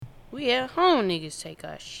We at home, niggas take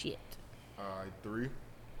our shit. All right, 3,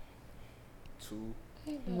 2.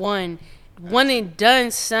 One and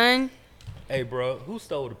done, son. Hey, bro, who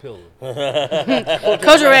stole the pillow?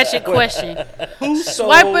 Culture ratchet question. Who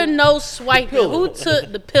stole Swiper, no swiping. Who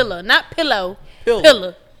took the pillow? Not pillow.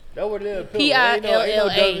 Pillow. That what it is. P-I-L-L-A. Ain't no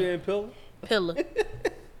W in pillow. Pillow.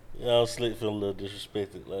 Y'all slick feeling a little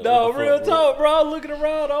disrespected. Like, No, real talk, bro. I'm looking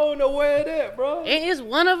around. I don't know where it at, bro. It is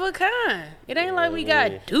one of a kind. It ain't like we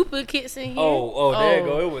got duplicates in here. Oh, there you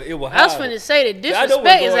go. It was I was high. finna say the I know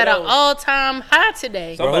what's disrespect is going at an on. all-time high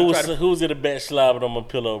today. Bro, who's in the back slobbing on my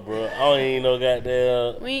pillow, bro? I don't even know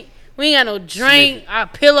goddamn. We ain't got no drink. Our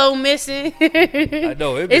pillow missing. I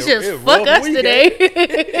know. It's just fuck us today.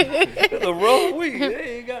 It's a rough week.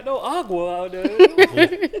 They ain't got no agua out there.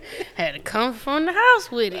 Had to come from the house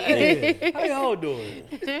with it. Hey, how y'all doing?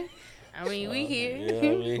 I mean, we here.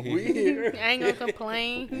 Yeah, We here. I ain't gonna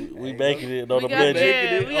complain. we making it on We the got,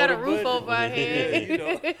 budget. we got a on the roof budget. over our head. You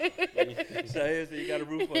know. So you got a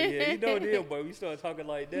roof on your head. You know them, boy. We start talking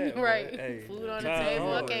like that. Right. Boy. Hey, Food on the time table.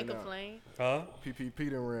 I hard. can't complain. Huh?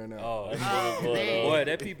 PPP done ran out. Oh, man. boy,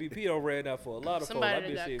 that PPP done ran out for a lot of Somebody folks. I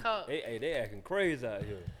done got been caught. seeing, they acting crazy out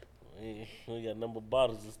here. We got number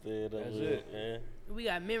bottles instead. That's it. Yeah. We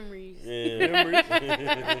got memories. Yeah. Memories,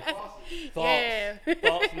 Yeah.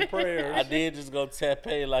 thoughts and prayers. I did just go tap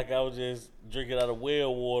pay like I was just drinking out of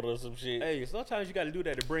well water or some shit. Hey, sometimes you got to do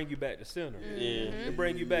that to bring you back to center. Yeah. To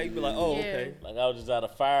bring you back, you be like, oh, Yeah. okay. Like I was just out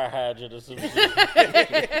of fire hydrant or some shit.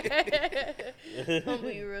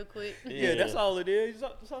 Humble you real quick. Yeah, that's all it is.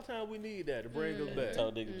 Sometimes we need that to bring us back.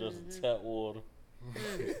 Told niggas just tap water.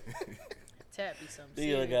 Tap be something Nigga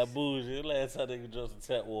serious. got bougie. Last time nigga drank some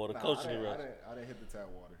tap water. Nah, Coaching I the didn't, I, rest. didn't, I didn't hit the tap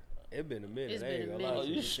water. It been a minute. It's I ain't been a gonna lie Oh, to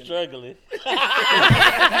you you. struggling.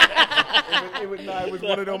 It was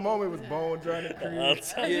one of those moments. It was bone drying the I'll crib.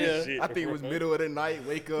 tell you Yeah. shit. I think it was middle of the night.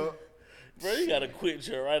 Wake up. Bro, you gotta quit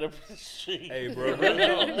your right up the street. Hey, bro. real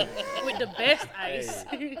talk. With the best ice.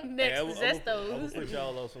 Next I'm to gonna Zestos. put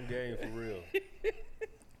y'all on some game for real.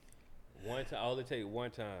 One time, all it take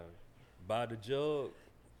one time. Buy the jug,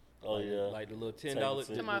 Oh, yeah. like the little $10. Take it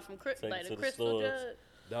to- Come on from Take like it the to the crystal stores. jug.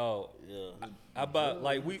 Dog, Yeah. I buy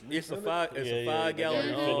like it's a five Yeah, gallon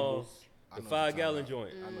they got refillables. the 5 gallon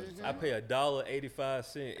joint. Mm-hmm. I pay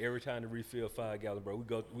 $1.85 every time to refill 5 gallon, bro.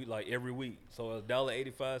 We like every week, so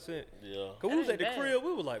 $1.85. Yeah. Cause we was That at the ain't crib,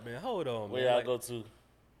 we was like, man, hold on, Where man. y'all Like, go to?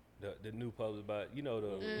 the new public about you know what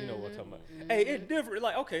I'm talking about. Hey, it's different.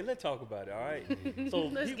 Like, okay, let's talk about it. All right. So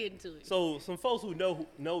Let's get into it. So some folks who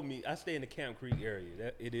know me, I stay in the Camp Creek area.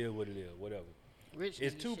 That it is what it is. Whatever. Rich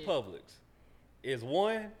It's nigga two shit. Publix. It's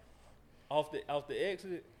one off the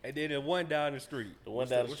exit, and then there's one down the street. The one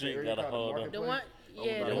What's down the- the what's the street area got a called? hold The on. The one,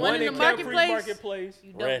 yeah, the the one one in the Camp Creek marketplace. Marketplace.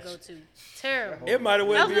 You don't Rich. go to. Terrible. It might have I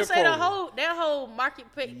well was be gonna a say Kroger. that whole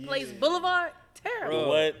marketplace boulevard.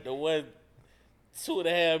 Terrible. The one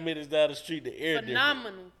 2.5 minutes down the street, the air different.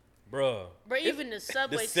 Phenomenal. Bruh. But even the The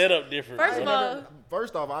subway. setup different. First bro. of all,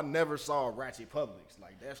 First off, I never saw a ratchet Publix.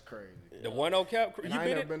 Like, that's crazy. The one on Camp Creek. And You I ain't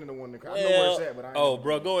been never in? been in the one that I know Well, where it's at, but I ain't Oh, never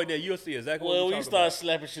bro, been. go in there. You'll see exactly what Well, we're when you talking start about.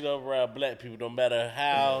 slapping shit up around black people, no matter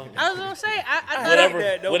how, I was gonna say I thought whatever,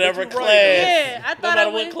 that, though, whatever but you class, right. Yeah, I no thought matter I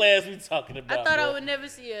what would- class we talking about. I thought bro. I would never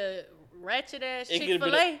see a ratchet ass It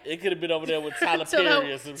Chick-fil-A could have been over there with Tyler till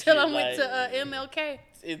Perry or some till shit. I went like, to MLK.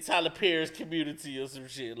 in Tyler Perry's community or some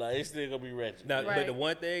shit. Like, it's still gonna be ratchet. Now, but Right. the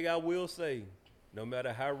one thing I will say, no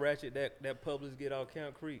matter how ratchet that Publix get out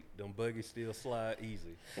Camp Creek, them buggies still slide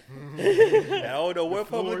easy. Now, I don't know where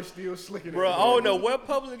Floor Publix, still slicking. bro. I don't know where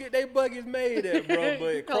Publix get they buggies made at, bro.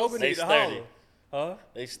 But Kroger They need to sturdy. holler. Huh?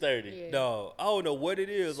 They sturdy. Yeah. No, I don't know what it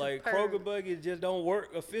is. Like Superb. Kroger buggies just don't work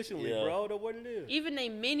efficiently, Yeah. bro. I don't know what it is. Even they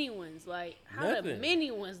mini ones, like how the Nothing.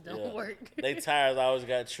 mini ones don't Yeah. work. They tires always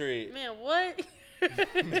got tread. Man, what?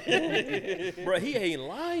 Bro, he ain't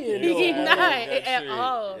lying He though. ain't not Always got at tread.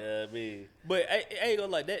 all. Yeah, I mean, But I ain't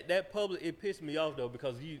gonna like that public. It pissed me off though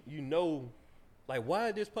because you know, like why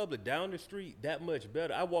is this public down the street that much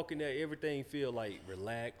better? I walk in there, everything feel like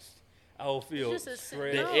relaxed. I don't feel It's just a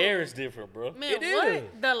stressed. the No. air is different, bro. Man, It what? is.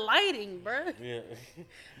 The lighting, bruh. Yeah,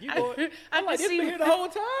 You going? I I'm like, can this see- been here the whole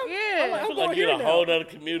time. Yeah. I I'm feel going like you're here in a now. whole other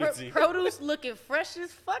community. Produce looking fresh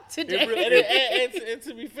as fuck today. It really- and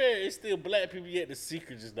to be fair, it's still black people yet. The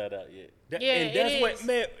secret just not out yet. Yeah, and that's it what is.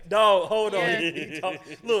 man, dog. Hold on. Yeah.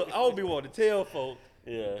 Look, I don't be wanting to tell folks.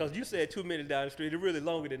 Yeah. Because you said 2 minutes down the street. It's really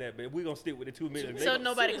longer than that, but we're going to stick with the 2 minutes. so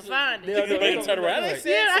nobody can find They it. can make a turn around. They Right. said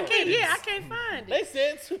Yeah, I so. can't find They it.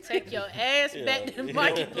 said so. Take your ass back to the Yeah. Go back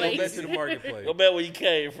marketplace. to the marketplace. Go back where you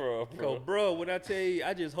came from, So, bro. bro, when I tell you,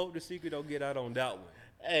 I just hope the secret don't get out on that one.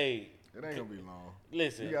 Hey, It ain't gonna be long.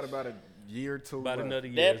 listen. You got about a year or two. About left. another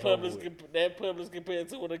year. That it's over Publix, with. that Publix compared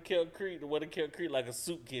to what Kelp Creek, the one in Kelp Creek like a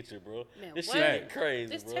soup kitchen, bro. Man, This what? shit ain't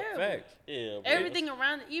crazy, It's bro. terrible. Facts. Yeah, bro. Everything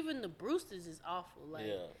around it, even the Brewsters is awful. Like,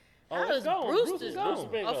 Yeah. how it's is gone. Brewster's gone.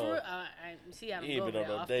 gone? Been Oh, for gone. real? See, I don't He ain't go been on there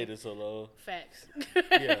no often. date in so long. Facts.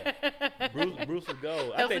 Yeah. Bruce will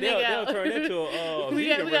go. I Help think a nigga they'll out. turn into a we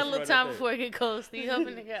got a little restaurant, time I think. before it get cold, Steve. Help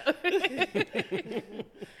a nigga out.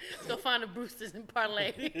 Let's go find the Brewsters and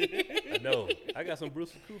parlay. I know. I got some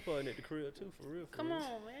Bruce coupon at the crib too, for real. Come on,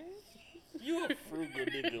 man. You a frugal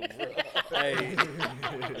nigga, bro. Hey,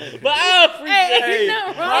 But I appreciate Hey, it. no,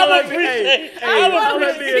 wrong. I appreciate I'm I'm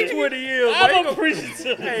gonna be in 20 years. boy. I'm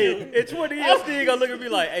appreciative. Hey, in 20 years, Steve gonna look at me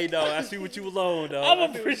like, hey, dog, I see what you was on, dog. I'm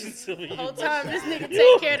appreciative of you. Whole bro. time this nigga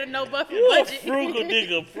take care of the no buffet You a budget. frugal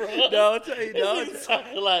nigga, bro. Dog, I'll tell you, dog. You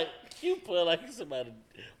talking like you put like you somebody.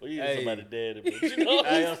 Well, you Hey. somebody daddy, but you know. I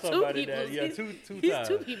am Two somebody people. that, yeah, two He's times.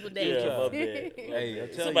 two people Yeah, dating. my bad. Hey, I'm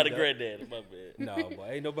telling Somebody you, dog. granddaddy, my bad. No, boy,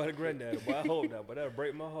 ain't nobody granddaddy, boy. I hope not, but that'll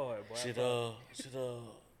break my heart, boy.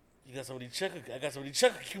 You got some of these checker. I got some of these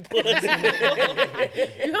checker coupons.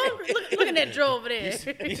 You hungry? Look at that drawer over there.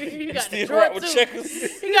 You got the Still drawer right with too.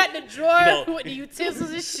 checkers. You got the drawer You know- with the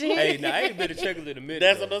utensils and shit. Hey, nah, I ain't been to checkers in a minute.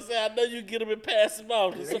 That's though. what I'm saying. I know you get them and pass them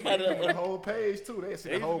off to They somebody. see the whole page too. They see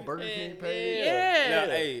the whole Burger King page. Yeah. Now,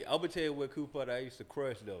 hey, I'm gonna tell you what coupon I used to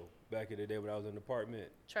crush though. Back in the day when I was in the apartment,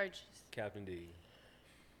 Churches. Captain D.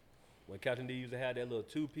 When Captain D used to have that little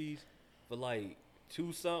 2-piece for like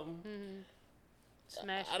 $2 something.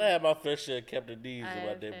 Smash. I done had my fair share of Captain D's I in my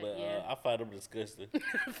have day, that, but yeah. I find them disgusting.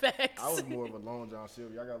 Facts. I was more of a Long John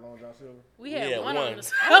Silver. Y'all got Long John Silver? We had Yeah, one one. on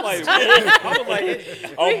the I was south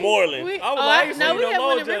like, On Moreland. I was like, no, we I had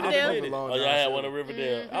one in Long John in a Riverdale. minute. Long Oh, y'all John had Silver. one in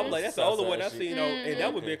Riverdale. I was like, that's the only one I Southside seen on, and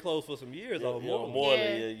that would been closed for some years on Yeah, Moreland.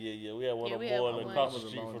 Moreland, yeah. We had one Yeah, on we had Moreland one. I across was the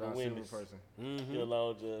a street Long from the John Silver Wendy's. person. Yeah,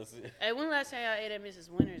 Long John Silver. Hey, when the last time y'all ate at Mrs.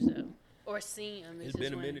 Winters though, or seen a Mrs. It's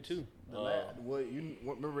been a minute Winters? too.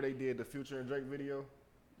 Remember they did the Future and Drake video?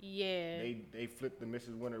 Yeah. They flipped the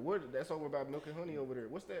Mrs. Winter. That's over about Milk and Honey over there.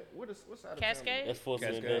 What's that? What side of Cascade? That's Fulton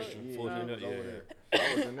Cascade. Industrial. town? Fulton Yeah, it was Industrial, over yeah. there.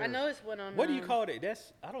 I was in there. I know it's one on. What do you call it?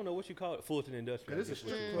 That's I don't know what you call it. Fulton Industrial. Cause it's a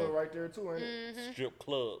strip club right there too, ain't it? Strip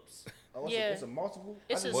clubs. Oh, it's Yeah. it's a multiple.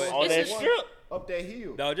 It's I a- just it's went On that a- strip? up that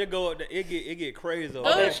hill. No, just go up there. It get crazy. Go, over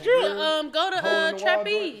there. that's true. Go to Hole in the wall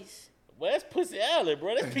Trapeze. Well, that's Pussy Alley,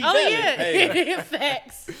 bro. That's P Oh Valley. yeah,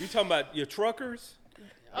 facts. You talking about your truckers?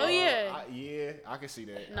 Oh yeah. I can see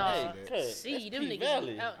that. No. I can see that. Cuz, See that's them P niggas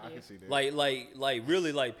Valley. out I there. can see that. Like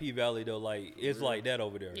really like P Valley though. Like it's like that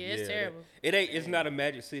over there. Yeah, it's terrible. It ain't. It's not a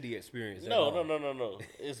Magic City experience. at No. all.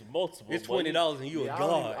 It's multiple. It's boy. $20 and you a Yeah,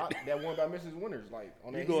 god. that one by Mrs. Winters, like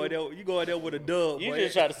on that You go out hill. there. You go out there with a dub. You boy.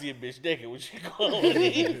 just try to see a bitch naked when you go on with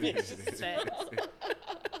these bitches. Facts.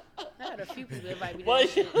 I had a few people that might be Boy, that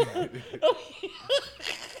shit.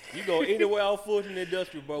 You go anywhere out Fulton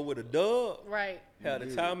Industrial, bro, with a dub. Right. Have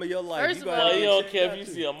the time of your life. First you of go all- out Boy, there you and don't check care it if you out,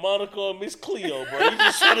 see a Monica or Miss Cleo, bro. You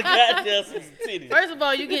just trying to goddamn see some titties. First of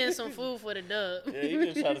all, you getting some food for the dub. Yeah, you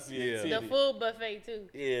just trying to see a Yeah. The titty. full buffet too.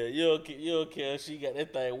 Yeah, you don't care if she got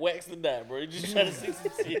that thing waxed or not, bro. You just trying to see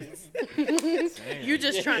some titties. You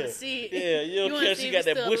just trying Yeah. to see it. Yeah, you don't wanna care if see she if got it's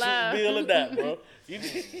that still bushel alive. meal or not, bro. You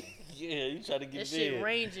just, yeah, you trying to get That shit in.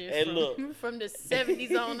 ranging Hey, look. from the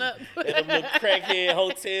 70s on up. And them little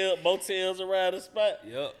crackhead motels around the spot.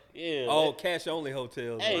 Yep. Yeah. Oh, cash only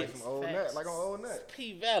hotels. Hey, Like, Like some old Facts. nut, like on old nut.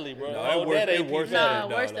 P Valley, bro. No, Oh, it worse- that ain't it worse P than Valley. Nah,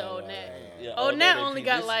 No, worse no, than no, old no, Nat. Yeah, Old that Nat ain't only P-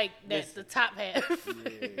 got this- like this- the top half.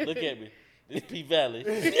 Look at me. This P Valley.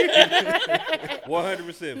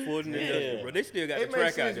 100% Fulton Industrial, bro. They still got It the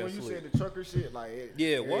makes track out sense there. when you slick. said the trucker shit. Like,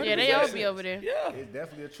 Yeah, what? Yeah, they all be over there. Yeah. it's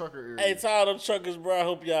definitely a trucker area. Hey, to all them truckers, bro, I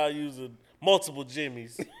hope y'all using multiple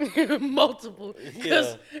Jimmys. Multiple.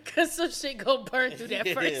 Yeah. Cause some shit go burn through that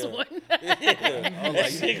first Yeah. one. That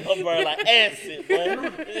shit gonna burn like acid, bro.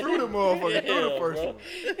 through the motherfucker, through the Yeah, first bro. one.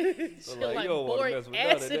 Shit like, like you don't wanna boric mess with none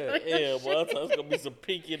of acid that. on your Yeah, shit. boy, I thought it's gonna be some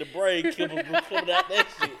pinky in the brain chemicals coming out that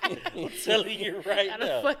shit. I'm telling you right Got a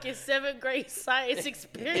now. fucking 7th grade science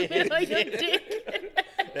experiment on your dick.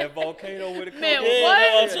 That volcano with the Man, cover. Yeah, what?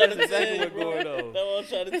 that's what I'm trying to Exactly tell you, what's bro. going on. That's what I'm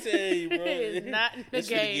trying to tell you, bro. It's not in the It's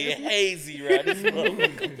gonna get game. hazy right this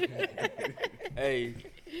motherfucker. Hey,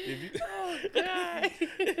 if you Oh, God.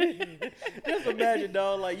 just imagine,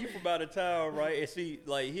 dog, like you from out of town, right? And see,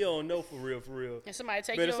 like he don't know for real. And somebody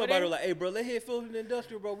take But you if over somebody there? was like, "Hey, bro, let's hit Fulton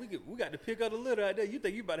Industrial, bro. We got to pick up the litter out there. You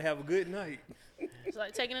think you about to have a good night?" It's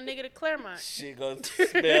like taking a nigga to Claremont. Shit gonna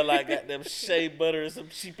smell like goddamn shea butter and some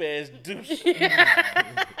cheap ass douche.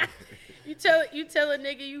 You tell a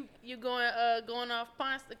nigga you going off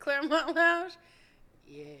Ponce to Claremont Lounge?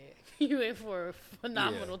 Yeah. You in for a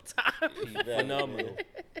phenomenal time. Phenomenal.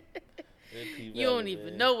 You don't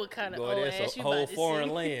even know what kind of Boy, old that's ass a you whole about to foreign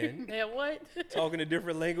see. land. Man, what? Talking a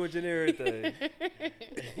different language and everything.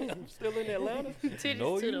 I'm still in Atlanta. Titties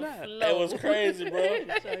No, to you the not. floor. That was crazy, bro.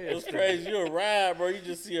 It was crazy. You a ride, bro. You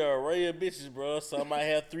just see an array of bitches, bro. Some might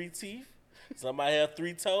have 3 teeth, some might have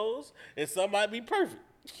 3 toes, and some might be perfect.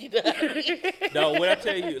 No, when I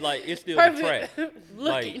tell you, like, it's still the track. Perfect.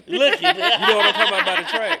 Like, Looking. you know what I'm talking about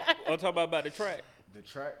the track? I'm talking about the track. The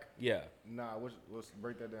track? Yeah, Nah, let's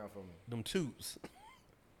break that down for me. them toots.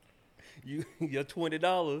 Your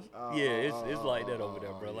 $20. Yeah, it's like that over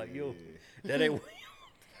there, bro. Like, yo, that ain't.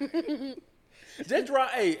 Just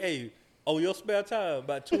drive. Hey, on your spare time,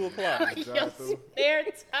 about 2 o'clock. Your Drive through. spare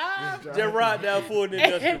time. Just ride down Ford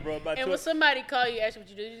Industrial, bro. About And 2 when somebody call you, ask what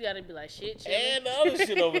you do, you gotta be like, shit, chill. And the other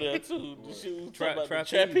shit over there, too. The shit we talking about, the trapeze.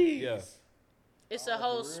 trapeze. Yeah. It's a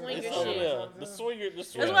whole swinger It's over shit. there. The swinger.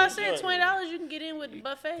 That's why I said $20 you can get in with the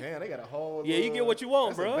buffet. Damn, they got a whole. Yeah, you get what you want,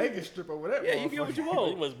 that's bro. A Vegas strip over there. Yeah, you get what you Oh, you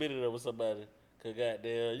want. must been in there with somebody. Cause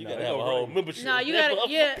goddamn, you Nah, gotta they have a go whole right. membership. No, you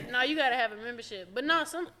gotta have a membership. But no,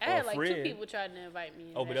 I had like 2 friend. people tried to invite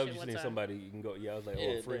me. Oh, but that shit was just one saying time. somebody you can go. Yeah, I was like, Yeah,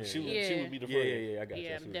 a friend. she would Yeah. be the Yeah, friend. yeah, I got you.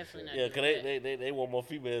 Yeah, I see I'm what definitely not. Yeah, cause doing they want more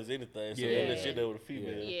females than anything. So Yeah. they let shit there with a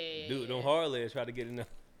female. that. Yeah. Dude, them hard legs try to get in there.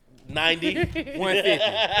 90. 150.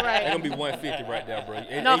 Right. They're gonna be 150 right there, bro.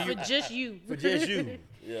 And, No, and for you, just you. for just you.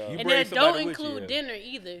 Yeah. You And bring that somebody don't with include you, dinner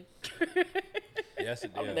either. That's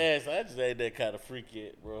it. I'm Yeah. nasty. I just ain't that kind of freak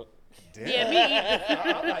yet, bro. Damn. Yeah, me either.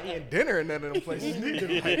 I'm not eating dinner in none of them places. Neither.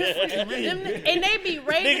 Like, fucking me. And they be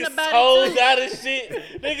raving Niggas about toes it too. out and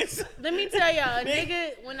shit. Niggas. Let me tell y'all, a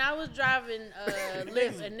nigga, when I was driving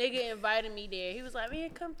Lyft, a nigga invited me there. He was like, man,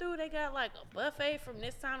 come through. They got like a buffet from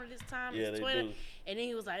this time to this time. Yeah, It's they 20. do. And then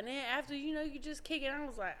he was like, man, after, you just kick it. I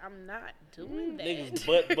was like, I'm not doing that. Niggas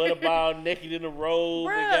butterball naked in the road.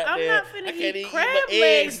 Bruh, I'm not finna I can't eat even crab eat my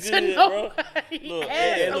legs eggs to good, bro. nobody. Look, Ass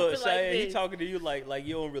Hey, open look, like Cheyenne, he this. talking to you like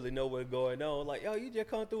you don't really know what's going on. Like, yo, you just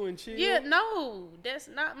come through and chill. Yeah, no, that's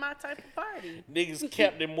not my type of party. Niggas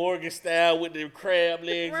Captain Morgan style with the crab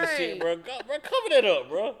legs and shit, Right. bro. Bro, cover that up,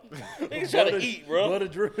 bro. Niggas trying to eat, bro. Butter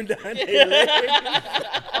dripping down their leg.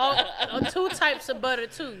 On 2 types of butter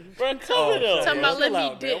too. Bro, cover it up. Talking bro. about let chill me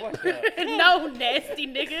out, man. Watch dip. No, nasty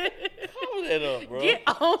nigga. Cover that up, bro. Get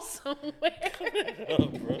on somewhere.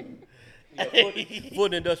 Up, bro.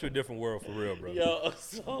 Food industrial, different world for real, bro. Yo,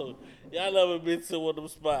 so y'all ever been to one of them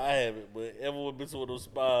spots? I haven't, but everyone been to one of them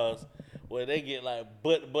spots where they get like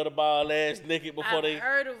butterball ass naked before I've they.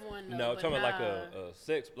 heard of one though. No, I'm but talking about like nah. a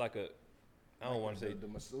sex, like a, I don't want to say, the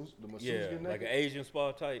masseuse yeah, get like an naked? Asian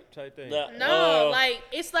spa type thing. Nah, No, like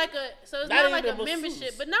it's like so it's not not like even a a membership,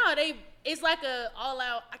 masseuse. but no, it's like a all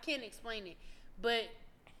out. I can't explain it, but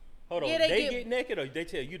Hold on, yeah, they they get get- naked or they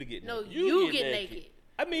tell you to get no, naked? you get get naked. naked.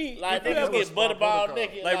 I mean, like if you niggas ever, get spa butterball protocol.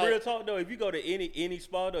 naked. like real talk though, if you go to any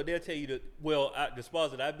spa though, they'll tell you to. Well, the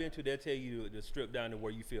spas that I've been to, they'll tell you to strip down to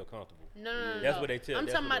where you feel comfortable. No. That's what they tell- I'm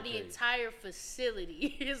that's talking what about they the tell you. entire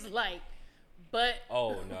facility is like, but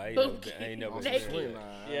Oh no, I ain't never On been naked. some there. swing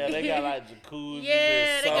line. Yeah, they got like jacuzzis. Yeah,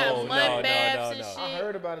 and they got Oh, saunas. mud no, baths no, and no. shit. I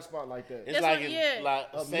heard about a spot like that. It's That's like what- in yeah. like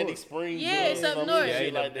Up Sandy north. Springs. Yeah, it's up some north. shit Yeah,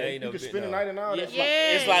 ain't like no- that. ain't no You can bit, spend the no. night and all Yeah, that.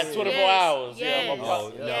 Yes, it's like 24 yes, hours. Yeah, yes. my Oh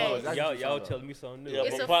partner, no, Yes. That's y'all what y'all I'm telling me something new. yeah,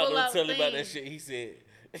 It's my a partner full-out was telling me about thing. that shit. He said,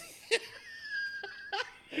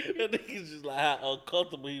 that nigga's just like how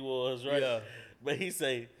uncomfortable he was, right? Yeah. But he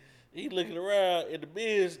say, he looking around in the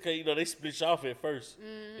biz, cause you they split you off at first,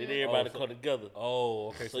 and everybody Oh, so- come together. Oh,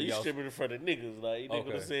 okay. So you y'all- stripping in front of niggas, like you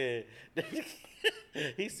nigga Okay. said.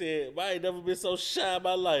 He said, "I ain't never been so shy in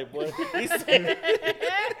my life, boy." He said,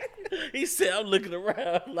 "He said I'm looking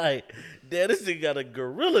around like, damn, this nigga got a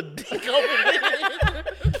gorilla dick over there."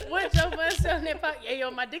 What your man selling that pot? Yeah, yo,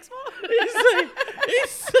 my dick small. He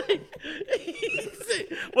said,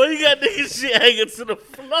 well, you got nigga shit hanging to the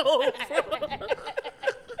floor, bro.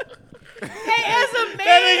 Hey, as a That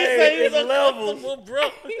man, nigga say he's it's levels. uncomfortable, bro.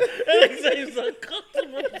 That nigga say he's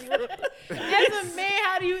uncomfortable, bro. as a man,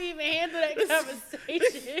 how do you even handle that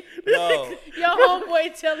conversation? No. Your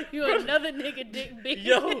homeboy telling you another nigga dick big.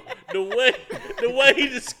 Yo, the way he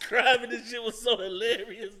describing this shit was so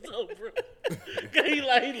hilarious, though, bro. 'Cause he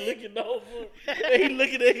looking over, and he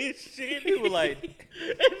looking at his shit. He was like,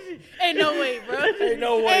 Ain't no way, bro. ain't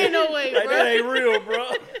no way. Ain't no way, Like, bro. that ain't real,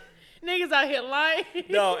 bro. Niggas out here lying.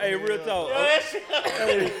 No, hey, real talk. Yo, that shit,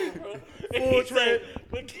 bro. Full He say,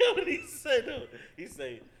 but get what he said though. He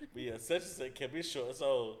say, but yeah, such and such kept his short,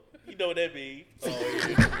 so you know what that means.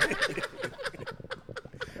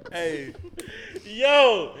 Hey,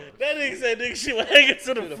 Yo, that nigga said nigga shit was hanging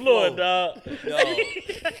to the floor, floor. dog. no,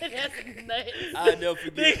 That's nuts. I never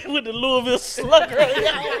forget. Nigga with the Louisville Slugger.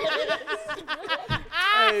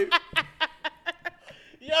 Hey,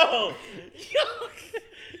 Yo.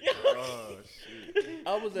 Oh shit.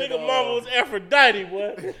 I was at Nigga mama was Aphrodite,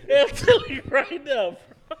 boy. I'm telling you right now,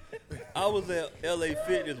 bro. I was at LA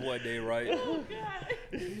Fitness one day, right? Oh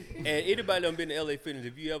God. And anybody done been to LA Fitness,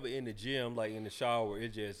 if you ever in the gym, like in the shower,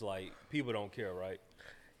 it's just like people don't care, right?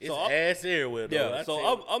 It's So ass everywhere, though. Yeah,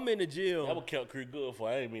 so I'm in the gym. I would count Creek good for.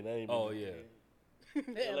 I ain't mean. Oh yeah.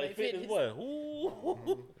 LA Fitness, boy.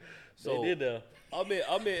 Ooh. So they did that. I'm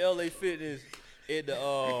in LA Fitness in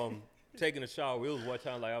the taking a shower. It was one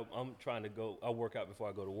time like I'm trying to go. I work out before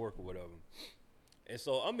I go to work or whatever. And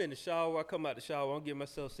so I'm in the shower. I come out the shower. I'm getting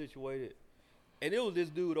myself situated. And it was this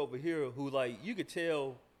dude over here who, like, you could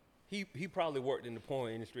tell he probably worked in the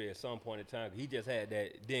porn industry at some point in time. He just had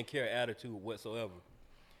that didn't care attitude whatsoever.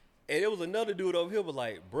 And it was another dude over here was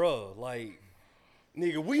like, bruh, like,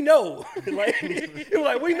 nigga, we know. Like, he was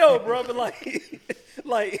like, we know, bruh, but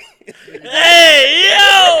like, Hey,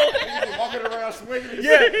 yo! Walking around swinging.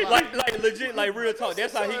 yeah, like legit, like real talk.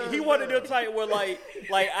 That's how he wanted them type where like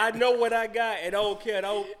I know what I got and I don't care. And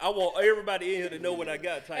I want everybody in here to know what I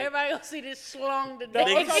got type. Everybody gonna see this schlong No,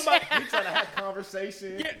 today. I'm talking about, We trying to have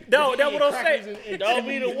conversation. yeah, no, that's what I'm saying. Don't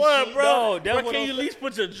be the one, bro. No, that's Bro, what can I'm you at least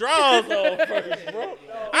put your drawers on first, bro?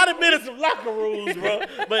 I done been in some locker rooms, bro.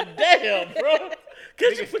 But damn, bro.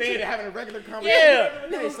 Can you Niggas put staying your, and having a regular conversation. Yeah.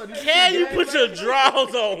 Hey, so did can see you Gang put your last night?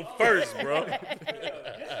 drawers on first, bro?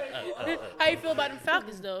 How you feel about them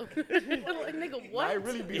Falcons though? Like, nigga, Nah, what? it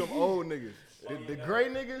really be them old niggas. The gray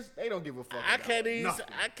niggas, they don't give a fuck. I about can't even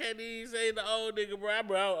nothing. say the old nigga,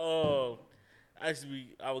 bro.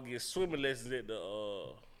 I would get swimming lessons at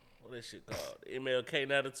the what that shit called? The MLK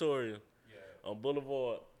Natatorium on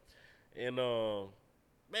Boulevard. And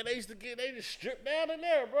man, they just strip down in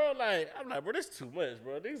there, bro. Like, I'm like, bro, this too much,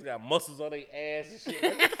 bro. Niggas got muscles on their ass and shit.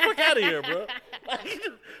 Like, get the fuck out of here, bro. Like,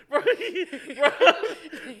 bro.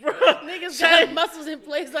 Niggas got muscles in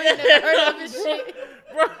place I ain't never heard of this shit.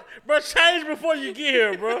 Bro, change before you get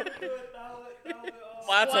here, bro.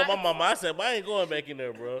 I told my mama, I said, I ain't going back in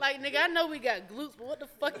there, bro. Like, nigga, I know we got glutes, but what the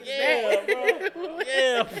fuck is Yeah, that? bro.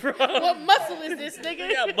 Yeah, bro. What muscle is this, nigga?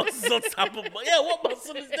 You got muscles on top of yeah. What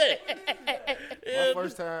muscle is that?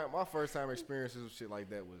 Yeah, My first time experiences with shit like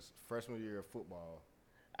that was freshman year of football.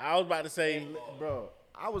 I was about to say, Bro,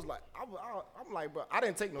 I was like, I'm like, bro, I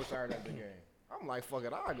didn't take no shower at the game. I'm like, fuck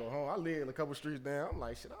it, I'll go home. I live a couple streets down. I'm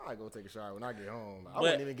like, shit, I'll go take a shower when I get home. I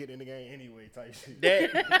wasn't even getting in the game anyway, type shit.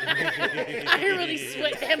 I didn't really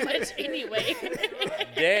sweat that much anyway.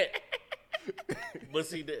 But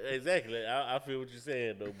see, exactly. I feel what you're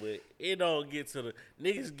saying though, but it don't get to the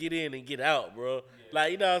niggas get in and get out, bro. Yeah.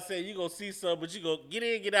 Like, you know what I'm saying? You gonna see something, but you go get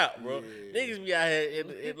in, get out, bro. Yeah. Niggas be out here,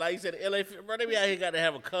 and like you said, LA, bro. They be out here got to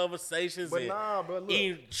have a conversations But and nah, bro, look.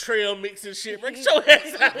 eating trail mix and shit. Bro, get your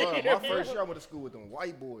ass out Bro, here. my first year I went to school with them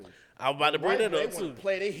white boys. I'm about to bring that They up wanna too.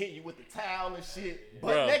 play, they hit you with the towel and shit.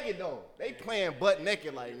 Butt Bro. naked though. They playing butt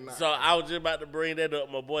naked like nah. So I was just about to bring that up.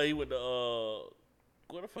 My boy, he went to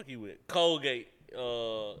where the fuck he went? Colgate,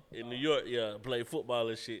 in New York. Yeah, played football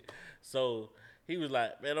and shit. So he was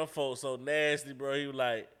like, man, them folks so nasty, bro. He was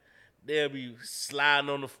like, they'll be sliding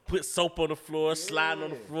on put soap on the floor, sliding on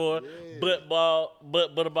the floor, butt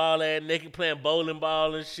a ball ass naked, playing bowling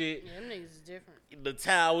ball and shit. Yeah, them niggas is different. The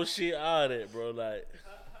towel shit, all that, bro. Like,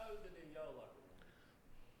 How is it in y'all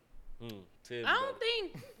locker room? tell me I don't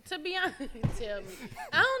think, to be honest, tell me.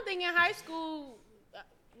 I don't think in high school,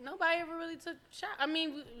 nobody ever really took shot. I mean,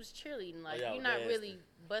 it was cheerleading. Like, y'all you're not nasty. really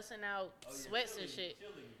busting out sweats and shit.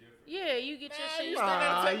 Yeah, you get your shit. you started.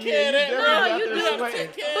 gotta take yeah, care of that, you bro. definitely you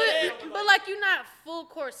out do. there sweating. But like you're not full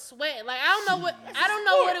course sweating. Like I don't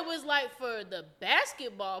know what it was like for the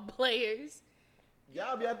basketball players.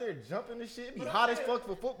 Y'all be out there jumping and shit. It be hot as fuck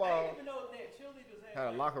for football. Had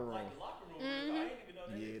a locker room.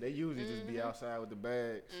 Yeah, they usually just be outside with the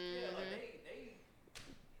bags.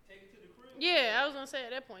 Yeah, I was gonna say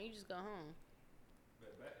at that point you just go home.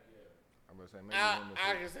 I'm gonna say maybe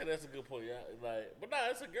I can say that's a good point. Yeah, like, but nah,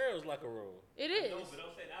 it's a girls' locker room. It is.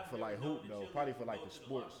 for like hoop though. Probably for like the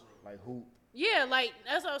sports, like hoop. Yeah, like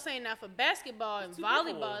that's what I was saying. Now for basketball and two different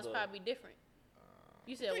volleyball, ones, it's though. probably different.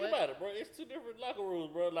 You said Think what? about it, bro. It's two different locker rooms,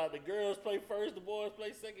 bro. Like the girls play first, the boys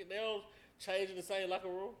play second. They don't change in the same locker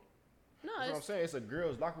room. No, That's what I'm it's saying. It's a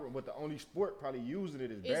girls' locker room, but the only sport probably using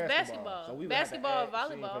it is It's basketball. So we Basketball, would have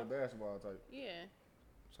to add, volleyball. play basketball type. yeah.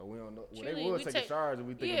 So we don't know. Well, Cheerleading, they would we take take- showers and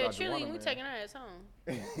we think Yeah, about the cheerleading, woman, we man. taking our ass home.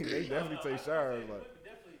 They definitely take showers. Like,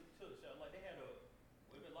 Definitely took shot. Like they had a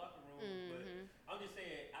women locker room, Mm-hmm. but I'm just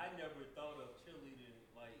saying I never thought of cheerleading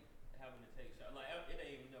like having to take shots. Like it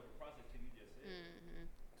ain't even never processed till you just said. Mm-hmm.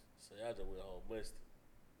 So y'all just went home musty.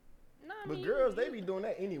 No, I But mean, girls, they be doing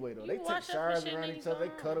that anyway though. you They take wash up showers your shit around and each you other. They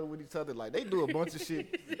go cuddle with each other. Like they do a bunch of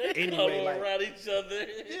shit They anyway. cuddle Like around each other.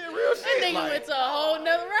 yeah, real shit. that nigga like, went to a whole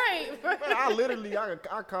nother right. man, I literally, I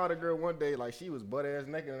called a girl one day like she was butt ass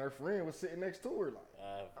naked and her friend was sitting next to her. Like,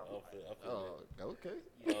 I feel oh, okay.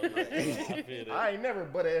 I feel that. I ain't never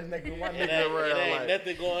butt ass naked with my It nigga ain't, around. it ain't Like,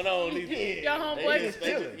 nothing going on either. Your They homeboy, just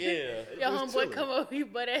chilling. Yeah. your just homeboy chilling. come over you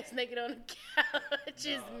butt ass naked on the couch.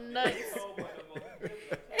 Is nuts.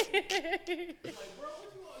 Like, bro,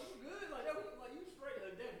 what you want? You good? Like, that was, like you straight.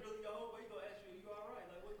 Like, that's really your homeboy. He gonna ask you, you all right?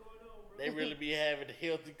 Like, what's going on, bro? They really be having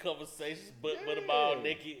healthy conversations, but about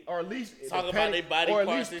naked. or at least Talk the about they body or at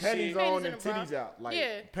parts least and panties shit. on Panties and in a bra. titties out. Like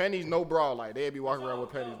Yeah. panties no bra. Like they'd be walking around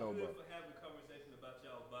with panties no Y'all bra. good for having a conversation about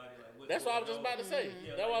y'all body. Like, what's That's what I was going just about to say.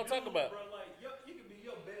 Yeah, That's what I'm like, talking about. Bro, like, you can be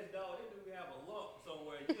your best dog. They do have a lump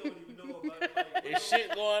somewhere. You don't even know about it. Like, If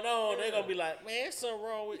shit going on, they gonna be like, man, there's something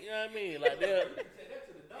wrong with you know what I mean? Like, you can take that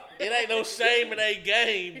to the doctor. it ain't no shame in a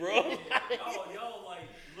game, bro. Y'all like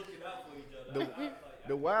looking out for each other.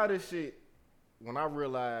 The wildest shit when I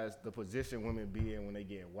realized the position women be in when they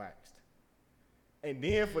get waxed. And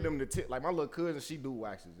then for them to like my little cousin, she do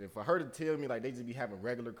waxes. And for her to tell me like they just be having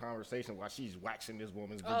regular conversation while she's waxing this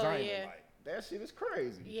woman's Oh, vagina, yeah. like that shit is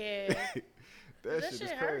crazy. Yeah. that shit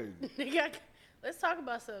is hurt. crazy. Nigga, let's talk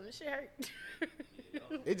about something. This shit hurt.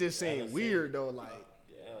 It just seemed weird though, like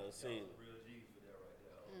Yeah, see. real G for that right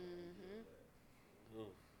there.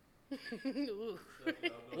 Ooh.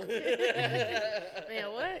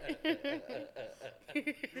 Man, what?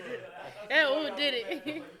 That ooh did it.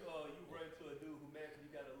 You run into a dude who naturally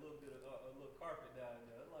got a little bit of a little carpet down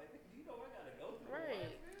there. Like, you know, I gotta go through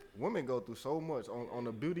Right. women go through so much on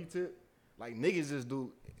the beauty tip. Like niggas just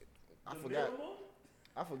do. I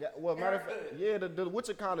forgot. Well, matter of fact, yeah, the what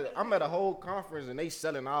you call it? I'm at a whole conference and they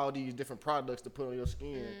selling all these different products to put on your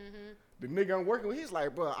skin. The nigga I'm working with, he's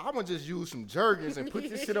like, bro, I'ma just use some Jergens and put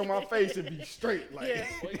this shit on my face and be straight. Like, Yeah.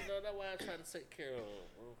 Well, you know, that's why I'm trying to take care of them,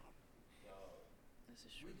 bro. This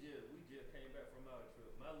is true. We just came back from our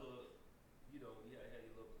trip. My little, you know, you had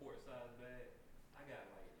your little quart size bag. I got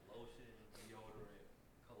like lotion, deodorant,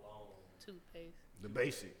 cologne. Toothpaste. the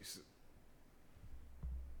basics.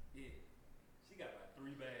 Yeah, she got like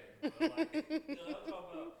 3 bags. But I'm like, you know, I'm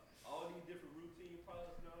talking about all these different routine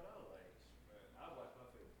products and all that. I was like, man, I wash my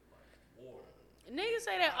face with like water. Niggas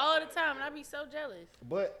say that all the time, and I be so jealous.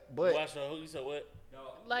 But Watch on who you said what?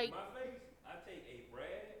 No, Like- my face, I take a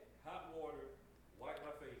rag, hot water, wipe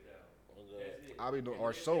my face down. That's it. I be doing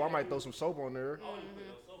or soap. I might throw some soap on there. I don't even put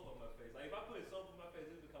no soap on my face. Like if I put soap on my face,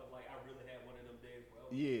 it's because like I really had one of them days where I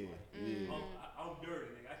was Yeah, like, yeah. I'm dirty,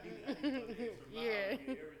 nigga. I need to put the extra mile, Yeah. I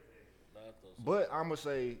need everything. Not those. But I'ma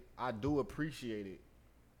say I do appreciate it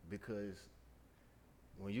because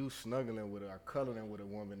when you snuggling with her or cuddling with a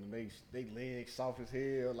woman and they legs soft as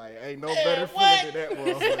hell, like ain't no better feeling than that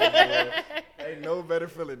motherfucker, boy. Ain't no better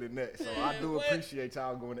feeling than that. So I do appreciate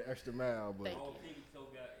y'all going the extra mile, but All pinky toe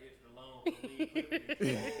got extra long. So we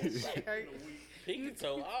put it Hurt. Pinky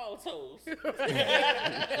toe, all toes.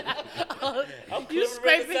 Oh, I'm you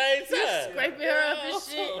clipping at the same you time. scraping her up and That's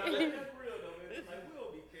shit. real though, man. It's like we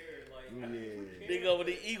don't be caring. Like yeah. Nigga over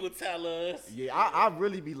the eagle talons. Yeah, I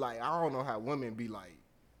really be like, I don't know how women be like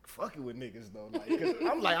fucking with niggas though. Like, cause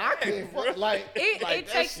I'm like, I can't fuck. Like, It like,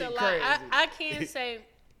 that takes a shit lot. crazy. I can't say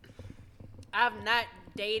I've not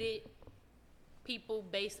dated people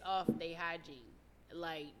based off their hygiene.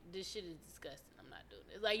 Like this shit is disgusting. I'm not doing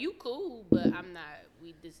it. Like you cool, but I'm not.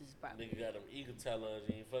 This is probably. Nigga got them eagle talons.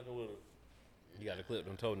 You ain't fucking with them. you gotta clip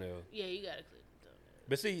them toenails. Yeah, you gotta clip them toenails.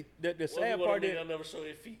 But see, the What sad part part nigga is never show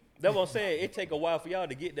his feet. that's what I'm saying. It take a while for y'all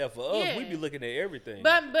to get there. For us, Yeah. we be looking at everything.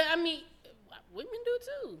 But I mean, women do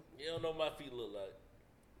too. You don't know what my feet look like.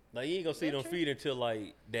 Like you ain't gonna see That them true? feet until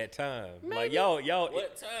like that time. Like Maybe. y'all.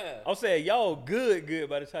 What time? I'm saying y'all good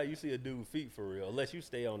by the time you see a dude feet for real. Unless you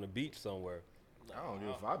stay on the beach somewhere. I don't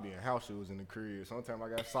know if I be in house shoes in the crib. Sometimes I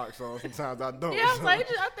got socks on. Sometimes I don't. Yeah, I was like,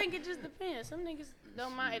 I think it just depends. Some niggas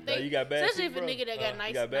don't mind if Now they, you got bad especially feet, if a bro? nigga that got You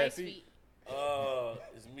nice, got bad nice feet? feet.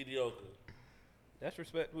 It's mediocre. That's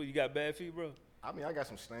respectful. You got bad feet, bro. I mean, I got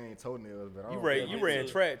some stained toenails, but I You don't ran feel you like- ran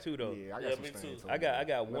track too though. Yeah, I Yeah, got some me stained too. toenails. I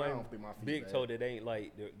got but one don't think my feet big bad. toe that ain't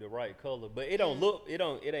like the right color, but it don't look it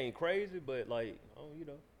ain't crazy, but like you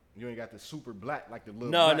know. You ain't got the super black like the little.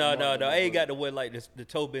 No, black mark I on ain't the- got the way like the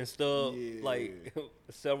toe been stubbed Yeah. like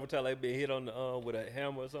several times. Like been hit on the with a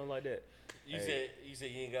hammer or something like that. You Hey.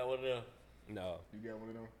 said you ain't got one of them. No, You got one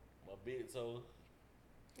of them? My big toe,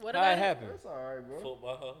 What how about it it? happened? That's all right, bro.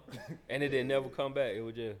 football. And it didn't never come back. It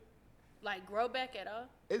was just Like grow back at all?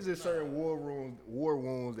 It's just certain war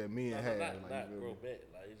wounds that men have. Not like, you feel grow me? back.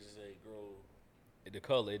 Like you just say grow. the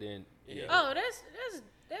color, then yeah. Oh, that's.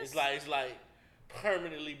 It's like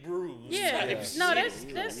permanently bruised. Yeah. type Yeah. shit. No, that's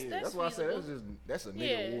That's why I said feasible. that's a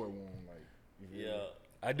nigga Yeah. war wound. Like, you feel me? Yeah.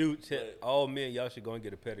 I do. But- All men, y'all should go and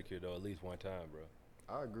get a pedicure though, at least one time, bro.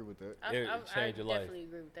 I agree with that. I change your life. definitely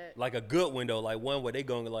agree with that. Like a good one though, like one where they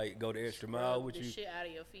gonna like go the extra mile Rub with the you. shit out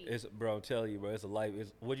of your feet. It's bro, I'm telling you, bro. It's a life.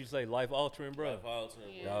 It's what'd you say, life altering, bro. Life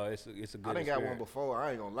altering, Yeah. bro. No, it's a good. I done got one experience. before.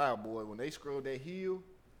 I ain't gonna lie, boy. When they scrub that heel,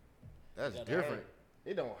 that's Gotta different. hurt.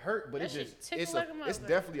 It don't hurt, but That it shit just tickle it's like a it's motherfucker.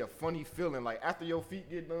 definitely a funny feeling. Like after your feet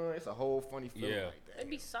get done, it's a whole funny feeling. Yeah. Like that. They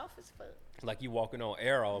be soft as fuck. Like you walking on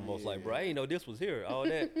air almost. Like, bro, I ain't know this was here. All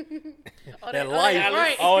that, All that all life,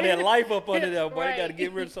 right. all that life up under there, boy. Right. You gotta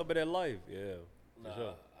get rid of some of that life. Yeah, for Nah,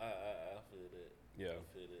 sure. I feel that. Yeah,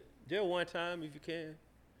 I feel that. just one time if you can.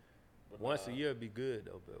 But Once a nah, year would be good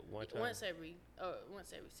though, but one time. Once every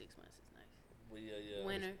 6 months is nice. but yeah.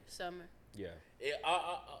 Winter, summer. Yeah,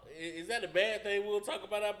 Is that a bad thing? We'll talk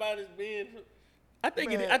about our bodies being. I think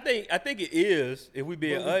Man. I think it is. If we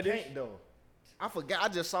being But we honest, can't though. I forgot. I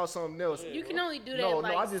just saw something else. You can only do that. No,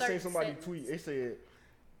 like I just seen certain somebody settings. tweet. They said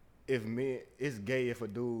if men, it's gay if a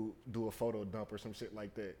dude do a photo dump or some shit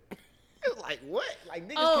like that. It's like what? Like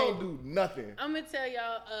niggas Oh. can't do nothing. I'm gonna tell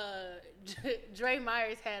y'all. Dre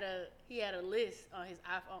Myers had a list on his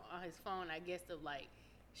iPhone on his phone. I guess of like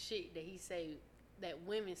shit that he say that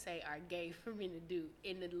women say are gay for men to do,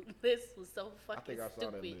 and the list was so fucking think I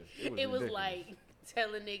saw that stupid. list. It was ridiculous. like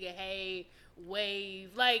tell a nigga, hey,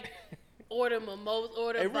 wave, like order mimosa,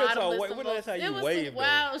 order Hey, real talk, bottomless when the last mimosa. time It you was waved, some though?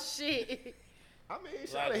 wild shit. I mean,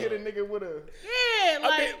 should Like have hit a nigga with a. Yeah, I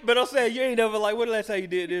like mean, but I'm saying you ain't never like. When the last time you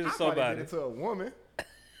did this to I probably somebody? did it to a woman.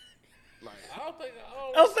 Like I don't think.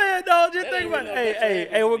 I'm saying, dog, just That think ain't about it. really Hey, no hey,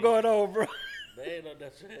 natural hey, what's habit. going on, bro? There ain't no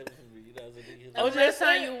natural habit for me. You know what I'm saying? I was the just last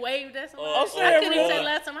time saying- you waved at somebody. I'm I saying, couldn't bro. say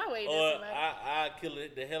last time I waved at Or somebody. I kill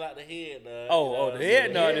it the hell out the head. Dog. Oh, the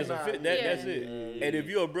head nod is a nod, fit. yeah. That's it. Yeah. And if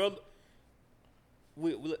you're a brother,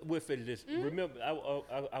 we'll finish this. Remember,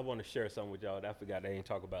 I want to share something with y'all that I forgot I ain't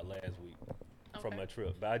talk about last week from Okay. my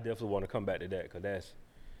trip, but I definitely want to come back to that because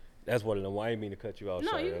that's one of them. I ain't mean to cut you off.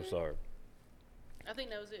 No, sorry, you I'm good. sorry. I think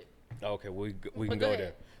that was it. Okay, we But can go go ahead.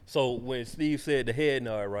 there. So when Steve said the head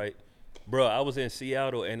nod, right, bro, I was in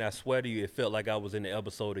Seattle and I swear to you, it felt like I was in the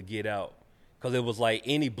episode of Get Out, because it was like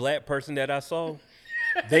any black person that I saw,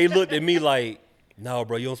 they looked at me like, "No,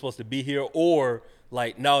 bro, you don't supposed to be here," or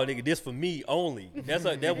like, "No, nigga, this for me only." That's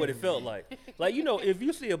what it felt like. Like, you know, if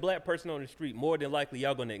you see a black person on the street, more than likely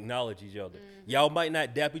y'all gonna acknowledge each other. Y'all might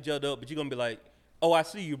not dap each other up, but you're gonna be like, "Oh, I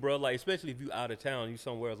see you, bro." Like, especially if you out of town, you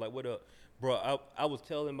somewhere else. Like, what up, bro? I was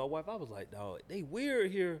telling my wife, I was like, "Dog, they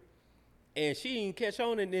weird here," and she didn't catch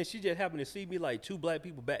on, and then she just happened to see me like two black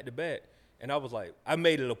people back to back, and I was like, I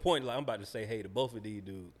made it a point, like I'm about to say hey to both of these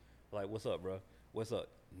dudes, like, "What's up, bro? What's up?"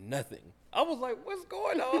 Nothing. I was like, "What's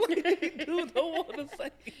going on?" Like, dudes don't want to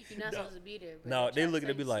say. You're not supposed to be there. Bro. No, You're they trying to looking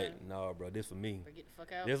at save me your like, son. "No, bro, this for me." Or get the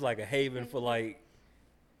fuck out. This like a haven for like,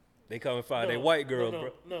 they come and find they white girls,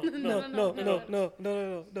 bro. No. No. I don't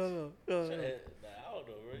know,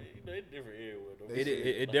 bro. You know, it's different everywhere. Though.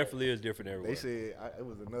 It definitely is different everywhere. they said, it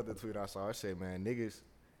was another tweet I saw. I said, man, niggas,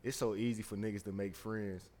 it's so easy for niggas to make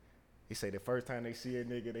friends. He said the first time they see a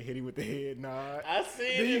nigga, they hit him with the head nod. I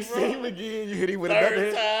seen Then you it, see bro. him again, you hit him with another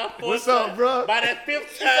Third head. time, fourth What's up, time. bro? By that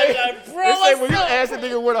fifth time, They like, bro, they say when what's you up? ask a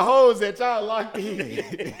nigga where the hoes at, y'all locked in. And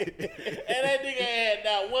that nigga had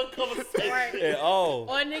not one conversation. Right. At all.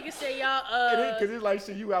 Or a nigga say y'all Cause it's like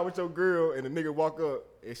shit, you out with your girl and the nigga walk up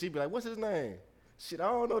and she be like, "What's his name?" Shit,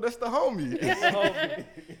 I don't know. That's the homie. a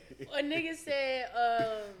nigga said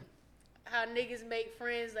how niggas make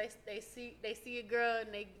friends. They see a girl and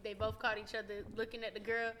they both caught each other looking at the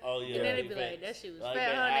girl. Oh, yeah. And then they Big be like, facts. that shit was Like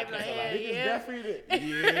fat, that huh? eye They be like, contact, hell Niggas yeah. definitely did.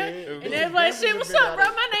 Yeah. And everybody shit, what's up, bro?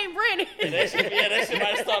 My name Brandon. That shit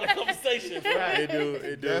might start a conversation. Bro. It do.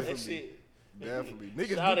 It do. That Definitely. shit. Definitely.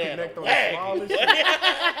 Niggas Shout do out connect to on the Wag. smallest shit.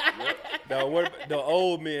 Now, what the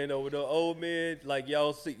old men though? The old men, like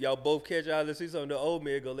y'all both catch eyes and see something. The old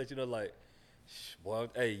man gonna let you know, like, "Shh, boy,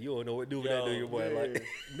 hey, you don't know what to do with that, do you, boy?" Yeah. Like,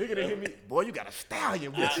 Nigga that hit me, boy, you got a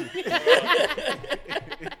stallion with you. I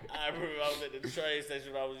remember I was at the train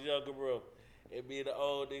station when I was younger, bro. And me and the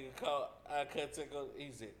old nigga called eye contact on.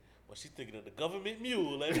 He said, "Well, she's thinking of the government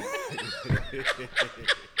mule." Like,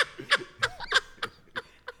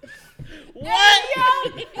 What? Yo,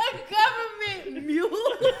 a government mule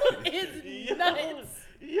is nuts.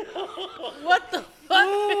 yo, What the fuck? I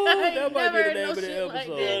that ain't might be never the heard name no of the shit like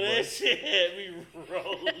episode. yo, that. that shit had me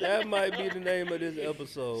rolling. that might be the name of this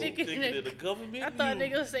episode. Thinking of the government I thought mule. they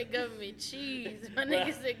gonna say government cheese. My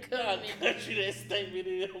nigga said Nah, government. country that statement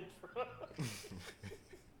in, bro.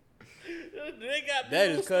 They got That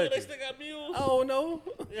mules. is Still, they country. still got mules. I don't know.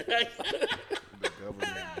 The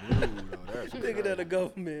government mule, though. That's Nigga that a crazy.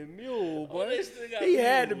 government mule, boy. they still got He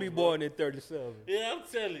had to mules, be bro. born in 37. Yeah, I'm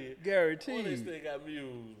telling you. They Guaranteed. still got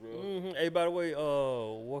mules, bro. Mm-hmm. Hey, by the way,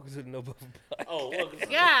 welcome to the No Buffer Podcast. Oh, welcome to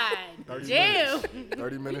God 30 damn. minutes.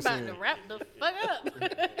 30 We minutes about in. to wrap the fuck up.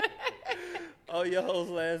 Oh, your host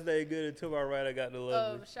last day good. And to my right, I got the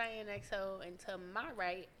lovely. Cheyenne XO, and to my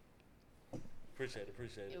right, Appreciate it.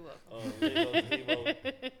 you're welcome. Levo,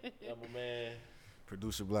 I'm a man.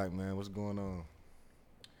 Producer Black, man, what's going on?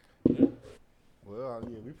 Well,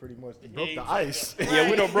 yeah, we pretty much broke the exactly. ice. Yeah,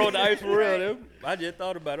 we done broke the ice for real. Right. Them. I just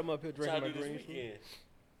thought about it. I'm up here Try drinking to my do this green weekend.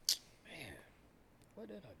 Man, what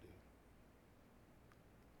did I do?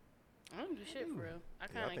 I don't do shit for real. I Yeah,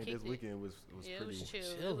 kind I of think kicked this weekend was it. Yeah, it pretty. was chill.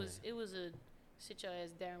 chilling. It was a sit your ass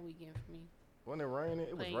down weekend for me. Wasn't it raining?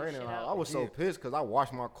 It was Playing raining. shit I out. was so Yeah. pissed because I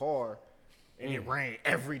washed my car and it rained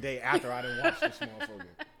every day after I didn't wash this motherfucker.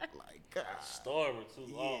 Like, God. Storming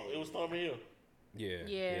too. Oh, it was storming here. Yeah,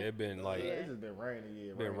 Yeah. it been like Yeah. It's just been raining.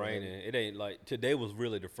 Yeah, been raining. It ain't like today was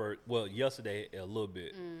really the first. Well, yesterday a little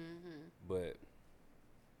bit, but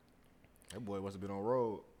That boy must have been on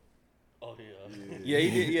road. Oh yeah. yeah,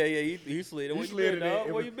 he did. Yeah, he slid. Where you been,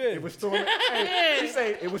 dog? Where you been? It was storming. Hey, he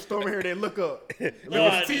say it was storming here. Then look up. It No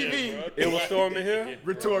was idea, TV. bro. It was storming here.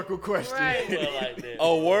 Rhetorical question. Right. Well, like that.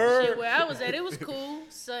 Oh, Shit, word. where I was at, it was cool,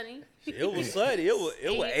 sunny. It was sunny. It was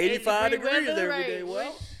 88 85 degree degrees weather, every day. right.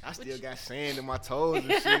 Well, I still got sand in my toes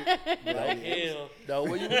and shit. But, yeah. Hell. no,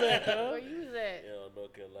 where you was at? Where Huh? you was at? Yeah,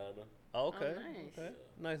 North Carolina. Oh, okay, Oh, nice. okay,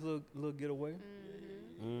 nice little getaway.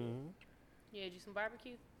 Mm-hmm. Yeah, did you some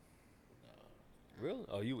barbecue? Really?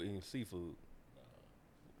 Oh, you were eating seafood.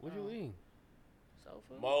 What you eating? Soul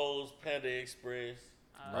food? Moe's Panda Express.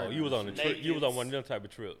 Oh, you was on the trip. You was on one of them type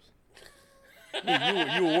of trips.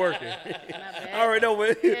 you were working. Not bad. I already know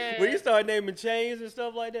when Yeah. you start naming chains and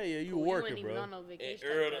stuff like that. Yeah, you were Ooh, working, you wasn't even bro. on no And vacation.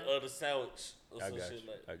 Earl though. the sandwich. Or I some got shit you.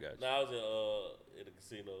 like I got you. No, I was in the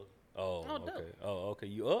casino. Oh, Oh, okay. dope. Oh, okay.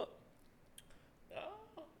 You up? Oh.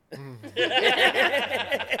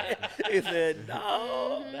 He said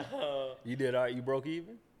no. No. You did all right. You broke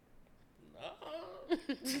even. No.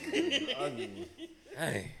 Ugly.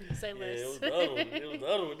 Hey, Say Yeah, less. it was the other one. It was the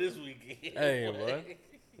other one this weekend. hey, boy.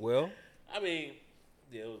 Well, I mean,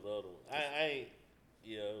 yeah, it was the other one. I ain't.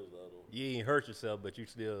 Yeah, it was the other one. you ain't hurt yourself, but you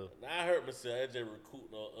still Now, I hurt myself. I just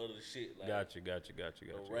recruiting on other shit like got you.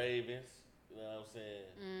 the Ravens. You know what I'm saying?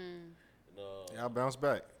 You know, Y'all bounce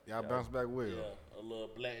back. Y'all bounce back well. yeah, a little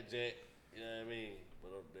blackjack. You know what I mean?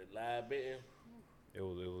 But the live betting, It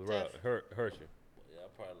was rough. Hurt you. yeah, I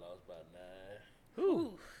probably lost about 9.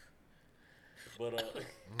 Ooh. But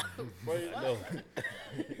bro,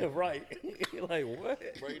 No. Right. Like what?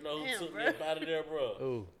 bro, you know who Damn, took bro. me up out of there, bro?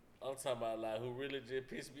 Oh. I'm talking about like who really just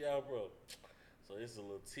pissed me off, bro. So it's a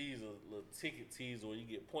little teaser, little ticket teaser where you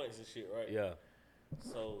get points and shit, right? Yeah.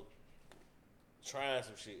 So trying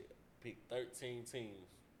some shit, pick 13 teams.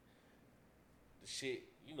 The shit,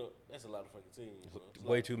 you know, that's a lot of fucking teams. Bro. It's a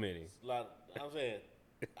Way lot- too many. it's a lot. I'm saying,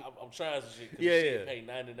 I'm trying some shit because Yeah, shit yeah. pay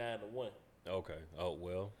 99 to 1. Okay. Oh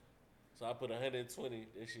well. So I put 120.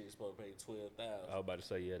 This shit is supposed to pay 12,000. I was about to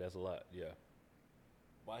say yeah. That's a lot. Yeah.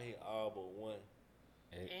 Why hit all but 1?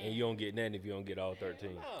 And you don't get nothing if you don't get all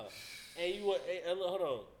 13. Nah. And you want? Hey, look, hold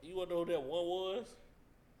on. You want to know who that 1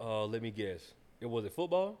 was? Let me guess. It was it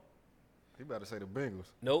football? He about to say the Bengals.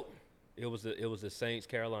 Nope. It was the Saints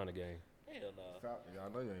Carolina game. Hell nah.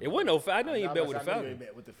 Y'all know you ain't It wasn't no. I know you Nah, bet but with the I know you Falcons. ain't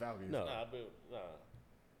bet with the Falcons. No. Nah.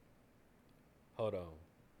 Hold on.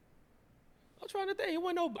 I'm trying to think. It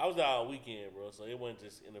wasn't no. I was there all weekend, bro. So it wasn't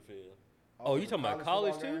just NFL. Oh, you talking about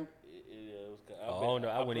college football too? game? Yeah, it was. Oh, I don't know.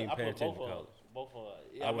 I wasn't even paying attention to both of 'em. college. Both of 'em.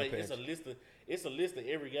 I Yeah, I wasn't mean, it's a paying list of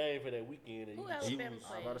every game for that weekend. And Who you can Alabama choose.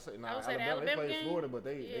 played? I was about to say, I nah, would say the Alabama, they Alabama played game? Florida, but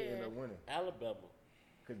they Yeah. ended up winning. Alabama.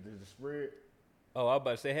 Because the spread. Oh, I was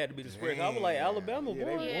about to say it had to be the spread. I was like Damn. Alabama, Yeah,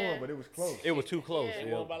 boy. they Yeah. won, but it was close. It was too close. Yeah. They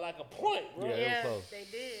Yeah. won by like a point, bro. Yeah, it was Yeah, close. they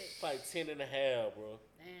did. Like 10.5, bro.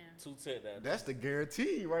 Damn. 2 touchdowns. That's the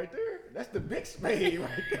guarantee right there. That's the big spade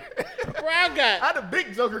right there. Bro, I got How the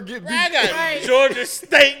big joker get beat? I got Right. Georgia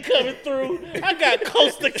State coming through. I got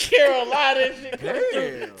Coastal Carolina and shit coming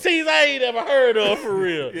through. Damn. Teams I ain't ever heard of for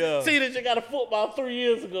real. Yeah. Team that you got a football 3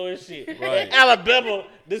 years ago and shit. Right. And Alabama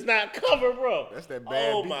does not cover, bro. That's that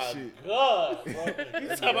bad Oh beat my shit. god, bro. You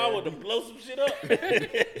talking about I want to blow some shit up? When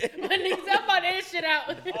niggas talk about that shit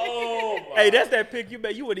out. Oh my. Hey, that's that pick you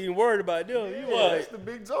made. You wasn't even worried about them. You Yeah, were that's like, the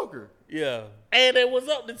big joker. yeah. And it was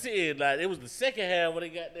up to 10. Like it was the second half when they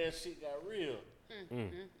got that shit got real.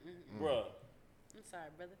 Bro. I'm sorry,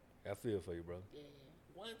 brother. I feel for you, bro. Yeah.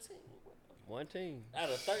 One team, bro. One team. Out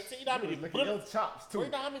of 13, you know how You many was licking your bullets? chops Bro, too.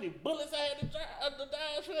 you know how many bullets I had to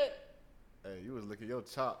dodge for that? Hey, you was licking your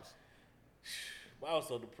chops. I was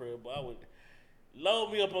so depressed, but I would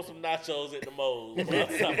load me up on some nachos at the Moles. Bro. I'm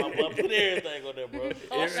talking about, bro, put everything on there, bro.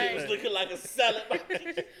 That shit was looking like a salad.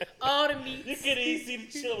 All the meats. You couldn't even see the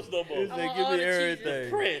chips no more. It's I like, want give all me the everything.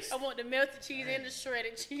 Pressed. I want the melted cheese and the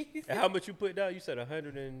shredded cheese. And how much you put down? You said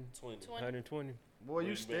 120. 20. 120. Boy, you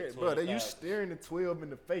Wait, staring, man, bro. You 25. staring the 12 in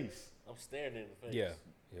the face, I'm staring in the face. Yeah.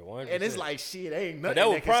 Yeah, 100%. and it's like shit. Ain't nothing. But that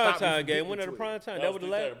was can stop prime me time from game. getting When at the to it. prime time? That That was was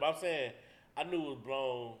the last. 3:30. But I'm saying, I knew it was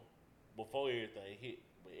blown before everything hit.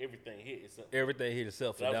 But everything hit except Everything hit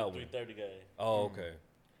itself for that that was one. a 3:30 game. Oh, okay.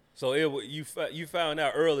 So you found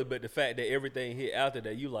out early, but the fact that everything hit after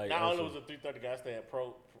that, you like. Not oh, only so- was it 3:30 guys, they had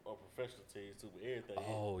professional teams too, but everything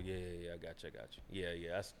hit. Oh yeah. I got you.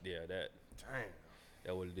 Yeah. Damn.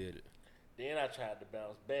 That would have did it. Then I tried to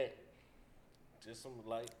bounce back. Just some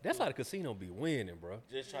like. That's how the casino be winning, bro.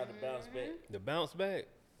 Just tried to bounce back. The bounce back.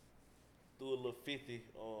 Threw a little 50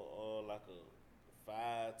 on like a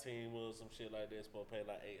 5 team or some shit like that. Supposed to pay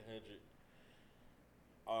like 800.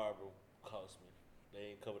 Arbor cost me. They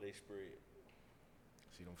ain't cover their spread.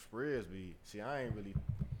 See them spreads be. See, I ain't really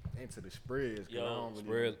into the spreads. 'Cause Yo, I don't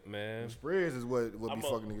really. Spread, man. Them spreads is what be I'm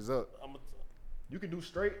fucking niggas up. I'm You can do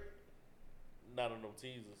straight. not on them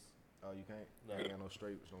teasers. Oh, you can't. No. You ain't got no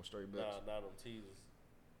straight bets. Nah, not on teasers.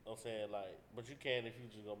 I'm saying like, but you can if you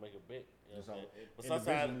just gonna make a bet. You know Just what I'm on- saying? But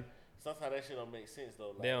individually. sometimes that shit don't make sense though.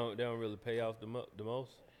 Like, They don't really pay off the most. hell,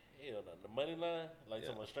 no, the money line, like Yeah.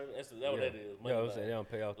 talking about straight. That's what that is. Money Yeah, I was line. saying they don't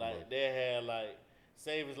pay off the Like most. they had like,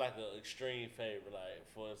 say it was like an extreme favorite. Like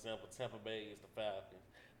for example, Tampa Bay is the Falcons.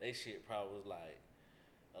 They shit probably was like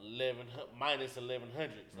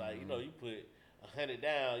 1100s. Like you know, you put 100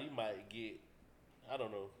 down, you might get, I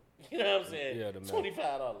don't know. You know what I'm saying? Yeah, the math.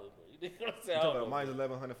 $25. You know what I'm saying? You I talking don't about know. mine's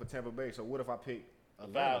 1100 for Tampa Bay. So what if I pick The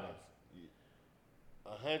 11? Falcons.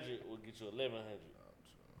 100 will get you 1100.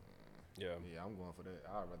 Yeah. Yeah, I'm going for that.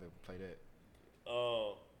 I'd rather play that.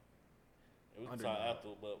 And we can Underdog. talk after,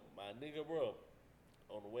 but my nigga, bro,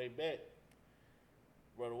 on the way back,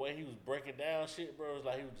 bro, the way he was breaking down shit, bro, it was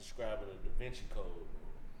like he was describing a Da Vinci Code.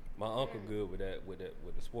 My uncle good with that with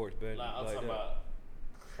the sports betting. Like I'm like talking that. about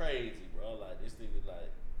crazy, bro. Like this nigga, like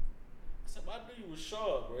I said, I knew you was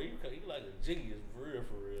sharp, bro. You like a genius, for real,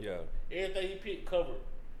 for real. Yeah. Everything he picked covered,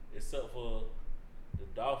 except for the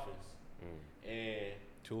Dolphins. And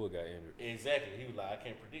Tua got injured. exactly, he was like, I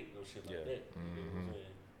can't predict no shit like Yeah. that. You know what I'm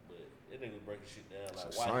saying? But that nigga was breaking shit down like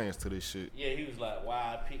It's why. science to this shit. Yeah, he was like,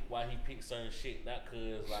 why he picked certain shit, not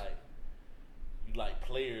cause like you like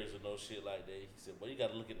players or no shit like that. He said, well, you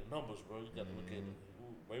gotta look at the numbers, bro. You gotta look at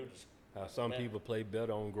bro, you just, How some man, people play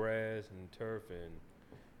better on grass and turf and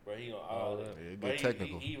bro, he on all all that. that. Yeah, it Bro, get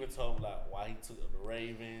technical. He even told me like why he took the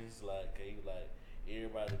Ravens, like 'cause he like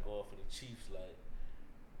everybody going for the Chiefs, like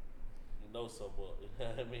you know something. You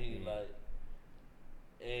know what I mean? Like,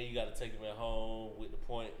 and you gotta take him at home with the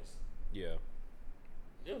points. yeah.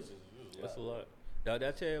 It was That's a lot. Did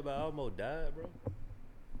I tell you about I almost died, bro?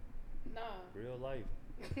 Nah, Real life.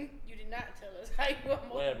 you did not tell us how you What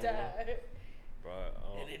almost happened, bro? died.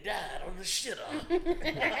 Bro, And he died on the shitter.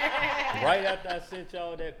 right after I sent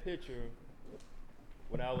y'all that picture,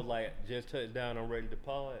 when I was like just touched down, I'm ready to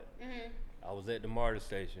pod. I was at the MARTA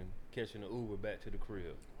station catching the Uber back to the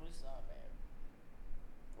crib. What's up, man?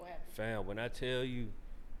 What happened? Fam, when I tell you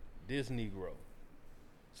this Negro,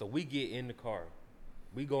 so we get in the car,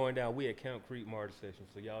 we going down. We at Camp Creek MARTA station,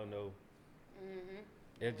 so y'all know.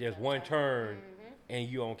 It's just one turn, and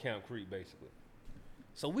you on Camp Creek basically.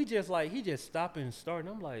 So we just like he just stopping and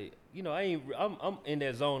starting. I'm like, you know, I'm in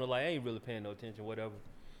that zone of like I ain't really paying no attention, whatever.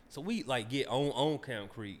 So we like get on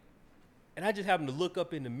Camp Creek, and I just happen to look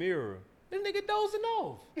up in the mirror. This nigga dozing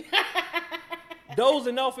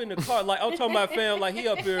off in the car. Like I'm talking about, fam, like he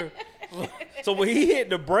up here. So when he hit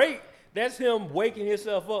the brake, that's him waking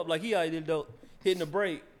himself up. Like he already hitting the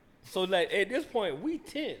brake. So like at this point we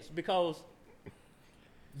tense because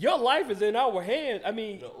your life is in our hands. I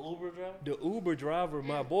mean, The Uber driver? the Uber driver,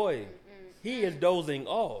 my boy, he is dozing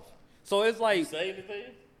off. So it's like, Say anything?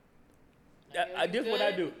 this what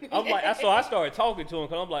I do. I'm like, so I started talking to him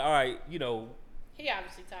because I'm like, all right, you know, He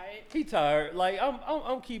obviously tired. he tired. Like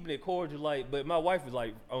I'm keeping it cordial. Like, but my wife is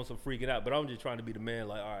like on some freaking out. But I'm just trying to be the man.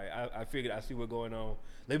 Like, all right, I figured I see what's going on.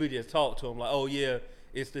 Let me just talk to him. Like, oh yeah,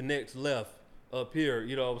 it's the next left up here.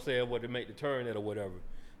 You know what I'm saying? What to make the turn at or whatever.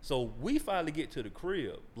 So we finally get to the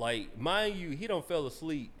crib. Like, mind you, he don't fell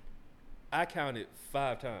asleep. I counted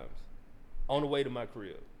 5 times on the way to my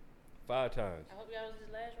crib. 5 times. I hope y'all was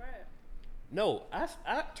his last ride. No,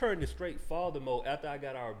 I turned it straight father mode after I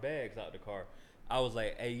got our bags out the car. I was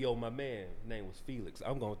like, hey, yo, my man, his name was Felix.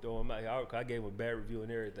 I'm going to throw him out here. I gave him a bad review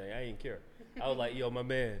and everything. I ain't care. I was like, yo, my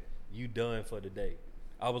man, you done for the day.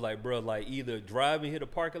 I was like, bro, like either drive and hit a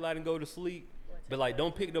parking lot and go to sleep, but like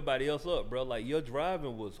don't pick nobody else up, bro. Like your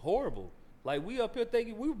driving was horrible. Like we up here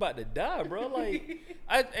thinking we were about to die, bro. Like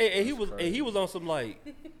and he was on some like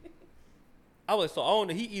I was so I don't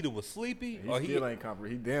know. He either was sleepy or still ain't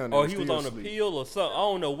comprehend. He down. Or he was on a pill or something. I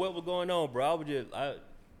don't know what was going on, bro.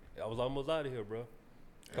 I was almost out of here, bro.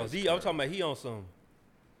 Cause I'm talking about he on some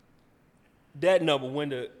that number when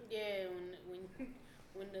the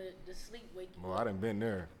when the sleep wake you Well, up. I done been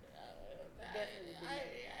there.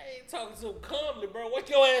 I ain't talking so calmly, bro. Wake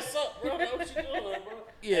your ass up, bro. What you doing, bro?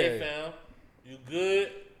 Yeah. Hey, fam. You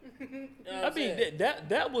good? You know what I I'm mean saying?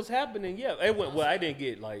 that was happening. Yeah, it went well. I didn't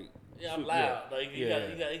get like. Yeah, I'm shoot, loud. Like you Yeah.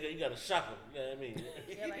 gotta shock him. You know what I mean?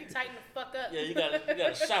 Yeah, like tighten the fuck up. Yeah, you gotta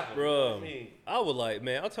shock him. You know what I Bro, mean? I was like,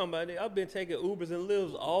 man, I'm talking about it. I've been taking Ubers and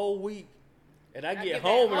Lyfts all week, and I I get get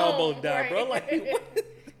home back and home, almost die, bro. right. Like,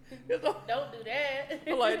 what? Don't do that.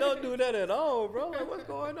 I'm like, don't do that at all, bro. Like, what's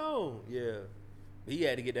going on? Yeah, he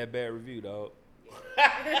had to get that bad review, dog.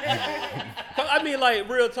 I mean, like,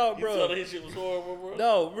 real talk, You bro. told her his shit was horrible, bro.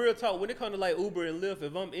 No, real talk. When it comes to like Uber and Lyft,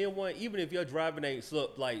 if I'm in one, even if your driving ain't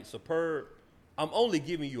like superb, I'm only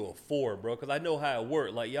giving you a 4, bro, because I know how it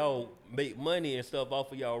works. Like y'all make money and stuff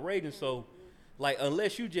off of y'all ratings, so like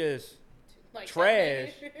unless you just Like,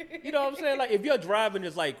 trash, you know what I'm saying? Like if your driving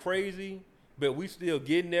is like crazy, but we still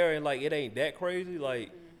getting there and like it ain't that crazy,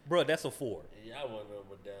 like, bro, that's a 4. And y'all went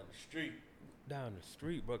over down the street. Down the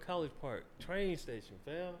street, bro, College Park train station,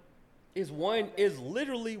 fam. It's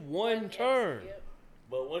literally one turn. Yep.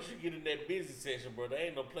 But once you get in that busy section, bro, there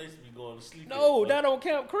ain't no place to be going to sleep. No, at, that on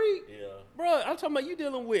Camp Creek. Yeah. Bro, I'm talking about you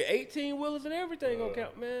dealing with 18 wheelers and everything on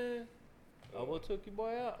Camp, man. I would took your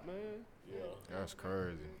boy out, man. Yeah. That's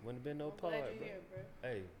crazy. Wouldn't have been no I'm pod, glad bro. you're here, bro.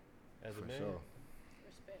 Hey, as For a man, sure.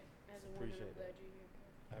 Respect. As a woman, Appreciate I'm glad you're here,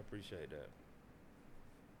 bro. I appreciate that.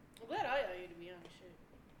 I'm glad all y'all here, to be honest. Shit.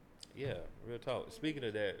 Yeah, real talk. Speaking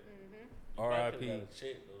of that, Mm-hmm. R.I.P. Got a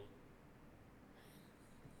check, though.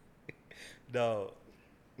 Dog.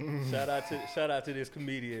 shout out to this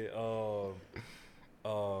comedian,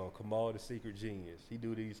 Kamal the Secret Genius. He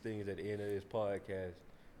do these things at the end of his podcast,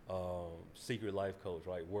 Secret Life Coach,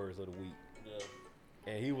 right? Words of the week.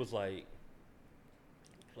 Yeah. And he was like,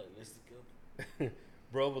 Playlist together.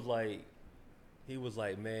 bro was like, he was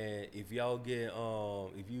like, man, if y'all get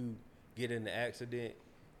if you get in an accident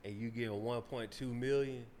and you get 1.2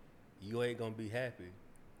 million, you ain't gonna be happy.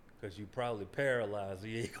 Cause you probably paralyzed, so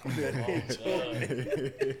you ain't gonna be able to enjoy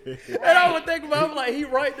it. And I would think about, I'm like, he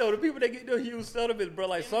right though. The people that get those huge settlements, bro,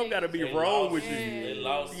 like something gotta be They wrong lost with it. you. They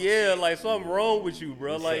lost Yeah, it. like something wrong with you,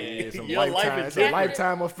 bro. Like It's a your life is lifetime, it's a different.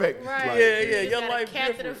 lifetime effect. Right. Like, Yeah, They your got a life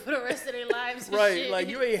catheter different. for the rest of their lives. And Right, shit. like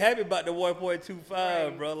you ain't happy about the 1.25,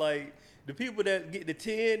 Right. bro. Like the people that get the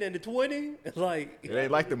 10 and the 20, like It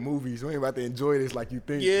ain't like the movies. You ain't about to enjoy this like you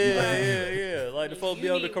think. yeah. Like the folks be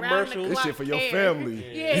You on the need round the commercials. This shit for your care.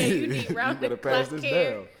 family. Yeah, you need round better the pass clock this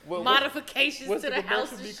care. down. Modifications What's to the house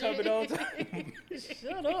commercial and be shit. coming all the time?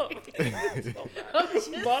 Shut up. I'm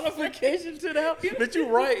just Modifications to the house. But you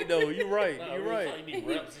right though. You right. Nah, You real right. talk, You need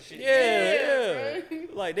reps and shit. Yeah.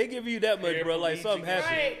 Like they give you that much, Care bro. Like for something each other.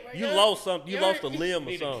 happened. Right, bro. You Your- lost something. You your- lost a limb or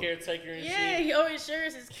Need a something. caretaker and yeah, shit. your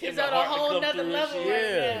insurance is Get on my a heart to whole come nother through and level shit. right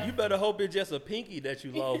Yeah, now. you better hope it's just a pinky that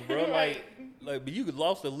you lost, bro. Right. Like, but you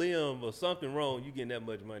lost a limb or something wrong. You getting that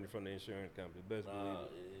much money from the insurance company? Best believe Nah,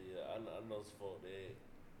 it. yeah, I know some folk that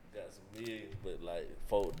got some millions, but like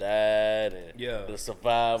folk died and Yeah. the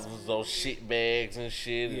survivors was on shit bags and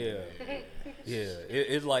shit. Yeah, yeah.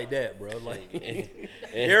 It's like that, bro. Like And-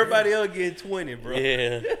 everybody else getting 20, bro.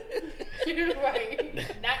 Yeah. Right.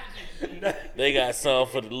 Not you. They got some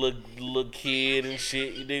for the little kid and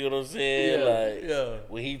shit. You dig what I'm saying? Yeah, Like yeah.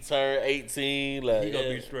 when he turned 18, like He gonna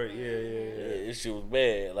yeah, be straight. Yeah. yeah, this shit was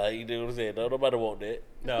bad. Like you dig what I'm saying? No, nobody want that.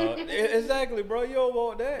 No, exactly, bro. You don't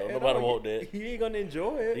want that. No, at nobody all. want that. He ain't gonna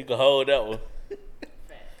enjoy it. You can hold that one.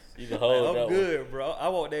 Facts. You can hold Like, that I'm one. good, bro. I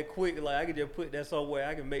want that quick. Like I can just put that somewhere.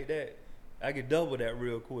 I can make that. I can double that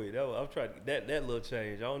real quick. I'm trying to get that little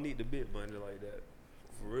change. I don't need the bit money like that.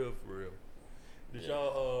 For real, for real. Did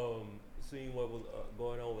y'all seen what was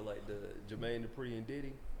going on with like the Jermaine Dupri and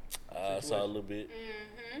Diddy? I saw a little bit.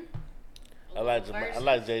 Mm-hmm. I like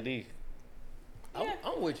JD. Yeah.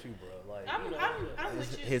 I'm with you, bro. Like I'm, you know, I'm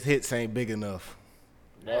with you. His hits ain't big enough.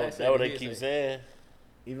 No, I said that's what he they did keep say- saying.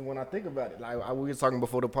 Even when I think about it, like we were talking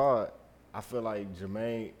before the pod, I feel like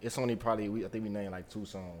Jermaine, it's only probably, I think we named like 2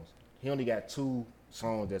 songs. He only got 2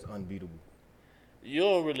 songs that's unbeatable. You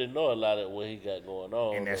don't really know a lot of what he got going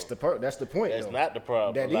on. And that's though. that's the point. That's though. not the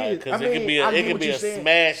problem. That like, is. because I it could mean, be I a, get it could what be you're a saying.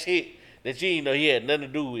 smash hit that you ain't know he had nothing to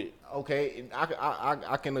do with. Okay, and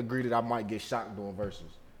I can agree that I might get shocked doing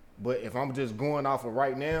verses, but if I'm just going off of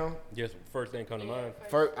right now, Just first thing come to mind.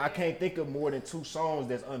 first, I can't think of more than 2 songs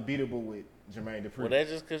that's unbeatable with Jermaine Dupri. Well, that's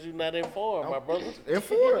just because you're not informed, my brother.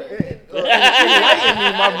 Enlighten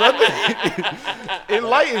me, my brother.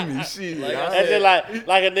 Enlighten me, shit. That's just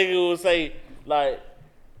like a nigga would say, like,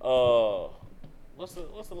 what's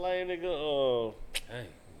the lame nigga? Hey,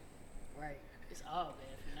 Right. It's all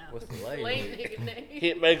bad for now. what's the lane? Lame nigga name.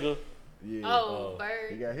 Hitmaker. Yeah. Oh,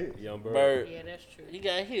 He Bird. got hit. Young Bird. Bird. Yeah, that's true. He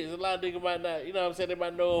got hits. A lot of niggas might not, you know what I'm saying? They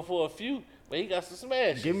might know him for a few, but he got some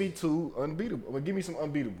smash. Give me 2 unbeatable. Well, give me some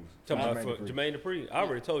unbeatables. Talking Jermaine about for Dupri. Jermaine Dupri. I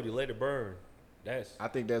already told you, Let It Burn. That's I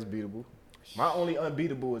think that's beatable. My only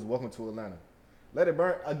unbeatable is Welcome to Atlanta. Let It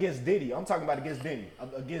Burn against Diddy. I'm talking about against Diddy.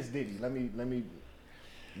 Against Diddy. Let me.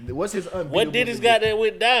 What's his unbeatable? What Diddy's got that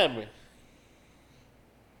with Diamond?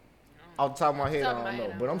 Off the top of my head, Top I of my don't head,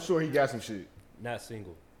 know, I but don't I'm sure he got some shit. not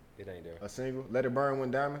single. It ain't there. A single. Let It Burn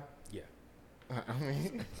when Diamond. Yeah. I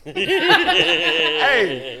mean, And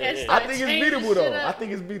hey, I start think it's changing beatable shit though. up. I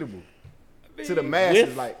think it's beatable to the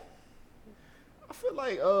masses. Like, I feel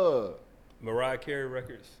like Mariah Carey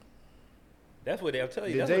records. That's what they'll tell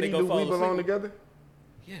you. did That's what they JD go do We follow. Belong single. Together?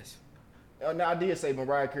 Yes. No, I did say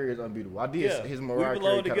Mariah Carey is unbeatable. I did. Yeah. His We Mariah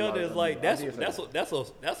Belong Carey Together catalog is like unbeatable. I did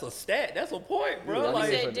say that's a stat. That's a point, bro. Yeah, I You like,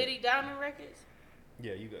 did. said Diddy Diamond Records?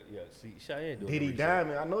 yeah, you got See, Cheyenne doing Diddy the research.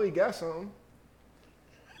 Diamond. I know he got something.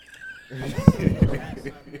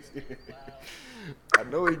 I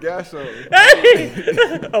know he got something.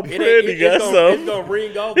 I'm It's gonna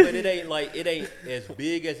ring off, but it ain't as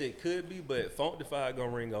big as it could be. But Funkdafied gonna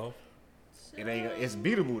ring off. It ain't. It's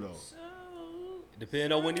beatable though.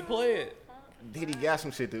 Depending on when you play it. Diddy got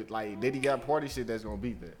some shit that Diddy got party shit that's gonna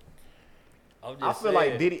beat that. I'm just I feel saying.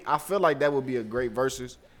 like Diddy. I feel like that would be a great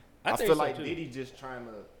versus. I I think feel so, like too. Diddy just trying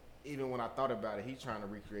to. Even when I thought about it, he's trying to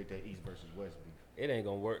recreate that East versus West beef. It ain't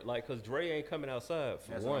gonna work. Like, cause Dre ain't coming outside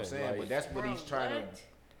for That's one. what I'm saying. Like, But that's what Bro, he's trying what? to.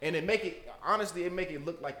 And it make it honestly, it make it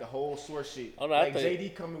look like the whole source shit. Oh, no, I like think-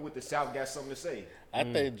 JD coming with the South got something to say. I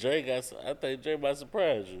think Dre might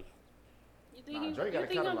surprise you. You think Nah, he, Dre you got a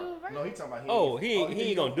think he gonna do catalog. it right? No, he talking about. oh, he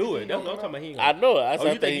ain't gonna do it. That's what I'm talking about. He ain't I gonna. know it. I Oh,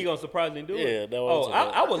 you think he he, gonna surprisingly do Yeah, it? that's what I'm Oh, talking I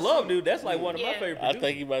about. would love to. That's like one of my Yeah. favorite I producers.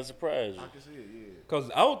 think he might surprise you. I can see it. Yeah.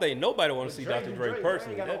 Cause I don't think nobody want to see Dr. Dre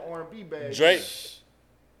personally. Ain't got That- no R&B bag. Drake,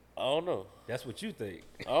 I don't know. that's what you think.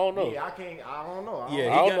 I don't know. Yeah, I can't. I don't know. Yeah, I he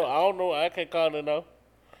don't got- know. I don't know. I can't call it now.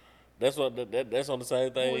 That's what. That's on the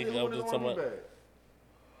same thing. Who I'm is just R&B talking about. bag?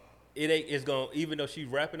 It ain't. It's gonna. Even though she's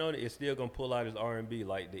rapping on it, it's still gonna pull out his R&B,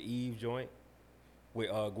 like the Eve joint with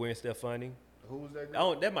Gwen Stefani. Who was that? I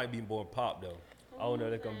don't. That might be more pop though. I don't know.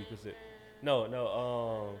 That's gonna be considered. No.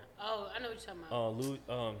 Oh, I know what you're talking about. Lou.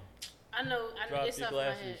 I know. drop It's your off my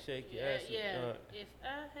glasses, head. shake your yeah, ass, Yeah. If I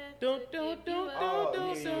had Don't, to don't, give you don't, a Oh,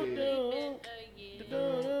 don't, yeah, don't, yeah,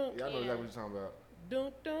 don't, Yeah, I know exactly what you're talking about.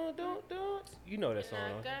 don't. You know that And song, I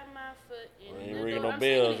huh? got my foot in Ain't the ringing door. no I'm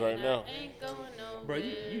bells singing right it, now. I ain't going nowhere. Bro,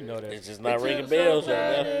 you know that. It's just not ringing bells right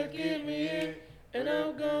now. Get me in, and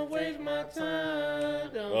I'm gonna waste my time.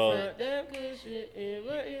 Don't Oh. front that good shit in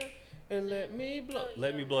my ear, and let me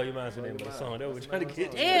blow your mind. The name of the song that we're trying to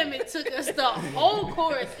get. Damn, it took us the whole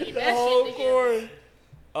chorus to get that whole shit together. chorus.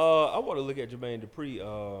 I want to look at Jermaine Dupri.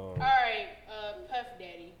 All right, Puff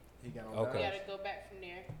Daddy. He got on Okay. We dimes. gotta go back from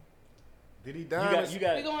there. Did he You die? got, you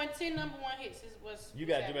We're got, going 10 number one hits. Is what's you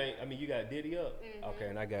got what's Jermaine. I mean, you got Diddy up. Mhm. Okay,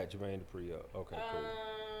 and I got Jermaine Dupri up. Okay, cool. Wait, hold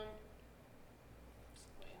on.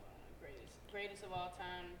 Greatest of all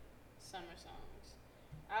time summer songs.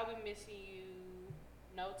 I'll be missing you.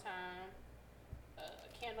 No time.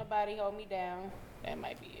 Can't nobody hold me down. That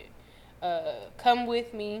might be it. Come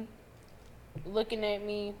with me. Looking at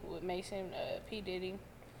me with Mason, P Diddy.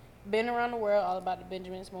 Been around the world. All about the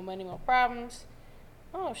Benjamins. More money, more problems.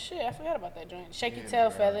 Oh shit! I forgot about that joint. Shake your tail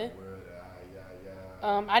feather.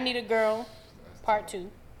 I Need a Girl, Part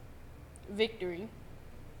 2. Victory.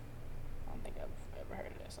 I don't think I've ever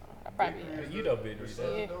heard of that song. I probably have. You know Victory.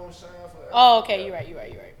 Yeah. Don't shine forever. Oh, okay, you're right.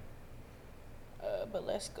 But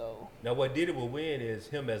let's go. Now, what Diddy will win is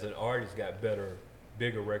him as an artist got better,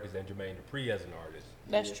 bigger records than Jermaine Dupri as an artist.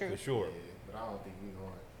 That's true. For sure. Yeah, but I don't think we going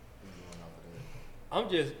off of that. I'm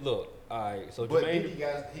just, look, all right, so But Jermaine Diddy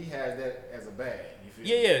he has that as a bag. You feel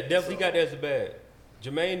Yeah, me? definitely So, got that as a bad.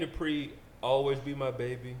 Jermaine Dupri, Always Be My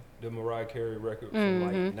Baby, the Mariah Carey record from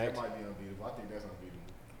like That 19. might be unbeatable. I think that's unbeatable.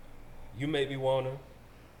 You Make Me Wanna,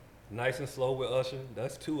 Nice and Slow with Usher.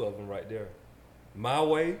 That's two of them right there. My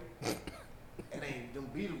Way. It ain't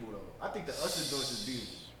unbeatable though. I think the Usher joints is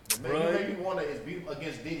beatable. The Bruh, Maybe Marijuana is beatable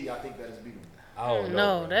against Diddy, I think that is beatable. I don't know.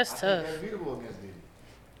 No, bro. that's I tough. think that's beatable against Diddy.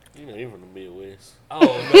 You know, even from the Midwest. I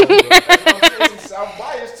don't know, bro. I'm saying some South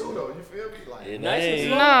bias too, though. You feel me? Like, It Nice and ain't.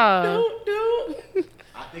 slow. Nah.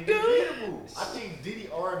 I think it's beatable. I think Diddy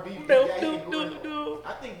R&B beat that he going.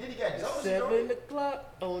 I think Diddy got Jodeci. 7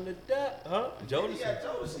 o'clock on the dot. Huh? Diddy Jodeci. got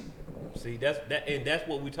Jodeci. See, that's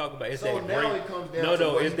what we talk about. It's So that now gray. it comes down No, to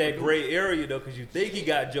no, what it's he that produced. gray area though, because you think he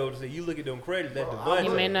got Jodeci. You look at them credits. That's Bro, divided.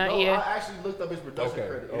 You may not, no, yeah. I actually looked up his production Okay,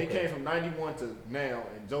 credit, and it okay. came from 91 to now,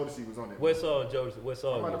 and Jodeci was on it. What song, Jodeci? What I'm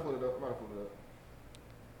song? about to pull it up.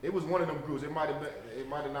 It was one of them groups. It might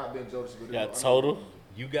have not been Jodeci. But Got Total.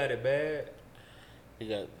 You got it bad.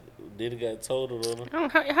 Diddy got Total on him.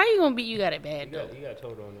 How you gonna beat You Got It Bad You though? got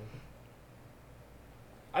total on there.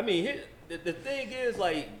 I mean, the thing is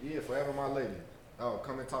like, Yeah, Forever My Lady. Oh,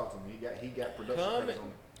 come and talk to me. He got production Come credits and-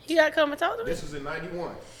 on You gotta come and talk to it. me. This was in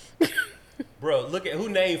 91. bro, look at who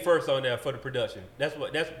named first on there for the production. That's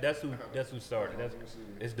who started. Let me see.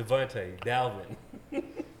 It's Devontae, Dalvin.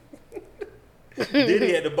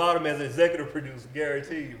 Diddy at the bottom as executive producer,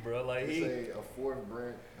 guaranteed, bro. Like It's he. a fourth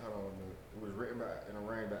brand. Hold on. It was written by and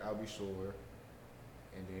arranged by Albie Shore,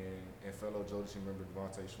 and fellow Jodeci member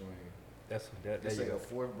Devontae Swain. That's that. They There say you a go.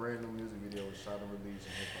 fourth brand new music video was shot and released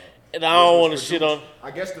in hip hop. And I don't want to shit on.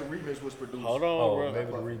 I guess the remix was produced. Hold on, Oh, bro.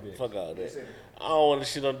 maybe the remix. Fuck all They that. said I don't want to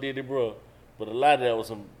shit on Diddy, bro. But a lot of that was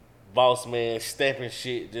some boss man stepping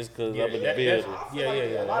shit just because Yeah, I'm in the that- building. I feel Yeah, like yeah,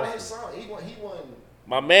 yeah, A lot of that's his songs, he wasn't,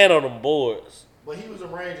 My man on them boards. but he was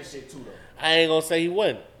arranging shit too though. I ain't gonna say he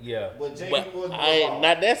wasn't. Yeah. But JD But was more I ain't involved.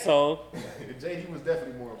 not that song. JD was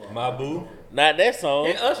definitely more involved. My Boo. Not that song.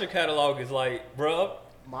 And Usher catalog is like, bro,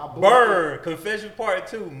 My Boo. Burn, Confession Part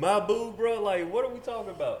 2, My Boo, bro. Like, what are we talking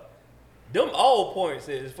about? Them all points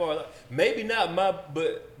as far as like, maybe not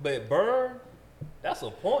but Burn. That's a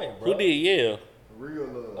point, bro. Who did? Yeah. Real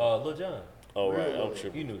Love. Lil Jon. Oh right, Real I'm love.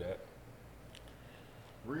 tripping. You knew that.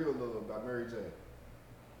 Real Love by Mary J.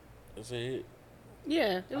 That's a hit.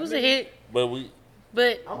 Yeah, it was a hit, But we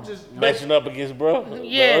but I'm just matching up against bro.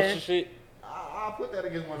 Yeah. The Usher shit. I'll put that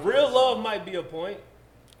against one. of Real those Love songs. might be a point.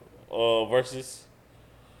 Versus.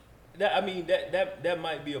 That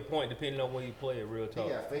might be a point depending on where you play it. Real talk.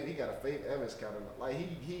 He got a Faith Evans catalog. Like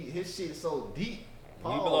his shit is so deep. You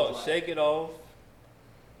Pause, belong, like, Shake It Off.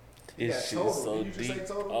 he His got shit Total. is so Did you just say deep.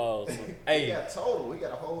 Total? Oh, He Hey, got Total. He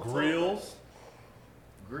got a whole Total. Grills.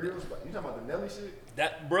 Grills. You talking about the Nelly shit?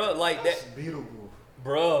 That bruh, like That's that, beautiful.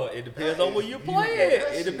 bruh. It depends That on where is you beautiful. play That it.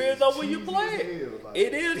 It shit depends is on where you cheesy play as it. hell, like-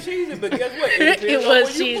 It is cheesy, but guess what? It it depends on was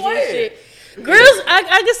where you cheesy play as it. shit. Grills,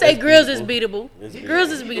 I can say That's Grills is beautiful. beatable. That's Grills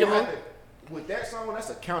is He gonna beatable. have to- With that song, that's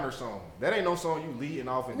a counter song. That ain't no song you leading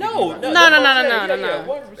off and No, then you no, like, No, that's no, what I'm no, saying. no, Yeah, no, yeah,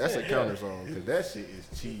 no. 100%, That's a yeah. counter song because that shit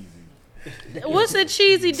is cheesy. What's a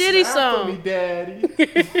cheesy Diddy Smile for me, song?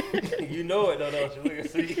 daddy. You know it, though, don't you? Look and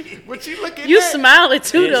see. But you look at You that. smiling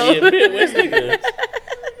too yeah, though. Midwest nigga. Get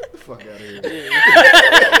the fuck out of here.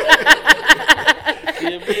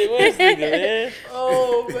 Yeah, Midwest nigga, man.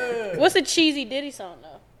 Oh man. What's a cheesy Diddy song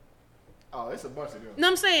though? Oh, it's a bunch of them. No,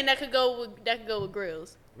 I'm saying that could go with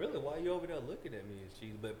Grills. Really? Why you over there looking at me as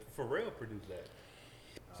cheesy? But Pharrell produced that.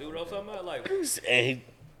 See what I'm talking about? Like, And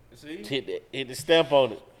see? he hit the stamp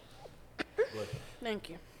on it. But, Thank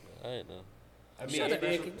you. I ain't know. I mean, Shut it- up.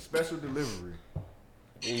 it- Special delivery.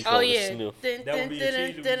 Then you Oh call it a yeah. sniff. Dun, That would dun, be a dun,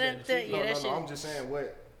 cheesy, dun, we said dun, the dun. cheesy. Yeah, No, that no, shit. I'm just saying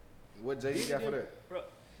what JD got for that. Bro,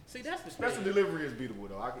 see, that's the Special thing. delivery is beatable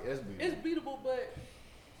though. It's beatable. It's beatable, but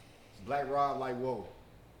Black Rod like whoa,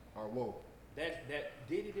 or whoa. that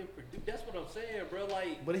Diddy didn't produce. That's what I'm saying, bro.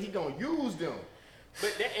 Like, But he gonna use them.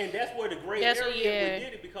 but that's where the gray That's area what- yeah. with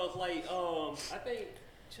Diddy because like I think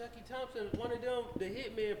Chucky Thompson, one of them, the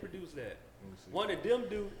Hitman produced that. One of them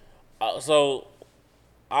do. So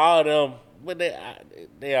all of them, but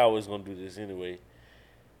they always gonna do this anyway.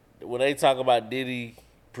 When they talk about Diddy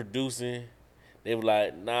producing, they were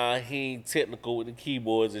like, nah, he ain't technical with the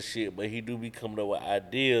keyboards and shit, but he do be coming up with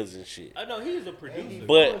ideas and shit. I know he's a And he producer.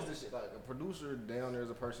 But- runs this shit. Like a producer down there is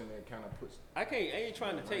a person that kind of puts. I ain't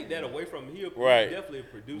trying to take that away from him. He's Right. definitely a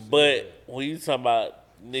producer. But when you talking about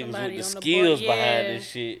niggas Somebody with the on the skills board, behind yeah. this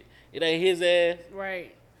shit, it ain't his ass.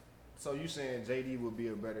 Right. So you saying JD would be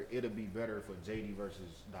it'll be better for JD versus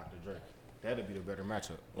Dr. Dre. That'd be the better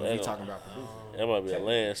matchup. When we Well, talking about producing. That might be a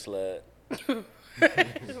landslide.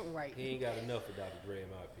 Right. he ain't got enough for Dr. Dre, in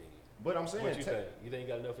my opinion. But I'm saying What you think? You think he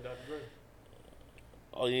got enough for Dr. Dre?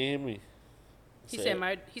 Oh, you hear me? He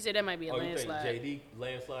said that might be a Oh, you think landslide. JD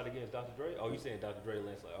landslide against Dr. Dre? Oh, you saying Dr. Dre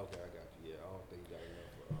landslide? Okay, I got you. Yeah, I don't think he got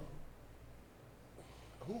enough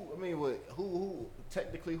for. Who? I mean, what? Who?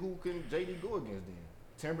 Technically, who can JD go against then?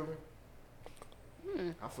 Timberland.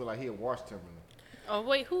 I feel like he'll wash Timberland. Oh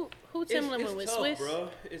wait, who Timberland went with tough, Swiss? bro.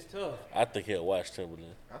 It's tough. I think he'll watch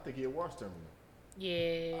Timberland. I think he'll watch Timberland.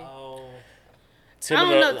 Yeah. Oh, I don't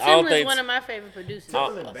know. Timberland's one of my favorite producers.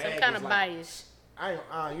 Timberland So bag I'm kind is of like- biased.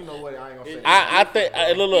 You know what? I ain't gonna say. I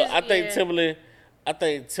think look. I think Yeah. Timberland. I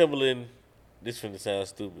think Timberland. This finna sound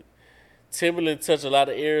stupid. Timberland touch a lot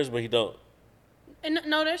of areas, but he don't. And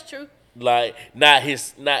no, that's true. Like not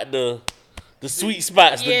the sweet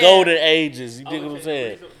spots, the Yeah. golden ages. You dig what I'm okay,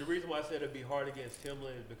 saying? The reason why I said it'd be hard against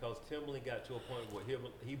Timberland is because Timberland got to a point where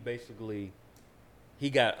he basically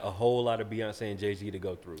got a whole lot of Beyonce and Jay-Z to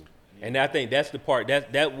go through. And I think that's the part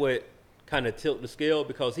that would kind of tilt the scale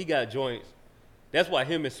because he got joints. That's why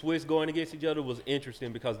him and Swiss going against each other was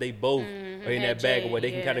interesting because they both are in Had that bag Jay, where they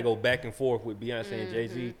can yeah. kind of go back and forth with Beyonce and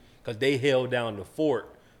Jay-Z because they held down the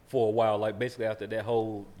fort for a while, like basically after that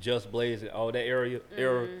whole Just Blaze and all that era,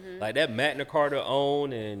 like that Magna Carta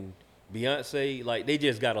own and Beyonce, like they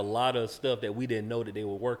just got a lot of stuff that we didn't know that they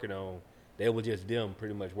were working on. They were just them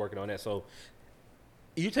pretty much working on that. So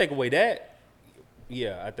you take away that,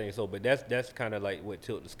 yeah, I think so. But that's kind of like what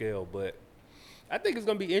tilt the scale. But I think it's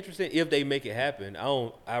gonna be interesting if they make it happen.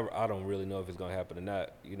 I don't really know if it's gonna happen or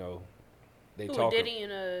not. You know, they Who, talk Diddy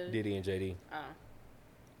and Diddy and JD. Oh.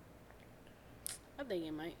 I think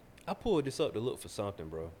it might. I pulled this up to look for something,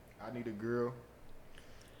 bro. I need a girl.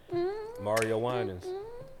 Mario Winans.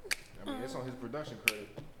 I mean, it's on his production credit.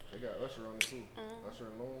 They got Usher on it too. Usher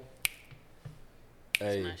and Lone.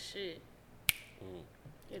 That's Hey. my shit.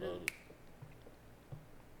 Get up.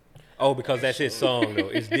 Oh, because that's his song though.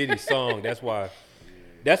 It's Diddy's song. That's why.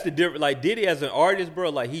 That's the difference. Like Diddy as an artist, bro.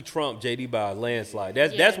 Like he trumped JD by a landslide.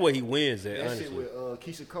 That's what he wins at. That Honestly. shit with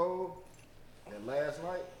Keisha Cole. That last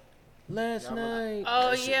night. Last Yeah, night.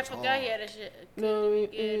 Oh That shit yeah, I was forgot hard. he had that shit. No,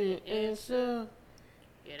 Couldn't get an answer.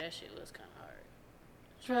 Yeah, that shit was kind of hard.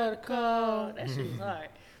 Try to call. Oh, that shit was hard.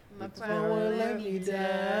 My But pride you won't won't let let me me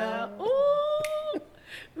down. Ooh,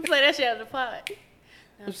 we play that shit out of the pot.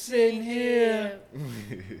 I'm sitting here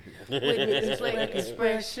with this fake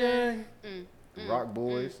expression. Rock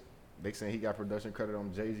Boys. They saying he got production credit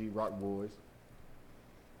on Jay-Z Rock Boys.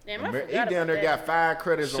 Damn, I He forgot down about there that. got 5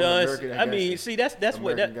 credits on Sean, American I mean, Gangster. see, that's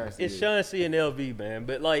what American that Gangster, it's yeah. Sean C and LV, man.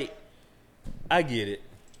 But like, I get it.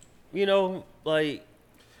 You know, like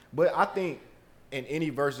But I think in any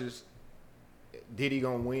versus, Diddy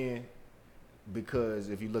gonna win because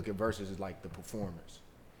if you look at versus, it's like the performance,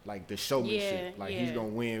 like the showmanship. Yeah, Like he's yeah. gonna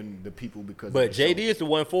win the people because. But of the JD show. is the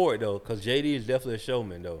one for it though, because JD is definitely a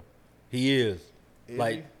showman though. He is. Is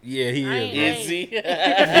Like, yeah, he I is. ain't- bro. Is he? He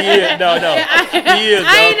is. No, he is.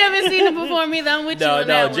 I ain't bro. never seen him perform either. I'm with you No, on no,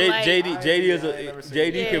 that one. Like, JD is I ain't never a seen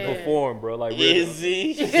JD it. can Yeah. perform, bro. Like really. Is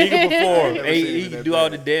he? He can perform. never And seen he it can that do all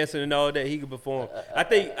the bad. dancing and all that. He can perform. I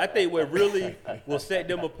think what really will set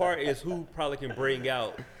them apart is who probably can bring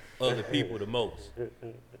out other people the most.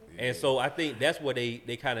 And so I think that's what they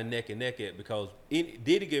kind of neck and neck at because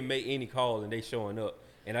Diddy can make any call and they showing up.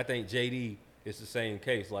 And I think JD is the same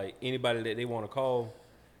case. Like anybody that they want to call,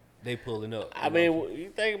 they pulling up. I mean,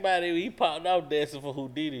 you think about it, he popped out dancing for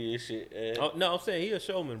Houdini and shit. No, I'm saying he a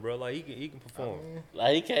showman, bro. Like he can perform.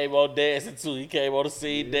 Like he came on dancing too. He came on the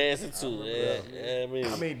scene dancing too.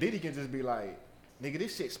 Yeah, I mean, Diddy can just be like, nigga,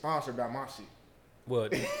 this shit sponsored by my shit. Well,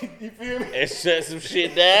 You feel me? and shut some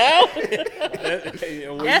shit down.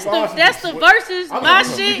 that's the verses. I'm My like,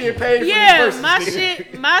 you shit. get paid for Yeah, these verses, my nigga.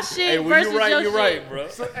 shit. My shit hey, well, versus you're right. your You're shit. right, bro.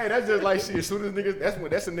 So, hey, that's just like shit. As soon as niggas,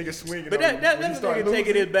 that's a nigga swinging. But on you. that's When you a start nigga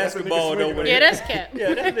taking losing, his that's a nigga basketball swinging though. on Yeah, you. that's cap.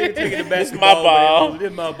 Yeah, that nigga taking the my basketball. ball.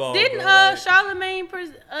 This my ball. Didn't bro. Like,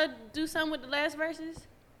 Charlamagne do something with the last verses?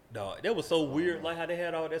 dog, that was so weird. Like how they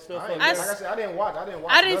had all that stuff. I, ain't, up like there. I said, I didn't watch.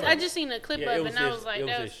 I just seen a clip Yeah, of it it was and I his- was like, it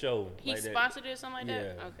was that his show. he like that. sponsored it or something like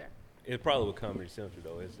that? Yeah. Okay. It probably was Comedy Central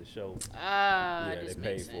though. It's the show. Ah, Yeah, this they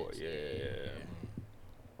paid makes for it. sense. Yeah.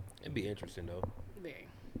 It'd be interesting though. Very.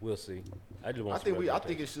 We'll see. I just want. I think some I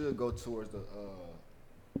think representation. it should go towards the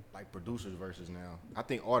like producers versus now. I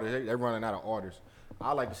think artists they're running out of artists.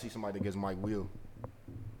 I like to see somebody that gets Mike Will.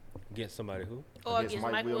 Against somebody who? Or I guess against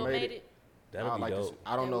Mike Mike Will Will made made it. it? That'd I be like to dope. see,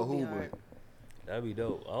 I don't That know would be who, hard. but That'd be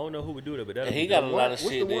dope. I don't know who would do that, but that'd And be he got dope. a lot of what's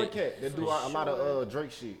shit. the one That, cat that do a lot of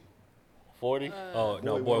Drake shit? 40. Oh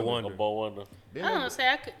no, Boy Boy Wonder. Wonder. Boy Wonder. Then I don't they- know. Say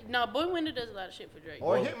I could. No, Boy Wonder does a lot of shit for Drake.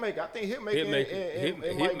 Or Hitmaker. I think Hitmaker and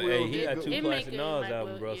Mike Will. Hey, he did got good. two Hitmaker classic and Nas Mike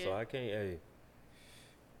albums, Will, bro. So yeah. I can't. Hey,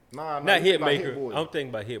 Nah, not you think about Hitmaker. Hit Boy. I'm thinking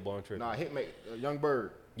about Hit Boy. I'm tripping. Nah, Hitmaker, Young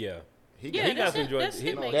Bird. Yeah. Yeah, he got that's some it. joints. That's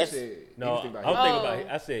Hit- No, Hitmaker. he That's- said, he No, was I'm thinking thinking about Oh.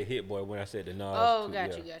 about. I said Hit Boy when I said the Nas. Oh, too, got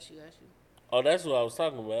yeah. you. Oh, that's what I was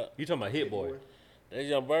talking about. You talking about Hit Boy? That's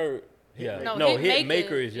Young Bird. Yeah. No, No, Hitmaker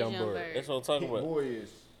Hitmaker is is Young Young Bird. Bird. That's what I'm talking Hit about. Boy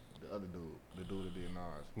is the other dude, the dude that did Nas.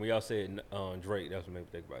 When y'all said Drake, that's what made me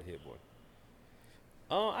think about Hit Boy.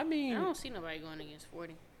 I I mean, don't see nobody going against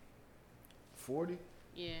 40. 40?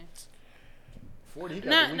 Yeah. 40, he got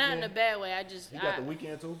Not the not in a weekend. bad way. I just He got the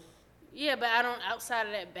weekend too? yeah, but I don't outside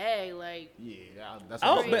of that bag like Yeah, that's I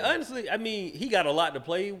what don't, I'm but saying. honestly, I mean, he got a lot to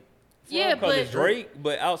play. Yeah, because but- it's Drake.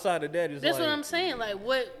 But outside of that, it's that's like, what I'm saying. Like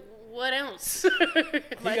what else?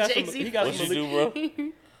 He like got some. Jay-Z. He got What some. you do, bro?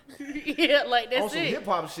 yeah, like On that's some it. hip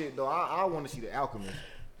hop shit though, I want to see the Alchemist.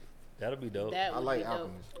 That'll be dope. That I would like be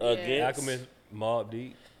dope. Alchemist. Again? Alchemist, Mobb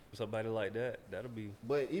Deep, somebody like that. That'll be.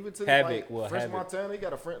 But even to Havoc, like well, Fresh Havoc. Montana, he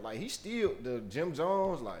got a friend like he still the Jim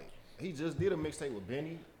Jones like he just did a mixtape with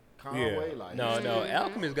Benny Conway like no, he no. still-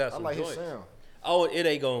 Alchemist got I some like his joints. sound. Oh, it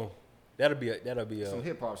ain't going. That'll be Some a.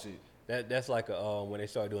 hip hop shit. That's like a when they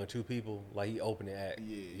start doing two people, like he opening act.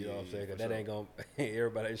 Yeah, you know what I'm yeah, saying? 'Cause for that sure. ain't gonna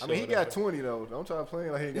everybody. Ain't I mean, he showing up. got 20 though. Don't try to play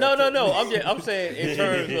like he ain't No, got no, 20. no. I'm saying in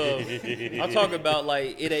terms of, I'm talking about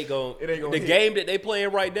like it ain't gonna the hit. game that they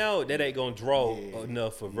playing right now. That ain't gonna draw Yeah,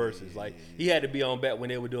 enough for verses. Like yeah. he had to be on back when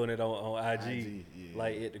they were doing it on IG, IG, yeah.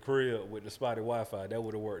 like at the crib with the spotty Wi-Fi. That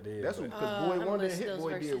would have worked there. That's but- because I'm Boy Wonder and list Hit those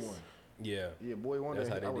Boy did verses. one. yeah. Yeah, Boy Wonder. That's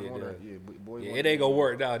how and they I was did wondering. that. Yeah, Boy Yeah, Wonder. it ain't gonna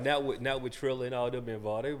work now. Not with Trilla and all them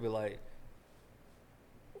involved. They would be like,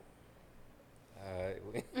 all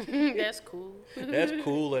right, That's cool. that's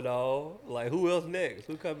cool and all. Like, who else next?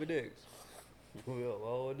 Who coming next? Who else?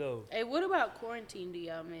 Oh no. Hey, what about quarantine? Do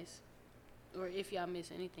y'all miss, or if y'all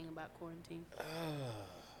miss anything about quarantine?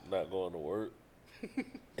 Not going to work.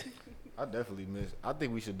 I definitely miss. I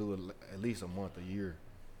think we should do it at least a month a year,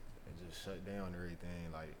 and just shut down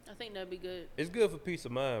everything. Like, I think that'd be good. It's good for peace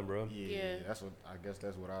of mind, bro. Yeah. that's what I guess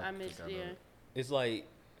that's what I I miss took out yeah. of it. It's like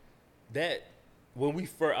that when we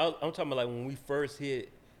first. I'm talking about like when we first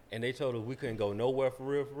hit, and they told us we couldn't go nowhere for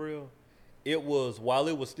real, for real. It was while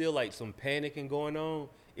it was still like some panicking going on.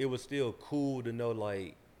 It was still cool to know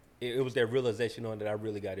like it was that realization on that I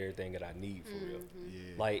really got everything that I need for real. Yeah.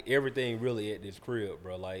 Like everything really at this crib,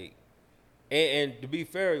 bro. Like, and to be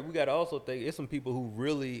fair, we gotta also think it's some people who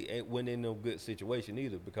really ain't went in no good situation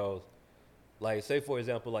either because, like, say for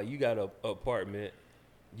example, like you got a apartment,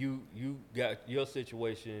 you got your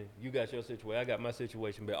situation, you got your situation, I got my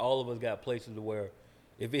situation, but all of us got places to where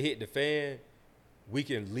if it hit the fan, we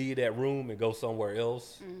can leave that room and go somewhere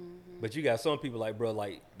else. But you got some people like, bro,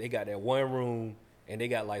 like they got that one room and they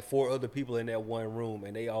got like 4 other people in that one room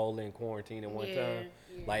and they all in quarantine at one Yeah, time.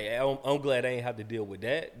 yeah. Like I'm glad I ain't have to deal with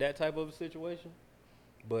that type of a situation.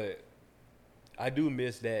 But I do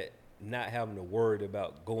miss that not having to worry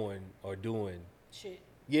about going or doing. Shit.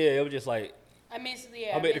 Yeah, it was just like, I miss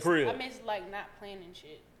yeah. I'm at the crib. I miss like not planning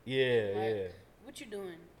shit. yeah, Like, yeah. What you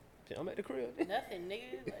doing? I'm at the crib. Nothing,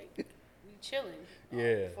 nigga. Like we chilling.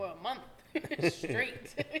 Yeah. For a month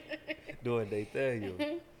straight. Doing their thing,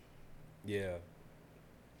 yo. Yeah.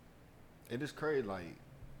 It is crazy. Like,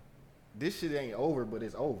 this shit ain't over, but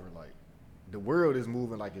it's over. Like, the world is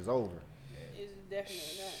moving like it's over. It's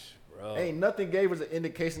definitely Bro. Ain't nothing gave us an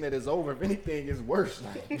indication that it's over. If anything, it's worse.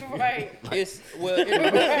 Like, not. Right. It's well, Right.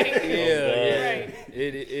 yeah. Right.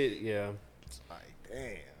 It yeah. like,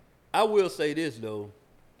 damn. I will say this though,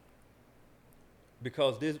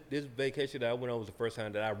 because this vacation that I went on was the first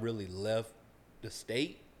time that I really left the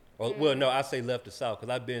state. Or well, no, I say left the South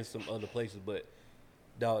because I've been some other places, but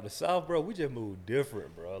dog, the South, bro, we just moved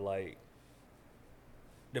different, bro. Like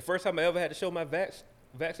the first time I ever had to show my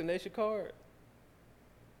vaccination card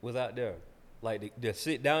was out there. Like to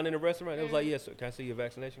sit down in the restaurant, it was like, yes, sir, can I see your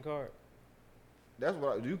vaccination card? That's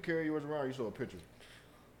what. Do you carry yours around? Or you show a picture.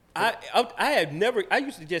 I had never. I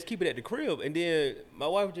used to just keep it at the crib, and then my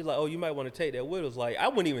wife was just like, "Oh, you might want to take that with us." Like I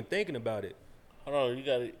wasn't even thinking about it. Hold on, you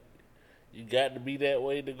got to be that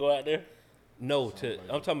way to go out there? No,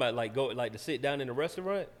 I'm talking about like to sit down in the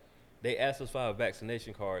restaurant. They asked us for a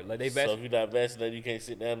vaccination card. Like they So if you're not vaccinated, you can't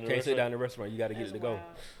sit down in the can't sit down restaurant? in the restaurant. You got to get it to go.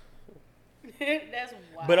 That's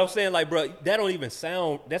wild. But I'm saying like, bro, that don't even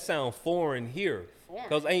sound. That sound foreign here. Foreign.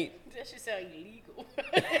 Cause ain't. That should sound illegal.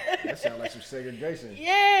 That sounds like some segregation.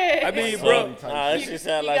 Yeah. I mean, So, bro. nah, that You- shit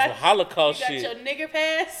sound you like got- some Holocaust You got shit. your nigger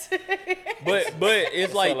pass. But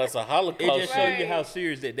it's Sound like like some it Holocaust just shit. show you how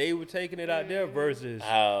serious that they were taking it out there versus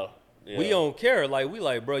How? Yeah. we don't care. Like we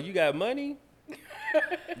like, bro, you got money.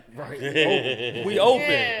 Right. We open.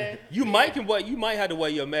 Yeah. You might have to wear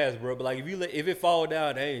your mask, bro. But like if it fall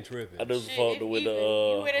down, they ain't tripping. I do Shit, photo if with even- the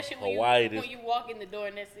you wear that shit when Hawaii. when you walk in the door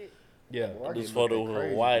and that's it. Yeah. Boy, I I get just photo looking with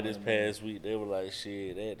crazy Hawaii for this them, past week. They were like,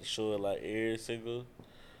 shit, they had to show it like every single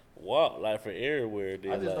walk, like for everywhere. They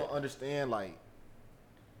I just like, don't understand, like,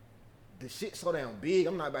 the shit so damn big.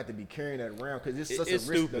 I'm not about to be carrying that around because it's such It's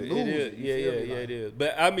a risk stupid. to lose. It is. You Yeah, feel yeah, me? yeah, Like, it is.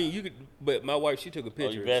 But I mean, you could. But my wife, she took a oh,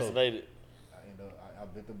 picture. you so- vaccinated? I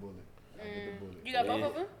bit the bullet. I bit the bullet. You got both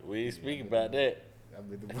of them? We ain't speaking about that. I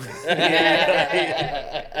bit the bullet.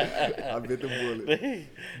 I bit the bullet.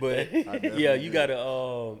 But definitely yeah, you did.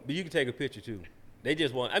 gotta. But you can take a picture too. They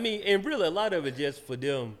just want. I mean, and really, a lot of it just for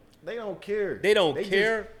them. They don't care. They don't They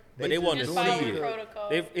care, just- but they want to Just see following it. protocol.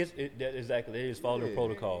 Exactly. They just follow the Yeah.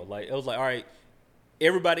 protocol. Like it was like, all right,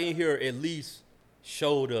 everybody in here at least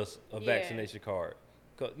showed us a Yeah. vaccination card.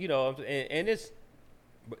 'Cause, you know, and it's,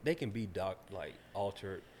 but they can be like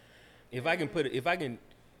altered. If I can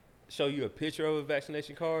show you a picture of a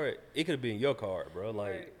vaccination card, it could have been your card, bro.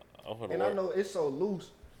 Like, Right. And I know it's so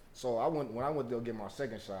loose. So when I went to go get my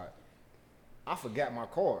second shot, I forgot my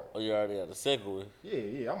card. Oh, you already had the second one.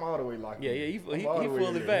 Yeah, I'm all the way locked yeah, in. he I'm all the way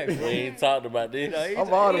fully in. back, We bro. ain't talked about this.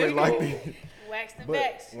 I'm all the way locked in. Wax the But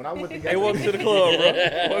backs. when I went to Hey, get welcome to the club, bro.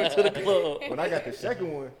 Welcome to the club. when I got the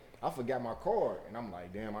second one, I forgot my card, and I'm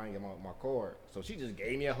like, damn, I ain't get my card. So she just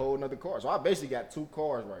gave me a whole nother card. So I basically got 2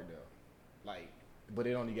 cards right there, like, but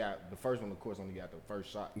it only got the first one. Of course, only got the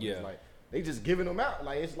first shot. But Yeah. it's like they just giving them out.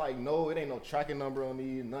 Like it's like no, it ain't no tracking number on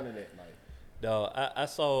these, none of that. Like No, I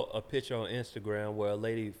saw a picture on Instagram where a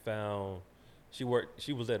lady found she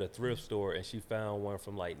was at a thrift store and she found one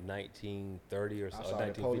from like 1930 or I so, saw the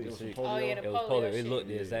polio. It was some 1956. Oh, yeah, polio. the It was polio polio. It shit. looked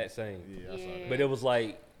the Yeah. exact same. Yeah, I saw Yeah. that. But it was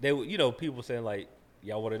like they were, you know, people saying like,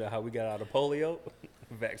 y'all want to know how we got out of polio?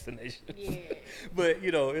 Vaccination. Yeah. But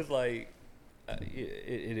you know, it's like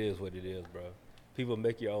it is what it is, bro. People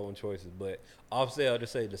make your own choices, but I'll to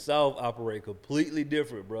say the South operate completely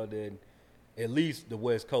different, bro, than at least the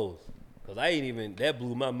West Coast. Cause I ain't even that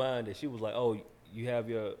blew my mind that she was like, oh, you have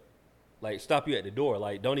your like stop you at the door,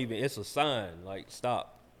 like don't even. It's a sign, like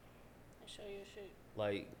stop. Show your shit.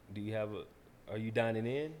 Like, do you have are you dining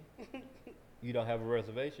in? You don't have a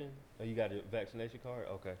reservation? Or you got a vaccination card?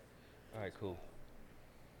 Okay. All right, cool.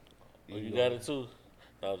 Oh, you got it too?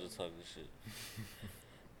 I was just talking shit.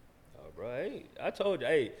 Oh, bro, hey, I told you,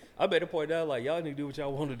 hey, I better point out, like, y'all need to do what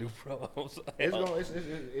y'all want to do, bro. I'm sorry.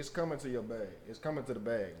 It's coming to your bag. It's coming to the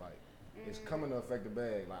bag. Like it's coming to affect the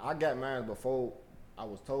bag. Like I got mine before I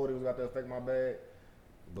was told it was about to affect my bag,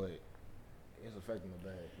 but it's affecting the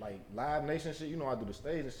bag. Like Live Nation shit, you know I do the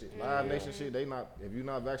stage and shit. Live Nation shit, they not if you're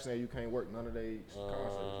not vaccinated, you can't work none of they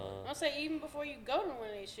concerts. I'll say even before you go to one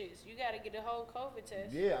of these shits, you gotta get the whole COVID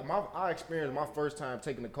test. Yeah, I experienced my first time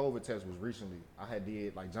taking the COVID test was recently. I had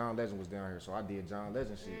did like John Legend was down here, so I did John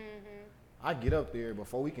Legend shit. I get up there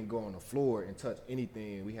before we can go on the floor and touch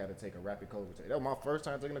anything. We had to take a rapid COVID test. That was my first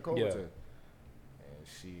time taking the COVID test. And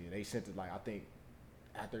shit, they sent it like I think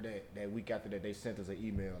after that week after that they sent us an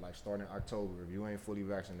email like starting in October. If you ain't fully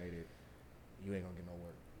vaccinated, you ain't gonna get no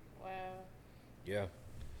work. Wow. Yeah.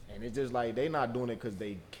 And it's just like they not doing it because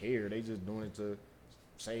they care. They just doing it to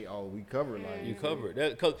say, "Oh, we covered." Like You cover it.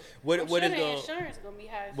 That, cause what I'm what sure is the going insurance gonna be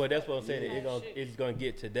high. as But that's fuck. what I'm saying. Yeah. It's gonna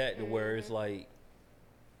get to that to where it's like,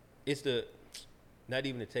 it's the, not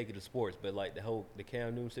even to take it to sports, but like the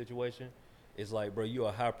Cam Newton situation. It's like, bro, you're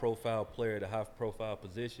a high profile player at a high profile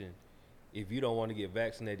position. If you don't want to get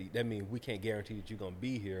vaccinated, that means we can't guarantee that you're gonna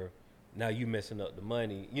be here. Now you messing up the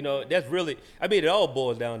money. You know, that's really. I mean, it all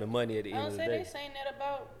boils down to money at the I end don't of the say day. they saying that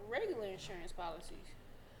about regular insurance policies.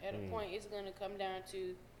 At a point, it's gonna come down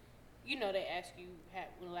to, you know, they ask you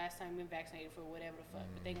when the last time you been vaccinated for whatever the fuck,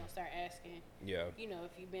 but they gonna start asking, Yeah. you know,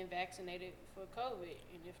 if you've been vaccinated for COVID,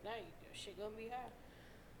 and if not, your shit gonna be high.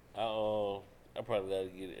 I probably gotta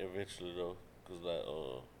get it eventually though, cause like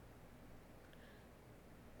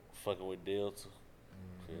fucking with Delta.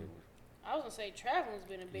 I was gonna say traveling's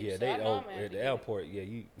been a bitch. Yeah, so they I know I'm gonna have at to the get airport. Yeah,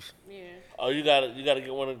 you. it. Yeah. Oh, you gotta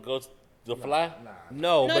get one to go to fly. Nah.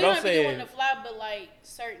 No, no, but you don't I'm have to get one saying to fly, but like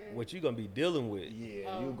certain. what you gonna be dealing with.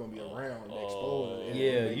 Yeah, you gonna be around exposed. and Yeah,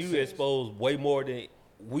 it makes you sense. exposed way more than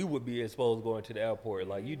we would be exposed going to the airport.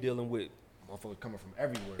 Like you dealing with Motherfuckers coming from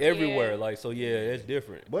everywhere. everywhere. Yeah. Like so, yeah, it's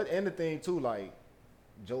different. But and the thing too, like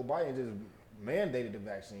Joe Biden just mandated the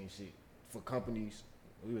vaccine shit for companies.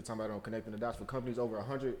 We were talking about it on Connecting the Dots for companies over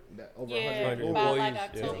 100 yeah, 100 by like employees, yeah.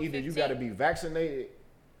 October It's either you 15th. got to be vaccinated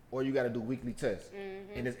or you got to do weekly tests,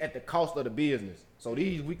 and it's at the cost of the business. So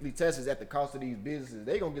these weekly tests is at the cost of these businesses.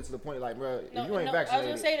 They gonna get to the point like, bro, if you ain't I was vaccinated.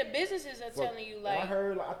 gonna say the businesses are fuck. telling you And like. I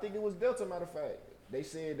heard, I think it was Delta. Matter of fact, they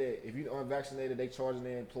said that if you unvaccinated, they charging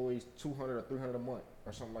their employees $200 or $300 a month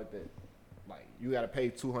or something like that. Like you got to pay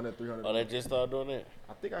 $200, $300. Oh, they just started doing that.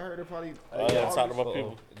 I think I heard it probably. I gotta talk to my Uh-oh.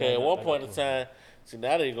 people. I Cause at got- one I point got in time, see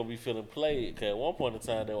now they ain't gonna be feeling played. Cause at one point in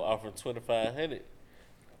time they were offering $2,500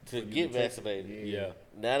 to get vaccinated. Yeah,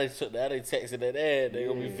 Now they texting that ad. They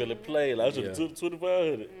gonna be feeling played. Like I should have Yeah. took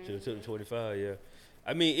 $2,500. should have took the 25. Yeah,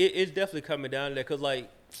 I mean it's definitely coming down to that because like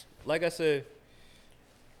I said,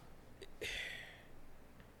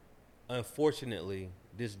 unfortunately,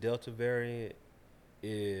 this Delta variant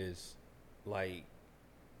is like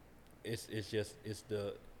it's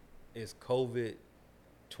COVID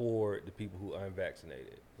toward the people who aren't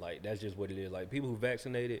vaccinated. Like that's just what it is. Like people who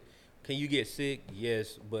vaccinated, can you get sick?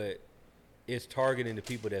 Yes, but it's targeting the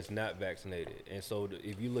people that's not vaccinated. And so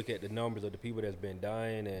if you look at the numbers of the people that's been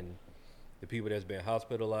dying and the people that's been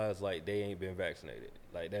hospitalized, like they ain't been vaccinated.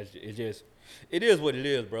 Like it is what it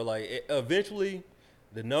is, bro. Like eventually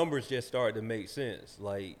the numbers just start to make sense.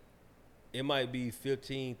 Like it might be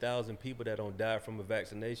 15,000 people that don't die from a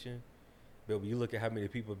vaccination, but when you look at how many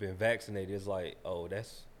people have been vaccinated, it's like, oh,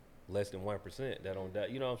 that's less than 1% that don't die.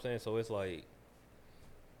 You know what I'm saying? So it's like,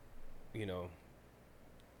 you know,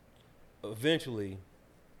 eventually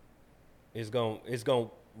it's gonna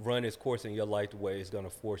run its course in your life the way it's gonna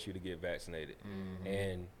force you to get vaccinated. Mm-hmm.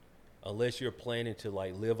 And unless you're planning to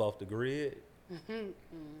like live off the grid,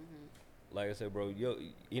 like I said, bro,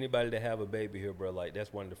 anybody that have a baby here, bro, like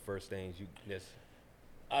that's one of the first things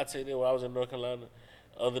I tell you that when I was in North Carolina,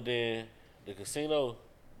 other than the casino,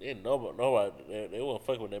 nobody they wasn't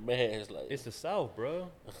fucking with that mask. Like it's the South, bro.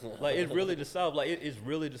 Like it's really the South. Like it's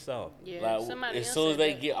really the South. Yeah, like as soon as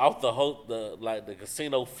they get off the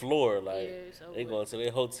casino floor, like they going to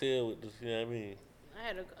their hotel with this. You know what I mean? I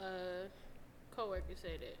had a coworker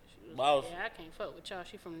say that. She was like, yeah, I can't fuck with y'all.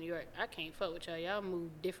 She from New York. I can't fuck with y'all. Y'all move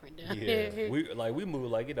different down there. we move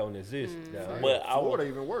like it don't exist. Down but Florida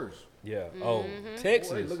even worse. Yeah. Oh,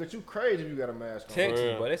 Texas. Boy, they look at you crazy if you got a mask on.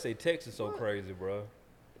 Texas, but they say Texas so crazy, bro.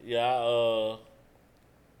 Yeah,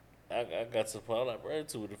 I got to the point. I'm like, bro,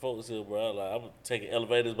 too with the folks here, bro. Like, I'm taking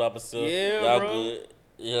elevators by myself. Yeah, y'all bro. good.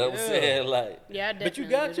 You know what I'm saying? Like, yeah, I but you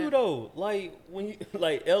got to though. Like when you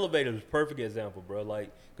like elevators, perfect example, bro.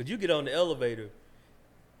 Like, cause you get on the elevator,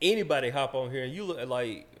 anybody hop on here, and you look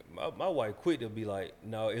like my wife quick to be like,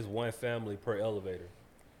 no, it's one family per elevator.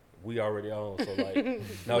 We already on, so like,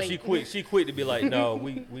 no, she quit to be like, no,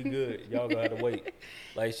 we good. Y'all gonna have to wait.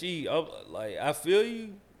 Like I feel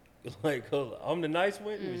you, like, cause I'm the nice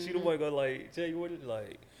one, but she the one gonna like tell you what it's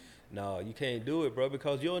like. No, you can't do it, bro,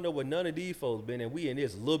 because you don't know what none of these folks been in. We in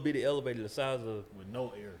this little bitty elevator the size of with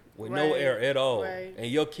no air, no air at all, right. And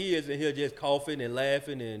your kids in here just coughing and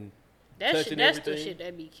laughing and touching that's everything. the shit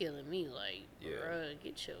that be killing me. Like, bro,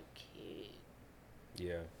 get your kid.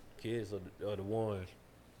 Yeah, kids are the ones.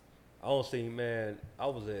 I don't see, man. I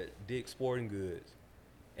was at Dick's Sporting Goods,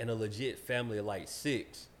 and a legit family of like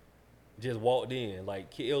 6 just walked in.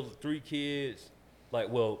 Like, it was 3 kids. Like,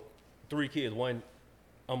 well, 3 kids. One,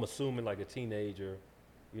 I'm assuming like a teenager,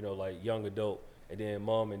 you know, like young adult, and then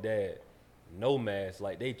mom and dad, no mask.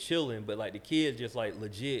 Like they chilling, but like the kids just like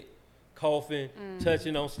legit coughing,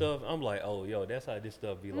 touching on stuff. I'm like, oh, yo, that's how this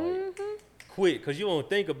stuff be like. Quick, cause you don't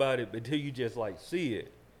think about it until you just like see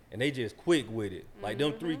it. And they just quick with it. Like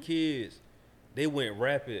them 3 kids, they went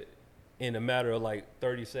rapid in a matter of like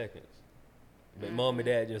 30 seconds. But mom and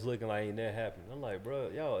dad just looking like ain't that happening. I'm like, bro,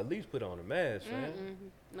 y'all at least put on a mask, man.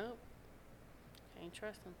 Nope. Can't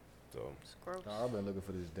trust them. So It's gross. Nah, I've been looking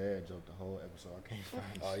for this dad joke the whole episode. I can't find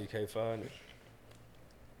it. oh, you can't find it?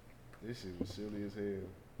 This shit was silly as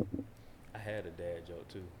hell. I had a dad joke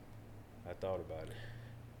too. I thought about it.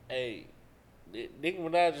 hey, Nicki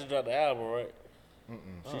Minaj just dropped the album, right?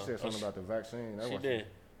 She said something about the vaccine. That She was did.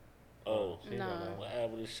 Oh, She Nah. don't know. what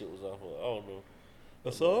album this shit was off of? I don't know.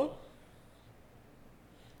 A song?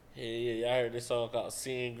 Yeah, y'all heard this song called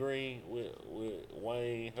 "Seeing Green" with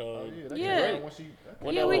Wayne. Oh yeah, that Yeah. came out when she.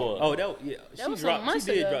 What Yeah, that we- was? Oh, that yeah. That was some months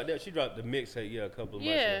ago. drop that. She dropped the mixtape, a couple of months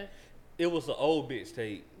Yeah. ago. It was an old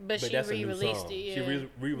mixtape, But she that's a new re-released song. it, yeah. She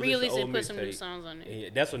re-released Re-released the it, old put some new mixtape. songs on it. Yeah,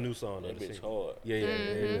 that's a new song. That though, bitch the hard. Yeah, it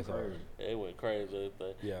is hard. Crazy. It went crazy.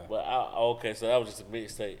 Everything. Yeah. But okay, so that was just a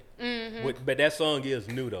mixtape. But that song is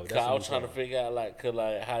new though. That's I a was new trying to song. figure out like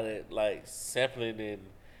how that like sampling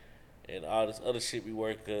and all this other shit be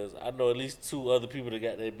working. Cause I know at least 2 other people that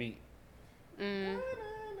got that beat. Yeah,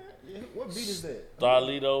 what beat is that?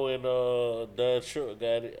 Starlito and Dud Short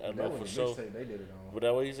got it. I That know was for the sure. mixtape they did it on. But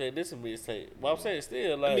that way you say this is mixtape. But I'm saying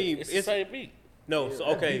still like it's the same beat. No, Yeah, so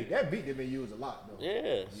that okay. beat- That beat been used a lot though.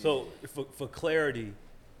 Yeah. So for clarity,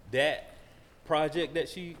 that project that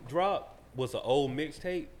she dropped was an old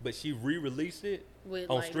mixtape, but she re-released it With,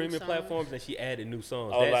 on like, new streaming songs. platforms, and she added new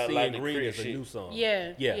songs. Oh, That like Seeing the Green Crip is a shit. new song.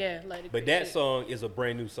 Yeah, yeah, yeah, like the but Crip that shit. song is a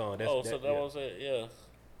brand new song. That's, So that yeah. what I'm saying. Yeah.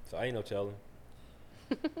 So I ain't no telling.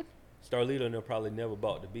 Starlito and them probably never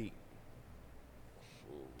bought the beat.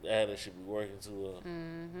 That should be working too.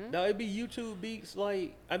 No, it'd be YouTube beats.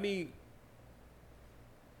 Like, I mean,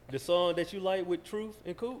 the song that you like with Truth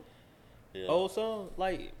and Coop, Yeah. old song.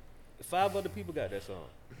 Like, 5 other people got that song,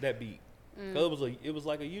 that beat. 'Cause it was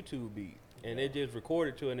like a YouTube beat, and they just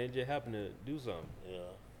recorded to it, and they just happened to do something. Yeah.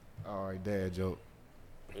 All right, dad joke.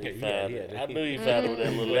 He Yeah, found yeah, it. yeah. I knew he found it with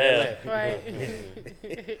that little laugh.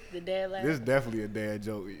 Right. The dad laugh. This is definitely a dad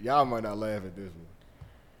joke. Y'all might not laugh at this one.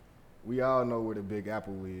 We all know where the Big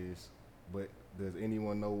Apple is, but does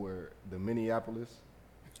anyone know where the Minneapolis?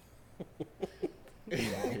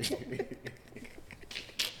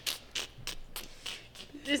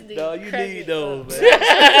 This nigga No, you cracking need up. those,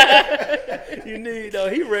 man. You need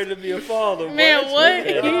those. He ready to be a father, bro. Man, That's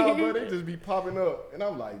what? Nah, bro, they just be popping up, and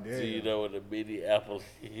I'm like, damn. Do you know what the Minneapolis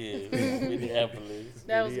is? Minneapolis.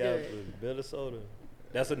 That was Minneapolis, good. Minnesota.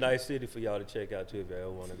 That's a nice city for y'all to check out too if you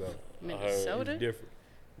ever want to go. Minnesota? It's different.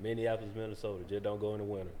 Minneapolis, Minnesota. Just don't go in the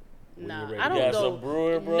winter. When Nah, you're ready I to don't You got go some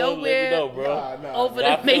brewing, bro? nowhere Let me know, bro. over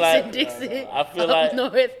I the feel like- Mason-Dixon I feel up like-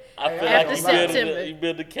 north I feel after like September. you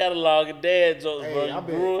build a catalog of dad jokes, bro. Hey, You I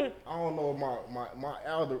brewing? don't know if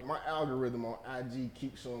my algorithm on IG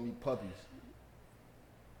keeps showing me puppies.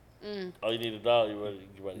 Oh, you need a dog? You ready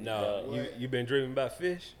to get a No, dog? you been dreaming about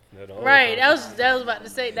fish? No, the whole Right, time. that was about to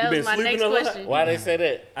say. That You was been my sleeping next a lot? question. Why they say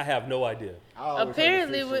that? I have no idea. I always heard the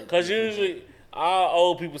Apparently fish with- shit. Because usually all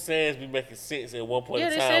old people sayings be making sense at one point Yeah,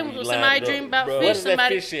 in they time. say when you when line somebody it up. dream about Bro, What fish, does that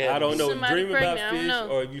somebody. fish shit have I to don't do? know. Somebody Dreaming about pregnant, I don't fish, know.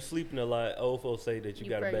 or if you sleeping a lot, old folks say that you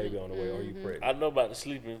got pregnant. a baby on the way, or you pregnant. I know about the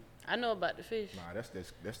sleeping. I know about the fish. Nah, that's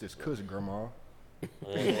this Kush, grandma.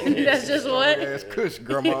 That's just what. That's Kush,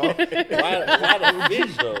 grandma. Why the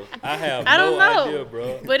fish though? I have I don't no know, idea,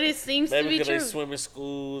 bro. but it seems to Maybe be because they true. swim in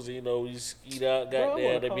schools, you know, you skeet out, Bro, I goddamn,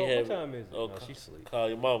 wanna they call, be what having. time is it? Oh, No, she sleep. Call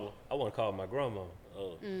your mama. I want to call my grandma.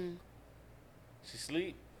 Oh. Mm. She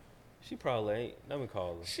sleep? She probably ain't. Let me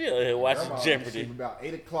call her. She out here watching Grandma be Jeopardy. sleep about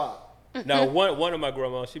 8 o'clock. Now, one of my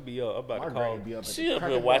grandmas, she be up. I'm about My to call granny her. be up at She the up crack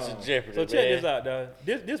here of watching dawn. Jeopardy, So man. check this out, dog.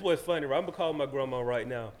 This what's funny, right? I'm gonna call my grandma right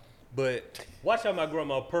now. But watch how my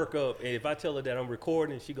grandma perk up, and if I tell her that I'm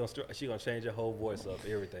recording, she gonna change her whole voice up,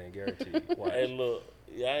 everything, guaranteed. Watch. Hey, look,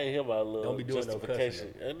 yeah, I ain't hear my little Don't be doing no justification.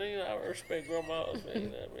 cussing, And then I respect grandmas, man. I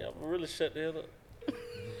mean, I'm really shut the hell up.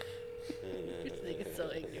 This nigga's so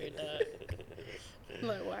ignorant, dog.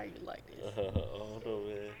 Like, why are you like this? I don't know,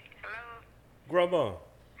 man. Hello? Grandma,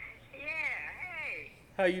 Yeah, hey.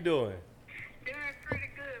 how you doing? Doing pretty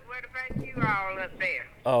good. What about you all up there?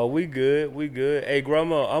 Oh, we good. Hey,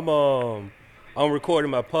 grandma, I'm recording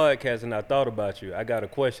my podcast, and I thought about you. I got a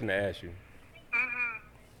question to ask you.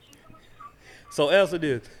 Mm-hmm. So answer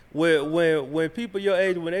this: when people your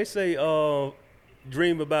age, when they say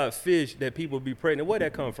dream about fish that people be pregnant, where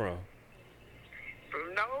that come from?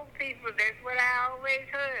 From the old people, that's what I always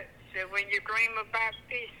heard. That when you dream about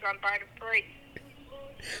fish, somebody pray.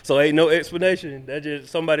 So ain't no explanation. That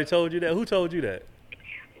just somebody told you that. Who told you that?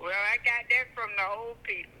 Well, I got that from the old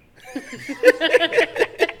people.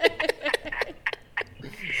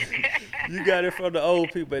 You got it from the old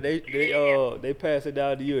people. They pass it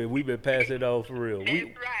down to you, and we been passing it on for real. That's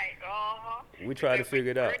right. Uh-huh. We try to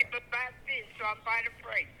figure it out. Dream about fish, somebody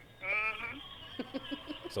pray. Mm-hmm.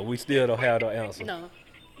 So we still don't have no answer. No.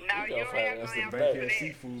 Now you don't have no That's the answer bankhead for that.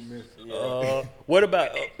 seafood myth. What about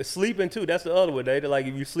sleeping too? That's the other one. They like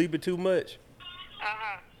if you sleeping too much.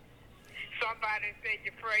 Uh-huh. Somebody said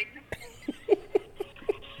you're pregnant.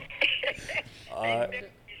 Uh, They said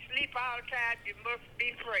you sleep all the time, you must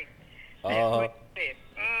be pregnant. That's Uh-huh. what they said.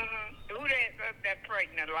 Mm-hmm. Who that's up there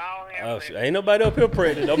pregnant? Lord have Oh, mercy. ain't nobody up here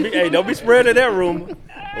pregnant. Don't be spreading that rumor.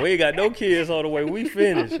 We ain't got no kids on the way. We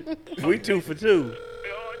finished. We 2 for 2.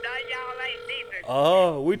 Oh, now y'all ain't leaving.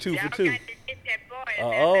 We 2 Y'all for 2. got to get that boy in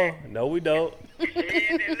there. No, we don't. Yeah,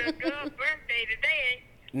 that little girl's birthday today.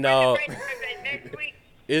 No, When's the birthday next week?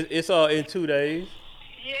 it's all in 2 days.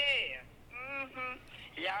 Yeah. Mm-hmm.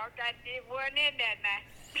 Y'all got this one in there now.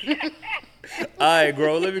 All right,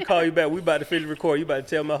 bro. Let me call you back. We about to finish recording. You about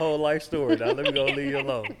to tell my whole life story. Now let me go leave you alone.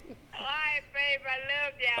 All right, babe. I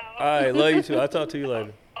love y'all. All right, love you too. I'll talk to you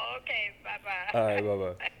later. Okay, bye-bye. All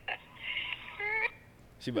right, bye.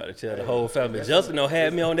 She about to tell the whole family. Justin don't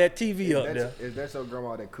have me on that TV up there. Is that your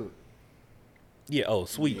grandma that cook? Yeah, oh,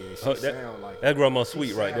 sweet. Yeah, she Her- sound like that grandma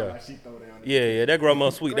sweet right Sound there. like she throw down that- Yeah, that grandma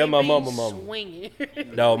sweet. That my Green mama. bean Swinging.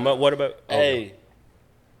 No, what about? Oh, Hey,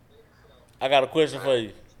 I got a question for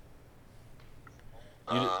you.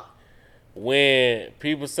 When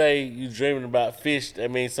people say you dreaming about fish,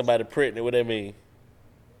 that means somebody pregnant. What that mean?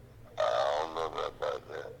 I don't know about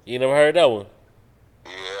that. You never heard that one?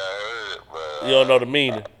 Yeah, I heard it, but You don't know the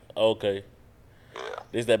meaning? Okay. yeah.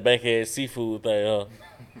 This that bankhead seafood thing, huh?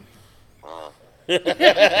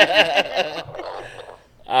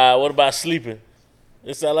 What about sleeping?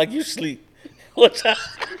 It sound like you sleep. What time?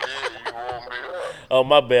 Yeah, you woke me up. Oh,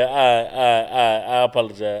 my bad. I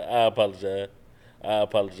apologize.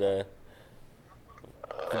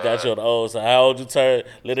 Forgot you on the old side. How old you turn?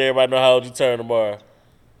 Let everybody know how old you turn tomorrow.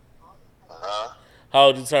 Huh? How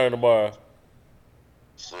old you turn tomorrow?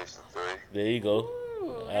 63. There you go.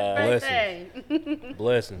 Ooh, Blessings. happy birthday.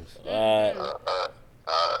 Blessings. All right.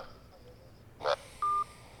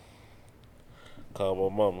 Call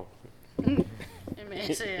my mama. That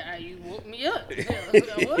man said, you woke me up.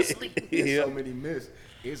 I was asleep. There's so many myths.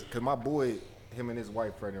 It's because my boy, him and his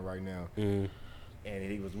wife pregnant right now, and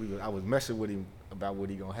I was messing with him about what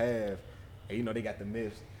he gonna have, and you know they got the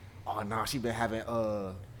myths. Oh nah, she been having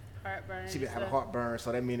Heartburn. she been having heartburn,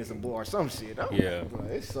 so that means it's a boy or some shit. I'm Yeah. like, bro,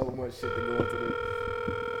 it's so much shit to go into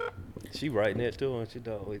this. She writing that too, and she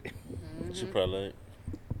dog. She probably ain't.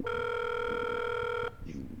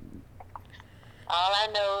 All I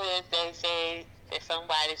know is they say that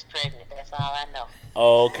somebody's pregnant. That's all I know.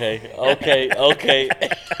 Oh, okay.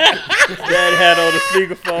 Dad had on the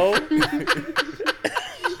speakerphone.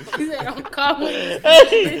 He said, don't call me.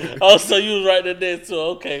 Oh, so you was right there too.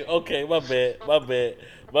 Okay. My bad.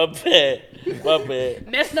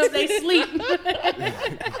 Messing up they sleep.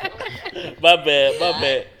 My bad. I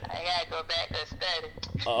gotta go back to study.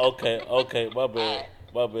 Okay. My bad.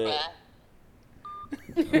 Bye.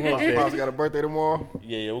 Pops got a birthday tomorrow.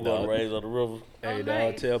 Yeah, we're going to raise on the river. Hey, dog,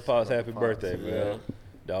 nice. tell Pops happy birthday, man. Yeah.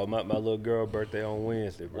 Dog, my little girl birthday on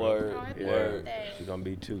Wednesday, bro. Word. Oh, happy Yeah, birthday. she's gonna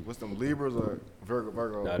be 2. What's them Libras or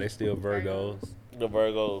Virgo? Nah, they still Virgos. The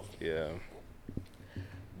Virgos. Yeah.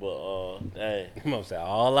 But, dang. Mom said,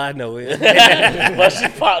 all I know is. But she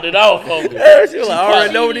popped it off on me. She was like, I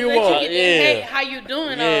already know what Let you you want. get that, Yeah. hey, how you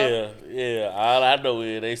doing? Yeah. All I know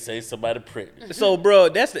is they say somebody pregnant. So, bro,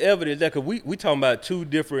 that's the evidence that, cause we talking about 2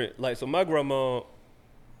 different, like, so my grandma,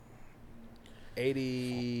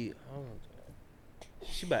 80,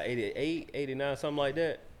 she about 88, 89, something like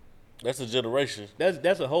that. That's a generation.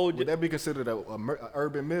 That's a whole, Would that be considered a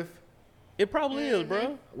urban myth? it probably is,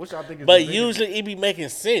 bro. What y'all think is But the biggest, usually it be making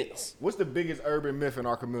sense. what's the biggest urban myth in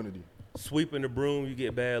our community? Sweeping the broom, you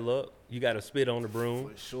get bad luck. You got to spit on the broom.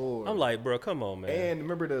 For sure. I'm like, bro, come on, man. and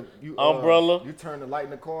remember Umbrella. You turn the light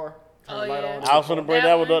in the car. Turn Oh, the light yeah. on. I was gonna bring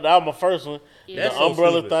that one up. That was my first one. Yeah. That's The so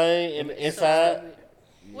umbrella stupid. thing in the inside.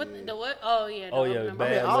 What the what? Oh yeah. Oh, yeah, the the I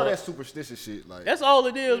bad mean, all luck. that superstitious shit. Like That's all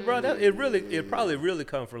it is, bro. It probably really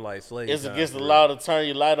come from like slaves. It's time, against the bro. law to turn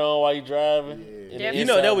your light on while you driving. Yeah. In the Definitely. You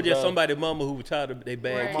know, that inside was just door. somebody's mama who was tired of they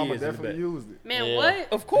bad Right. kids. mama in the definitely back. used it. Man, Yeah.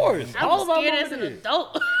 what? Of course, I all was of our scared mama as an did.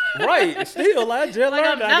 adult. Right, still, I just Like,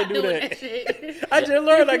 I'm learned I not can do doing that. that shit. I just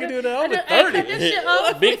learned I can do that. I was Hey, cut 30. this shit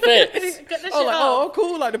off. Big facts. Cut this shit I was like, oh, off.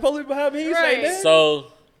 cool. Like the police behind me, he say Right. that. So,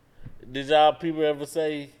 did y'all people ever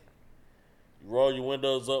say you roll your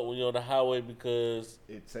windows up when you're on the highway because?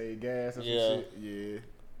 It save gas and Yeah. some shit. Yeah.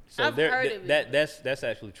 So I've heard of it. that's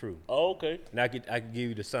actually true. Oh, okay. And I could give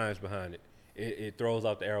you the science behind it. It throws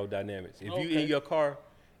off the aerodynamics. If you Okay. in your car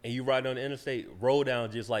and you ride on the interstate, roll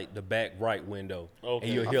down just like the back right window, Okay.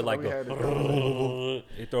 and you'll I hear thought like we had a, it.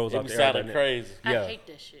 it throws It off be the sounding aerodynamics. crazy. I Yeah. hate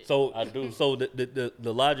that shit. So I do. So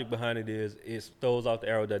the logic behind it is it throws off the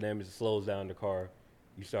aerodynamics, it slows down the car.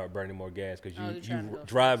 You start burning more gas because Oh, you're trying to you go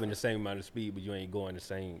driving the same amount of speed, but you ain't going the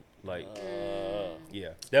same yeah.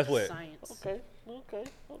 That's what Science. Okay.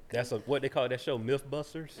 that's what they call that show,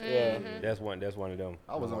 Mythbusters. Yeah. That's one of them.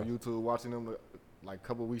 I was on YouTube watching them like a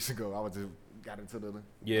couple weeks ago. I was just got into the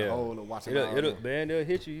Yeah. whole of watching. It'll man, they'll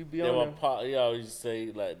hit you. You be Yeah, on my there. pop, he always used to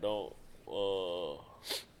say like don't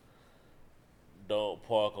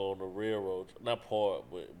park on the railroad, not park,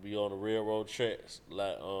 but be on the railroad tracks,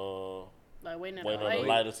 like Like waiting at waiting the on the light.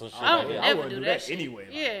 light or some shit. I like don't that. I never wouldn't do do that that shit. anyway,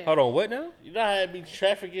 like. Yeah. Hold on, what now? You know how it be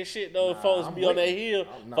traffic and shit though. Folks I'm be on that waiting. hill.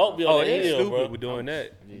 Nah. Folks be Oh, on that it's hill, stupid bro. with doing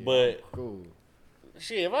that. But Cool.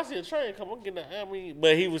 shit, if I see a train come, I'm getting. I mean,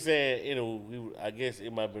 but he was saying, you know, I guess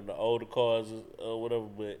it might have been the older cars or whatever,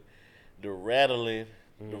 but the rattling,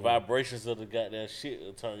 the vibrations of the goddamn shit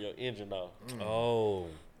will turn your engine off. Oh,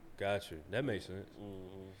 gotcha. That makes sense.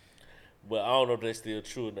 But I don't know if that's still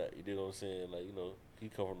true or not. You know what I'm saying? Like, you know, he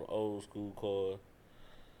come from the old school car,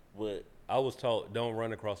 but I was taught don't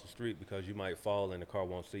run across the street because you might fall and the car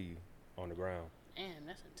won't see you on the ground. Damn,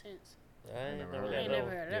 that's intense. I ain't never never heard I got ain't that never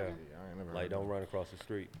one. heard of Yeah. that one. Yeah, I ain't never Like heard don't of run across the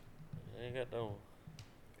street I ain't got that one.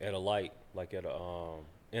 at a light, like at a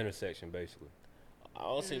intersection, basically. I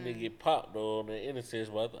don't see nigga get popped though on the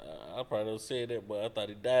intersection, but I probably don't say that, but I thought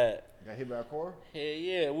he died. that. Got hit by a car? Hell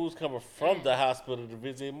yeah, we was coming from the hospital to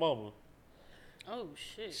visit his mama. Oh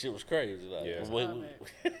shit. Shit was crazy. Like, Yeah.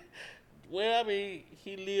 well, I mean,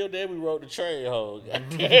 he lived there. We rode the train home. So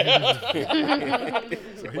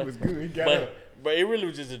he was good. He got up. But it really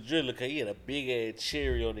was just a driller because he had a big ass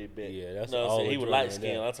cherry on his back. Yeah, that's you know what I'm all saying? He was adrenaline light skinned.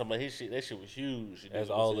 there. I'm talking about his shit. That shit was huge. You know That's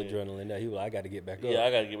what all I'm saying? adrenaline. That he was. I got to get back up. Yeah,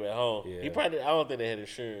 I gotta get back home. Yeah. He probably. I don't think they had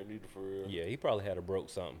insurance either for real. Yeah, he probably had a broke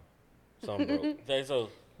something. Something broke. Think so?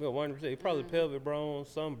 Yeah, 100%. He probably pelvic bone,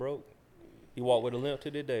 some broke. He walked with a limp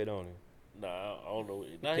to this day, don't he? Nah, I don't know.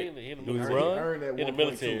 Nah, he in the Do he military. run? Earned that In the 1.2.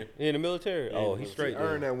 military. He in the military? Yeah, Oh, he he's straight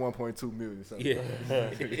Earned there. that 1.2 million. Something.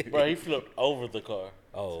 Yeah. Bro, he flipped over the car.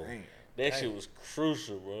 Oh. Damn. That shit was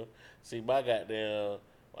crucial, bro. See, my goddamn,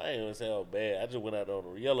 I ain't gonna say how bad. I just went out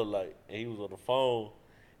on the yellow light, and he was on the phone,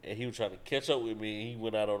 and he was trying to catch up with me, and he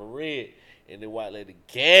went out on the red, and the white lady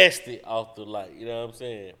gassed it off the light. You know what I'm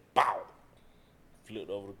saying? Bow! Flipped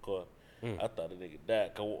over the car. I thought the nigga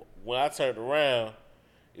died. Cause when I turned around,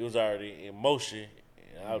 it was already in motion,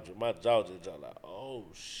 and I was just, my jaw just dropped like, oh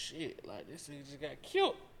shit, like this nigga just got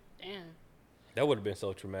killed. Damn. That would have been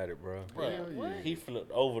so traumatic, bro. Bro, what? he flipped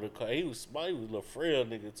over the car. He was smart. He was a little frail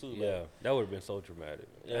nigga too. Yeah, Like, that would have been so traumatic.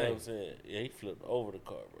 you know what I'm saying? Yeah, he flipped over the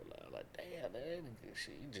car, bro. Like damn, that nigga,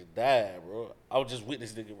 shit, he just died, bro. I was just with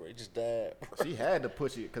this nigga, bro. He just died, bro. She had to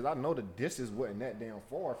push it because I know the distance wasn't that damn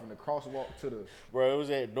far from the crosswalk to the. Bro, it was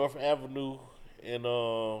at North Avenue and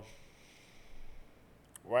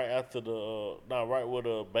right after the right where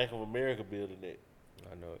the Bank of America building at.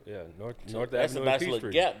 I know. Yeah, North That's Avenue a nice and little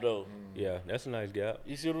Peachtree. gap though. Yeah, that's a nice gap.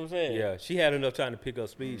 You see what I'm saying? Yeah, she had enough time to pick up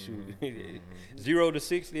speed. Shoot, 0 to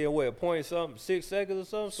 60 in what, point something, 6 seconds or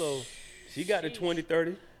something. So she got to 20,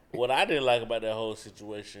 30. What I didn't like about that whole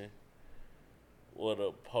situation, well,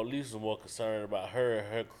 the police was more concerned about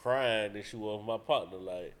her crying than she was with my partner,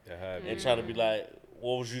 like, and trying to be like,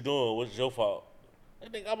 "What was you doing? What's your fault?"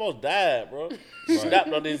 That nigga almost died, bro.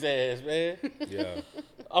 Snapped on his ass, man. Yeah.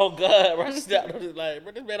 Oh God, bro, snapped on his like,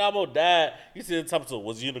 bro, this man almost died. You see the top of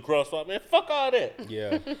was you in the crossfire, man? Fuck all that,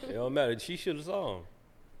 Yeah, it don't matter. She should have saw him.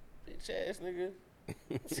 bitch ass nigga.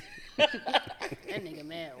 That nigga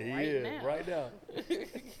mad right now. right now.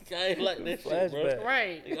 I ain't like that shit, bro. Flashback.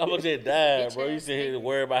 Right. I almost just died, Bitch bro. You ass sit here nigga.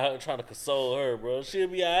 worried about her, trying to console her, bro. She'll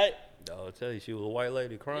be alright. I'll tell you, she was a white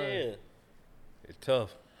lady crying. Yeah. It's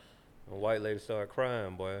tough. When a white lady start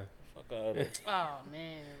crying, boy. Fuck all that. Oh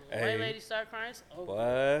man. Hey. White lady start crying. It's over.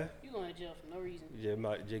 Boy, You going to jail for no reason.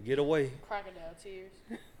 just get away. Crocodile tears.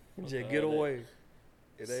 Just get away.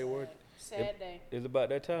 It ain't worth it. Sad day. It's about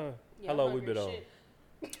that time. Yeah, How I'm long we hungry been as on? shit.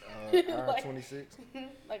 Hour 26.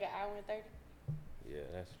 Like an hour and 30.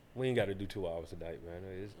 Yeah, we ain't got to do 2 hours tonight, man.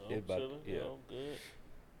 I'm It's about chilling. yeah.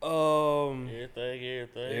 I'm good.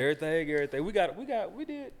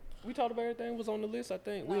 Everything. We talked about everything was on the list. I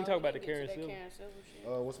think we didn't talk about the Karen Silver.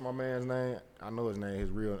 Silver. What's my man's name? I know his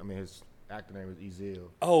name. His actor name is Ezel.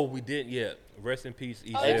 Oh, we didn't yet. Rest in peace, Oh,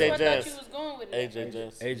 EJ. that's what I thought Johnson. you was going with AJ it.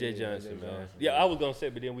 Johnson. AJ Yeah, Johnson, AJ man. Johnson, Yeah, yeah. I was gonna say,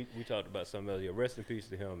 but then we talked about something else. Yeah, rest in peace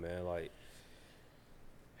to him, man. Like,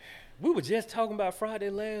 we were just talking about Friday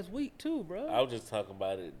last week too, bro. I was just talking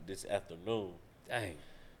about it this afternoon. Dang.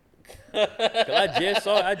 'Cause I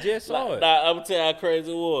just saw it. Nah, I'm gonna tell you how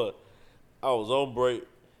crazy it was. I was on break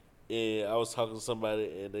and I was talking to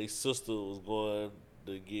somebody and their sister was going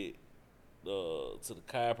to get to the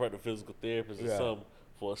chiropractor, physical therapist, or Yeah. something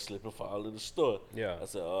for a slip and fall in the store. Yeah. I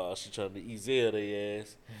said, "Oh, she trying to easel their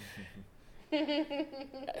ass."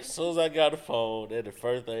 As soon as I got the phone, that the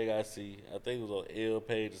first thing I see, I think it was on L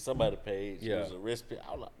page or somebody page. Yeah. It was a recipe.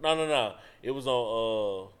 I was like, no. It was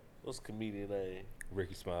on what's the comedian name?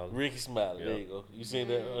 Ricky Smiley. Ricky Smiley. Yep. There you go. You seen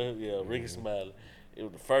that? Yeah, Ricky Smiley. It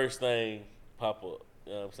was the first thing pop up.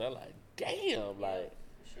 You know what I'm saying? I'm like, damn, like,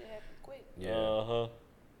 Shit happened quick. Yeah. uh-huh.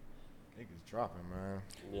 Niggas dropping, man.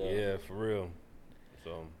 Yeah, for real. So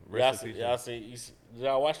Y'all rest in see, peace. did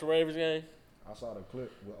y'all watch the Ravens game? I saw the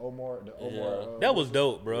clip with Omar. Yeah. That was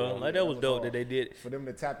dope, bro. Yeah, Like that was dope that hard. they did. For them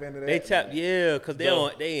to tap into that. They tap, like, yeah, cause they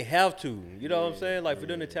Dope. they ain't have to. You know what I'm saying? Like for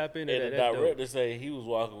them to tap into And that. the That's director dope. said he was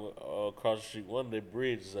walking across the street, one of the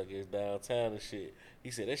bridges, I guess, downtown and shit.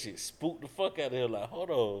 He said that shit spooked the fuck out of him. Like, hold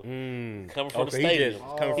on. Coming from the Okay, he stadium. just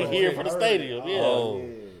Oh, coming He from here the from the heard stadium, it. yeah. Oh. yeah.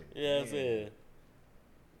 You know what I'm saying?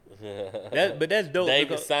 But that's dope. David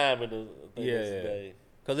because- Simon, I think that's Yeah. his name.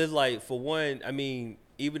 Cause it's like, for one, I mean,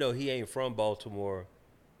 even though he ain't from Baltimore,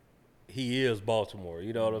 he is Baltimore.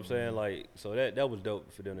 You know what I'm saying? Like, so that was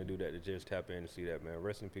dope for them to do that, to just tap in and see that, man.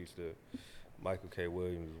 Rest in peace to Michael K.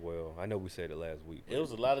 Williams as well. I know we said it last week. It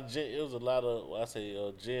was a lot of gems,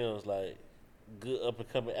 like good up and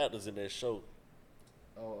coming actors in that show.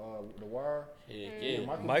 The Wire. Yeah.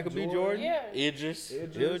 Michael B. Jordan? Yeah. Idris.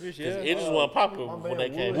 Idris, yeah. Idris wasn't popular my when man they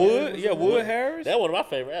came Wood. out. Wood, yeah, Wood Harris, That one of my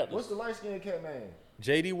favorite actors. What's the light skinned cat name?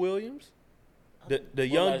 J.D. Williams, the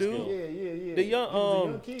young light dude. skin? Yeah. The young, he was a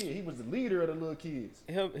young kid. He was the leader of the little kids.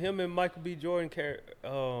 Him and Michael B. Jordan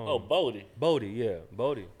Oh, Bodie. Bodie, yeah,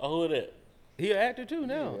 Bodie. Oh, who that? He an actor too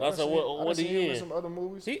now. I said, what I seen he him in? some other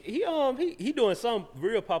movies. He doing some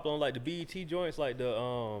real popular on like the BET joints, like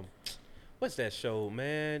the what's that show,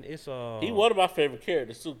 man? It's He one of my favorite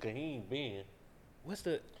characters too, cause he ain't been. It's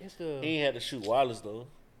the He ain't had to shoot Wallace though.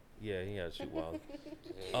 yeah, he had to shoot Wallace.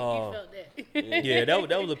 You felt that. Yeah,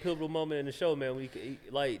 that was a pivotal moment in the show, man.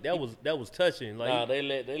 Like that was touching. Like Nah, they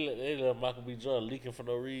let Michael B. Jordan leaking for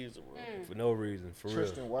no reason, bro. for no reason, for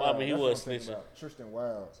Tristan real. Wilds. I mean, he That's was what I'm thinking snitching. about. Tristan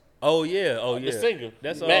Wilds. Oh yeah, The singer.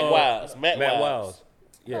 That's Matt Wiles. Matt Wiles. Wiles.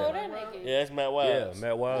 Oh, Yeah, that nigga. Yeah, that's Matt yeah, Wiles.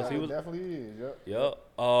 Matt Wiles. Yeah, He was. definitely is. Yep. Yep.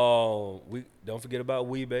 We don't forget about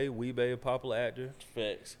Weebay. Weebay, a popular actor.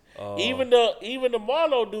 Facts. Even the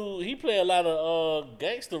Marlo dude, he play a lot of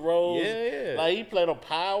gangster roles. Yeah. Like he played on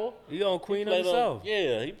Power. He on Queen of Played the on, South.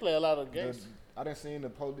 yeah, he play a lot of gangster. I didn't see the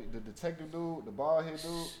detective dude, the bald head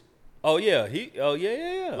dude. Oh yeah,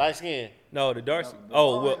 yeah. Light skin. No, the dark. The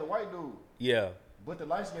Oh bald-headed well, white dude. yeah. But the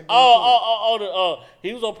light skin dude.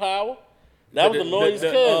 He was on Power. That was the lawyer's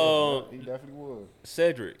cousin. Too. He definitely was.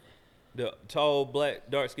 Cedric, the tall, black,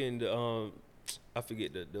 dark skinned. I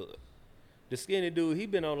forget the skinny dude. He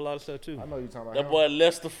been on a lot of stuff too. I know you talking about That him. boy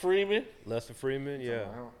Lester Freeman. Lester Freeman. You Yeah,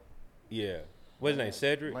 talking about him. yeah. What's his name?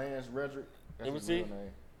 Cedric. Lance Redrick. That's Let me his see. real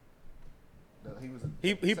name.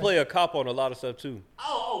 He was. He play a cop on a lot of stuff too.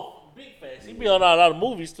 Oh, big facts. He be on a lot of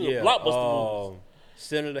movies too. Yeah. Blockbuster movies.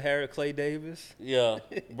 Senator Harry Clay Davis. Yeah.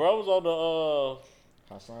 Bro was on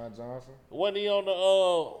the Hassan Johnson. wasn't he on the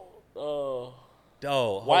Oh,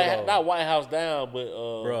 hold on. not White House Down, but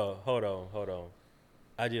Bro, hold on.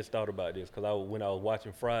 I just thought about this because when I was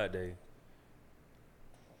watching Friday,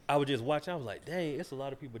 I was just watching. I was like, dang, it's a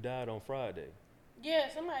lot of people died on Friday. Yeah,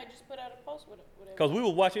 somebody just put out a post with it. Because we were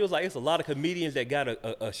watching, it was like, it's a lot of comedians that got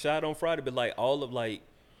a shot on Friday, but like all of like,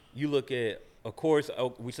 you look at, of course,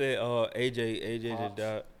 we said AJ just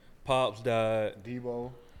died. Pops died.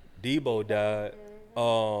 Debo died.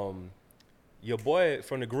 Your boy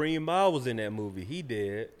from the Green Mile was in that movie. He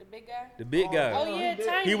dead. The big guy? The big guy. Oh, yeah,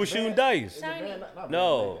 Tiny. He was shooting dice. Tiny.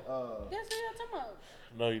 No. That's what y'all talking about.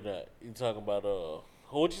 no, you're not. You talking about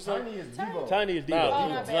what you say? Tiny is Debo. Tiny is Debo. Nah, Oh,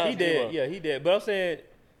 my bad. He dead. Yeah, he dead. But I'm saying,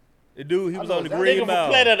 the dude, he was know on the that Green Nigga from Mile.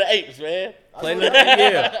 Planet of the Apes, man.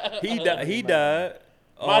 Yeah. He died.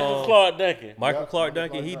 Michael Clark Duncan. Michael Clark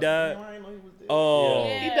Duncan, he died. I didn't know he was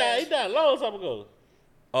dead. Yeah. He died a long time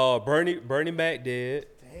ago. Bernie Mac dead.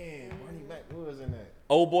 Damn, Bernie Mac was in that.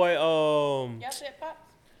 Oh boy, Y'all said Pops?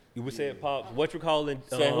 you would say Pops. What you calling?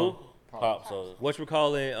 Say who? Pops. What you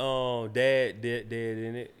calling? Dad dead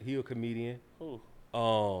in it. He a comedian. Who?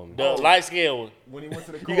 The The light skin one. When he went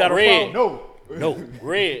to the You got a Red. phone? No. No.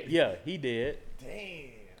 Red. Yeah, he dead. Damn.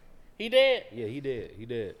 He dead? Yeah, he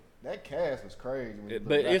dead. That cast was crazy. when you look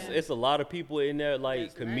But back. it's a lot of people in there, like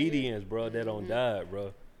That's comedians, bro, that don't die,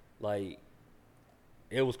 bro. Like,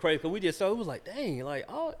 it was crazy. Cause we just saw, it was like, dang, like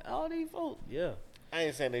all these folks, yeah. I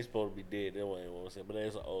ain't saying they supposed to be dead. That wasn't what I'm saying, but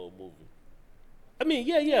it's an old movie. I mean,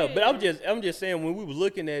 yeah. But I'm just saying when we were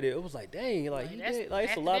looking at it, it was like, dang, like he that's did, like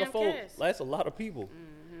it's a half lot the of damn folks, cast. like it's a lot of people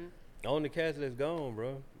on the cast that's gone,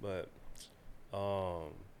 bro. But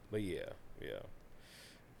yeah,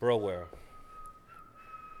 bro, where?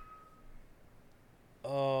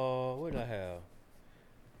 What did I have?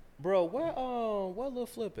 Bro, where Lil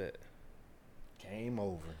Flip at? Game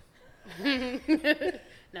over.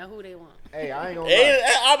 Now who they want? Hey, I ain't gonna Hey,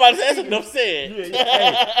 lie. I'm about to say, that's enough said.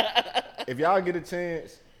 Hey, if y'all get a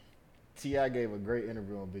chance, T.I. gave a great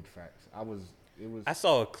interview on Big Facts. I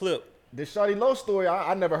saw a clip. The Shawty Low story,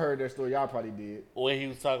 I never heard that story. Y'all probably did. When he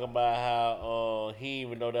was talking about how he didn't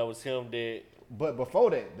even know that was him that But before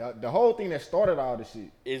that, the whole thing that started all this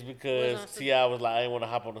shit. is because Was on T.I. was like, I ain't want to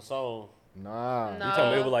hop on the song. Nah. You talking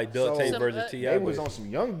about it was like duct So- tape Some- versus T.I. They was but- on some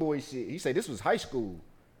young boy shit. He said this was high school.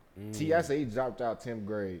 T.I. said he dropped out 10th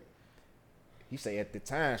grade. He said at the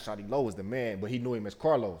time, Shawty Low was the man, but he knew him as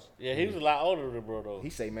Carlos. Yeah, he was a lot older than bro though. He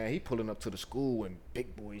say, man, he pulling up to the school and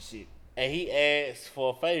big boy shit. And he asked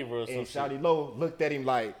for a favor or And something. Shawty Low looked at him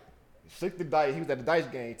like, shook the dice. He was at the dice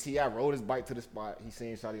game. T.I. rode his bike to the spot. He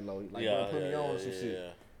seen Shawty Low. He like, bro, put me on some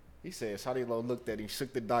shit. He said Shawty Low looked at him,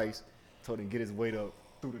 shook the dice, told him get his weight up,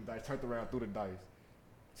 threw the dice, turned around, threw the dice.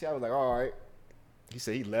 T.I. was like, all right. He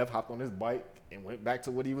said he left, hopped on his bike, and went back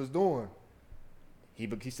to what he was doing.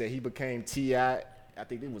 He said he became T.I. I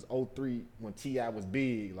think it was 03 when T.I. was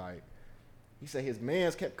big. Like, he said his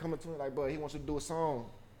mans kept coming to him like, bro, he wants you to do a song.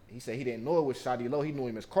 He said he didn't know it was Shawty Low. He knew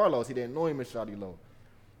him as Carlos. He didn't know him as Shawty Low.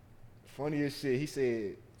 Funniest shit, he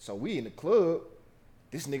said, so we in the club,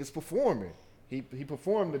 this nigga's performing. He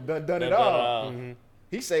performed the done it all.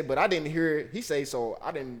 He say, but I didn't hear it. He say, so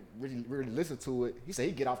I didn't really listen to it. He say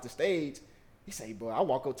he get off the stage. He say, bro, I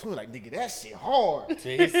walk up to him like, nigga, that shit hard.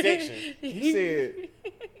 To his section. He said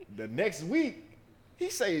the next week, he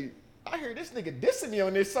say I heard this nigga dissing me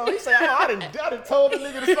on this song. He said, "Oh, I done told the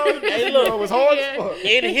nigga the song. Hey, look, It was hard yeah. as fuck."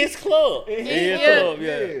 In his club. In his Yeah. club,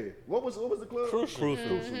 yeah. What was the club? Crucial.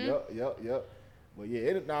 Yep. But yeah,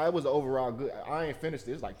 it was an overall good. I ain't finished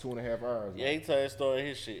it. It's like 2.5 hours. Yeah, he told that story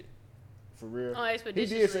his shit. For real. Oh, He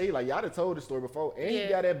Expeditiously. did say, like, y'all done told the story before. And he Yeah.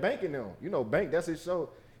 got that Bank in them. You know, Bank, that's his show.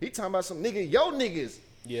 He talking about some nigga, yo niggas.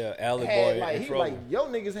 Yeah, Alley Had, Boy like, in he trouble. like, yo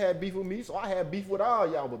niggas had beef with me, so I had beef with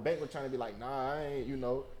all y'all. But Bank was trying to be like, nah, I ain't, you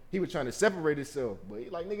know. He was trying to separate himself. But he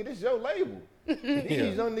like, nigga, this your label.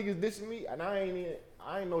 These young niggas dissing me, and I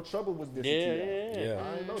ain't no trouble was dissing Yeah, to y'all. yeah,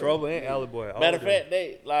 I ain't know Trouble that. and Alley Boy. all Matter of them. fact,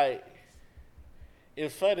 they like.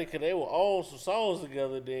 It's funny because they were on some songs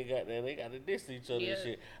together. Then they got to diss each other Yeah. and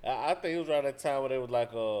shit. I think it was around that time where they was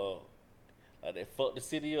like they fucked the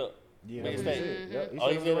city up. Yeah, that's what he said. Yep. He Oh,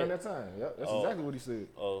 said he it said around that? that time. Yep, that's Oh. exactly what he said.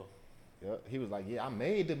 Oh, Yep. He was like, yeah, I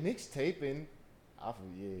made the mixtape, and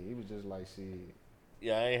he was just like, shit.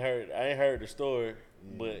 yeah, I ain't heard the story,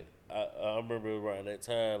 but I remember it around that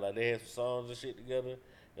time. Like they had some songs and shit together.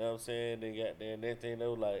 You know what I'm saying? They got there and that thing. They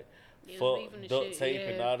was like, They was fuck beefing and duct shit, tape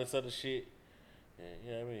and yeah. all this other shit. Yeah,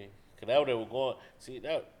 you know what I mean? Cause that what they were going. See,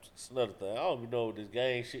 that's another thing. I don't even know where this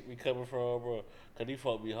gang shit be coming from, bro. Cause these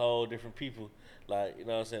folk be whole different people. Like, you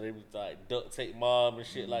know what I'm saying? They be like duct tape mob and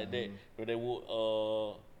shit like that. But they would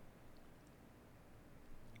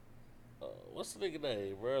what's the nigga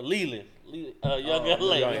name, bro? Leland. Young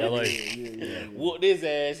LA. Young man. LA. Yeah. Whooped his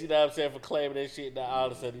ass, you know what I'm saying, for claiming that shit. Now all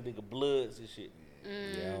of a sudden, these nigga bloods and shit.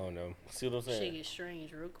 Yeah, I don't know. See what I'm Shit saying? get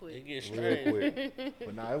strange real It quick. gets Real strange. quick.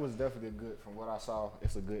 But nah, it was definitely good from what I saw.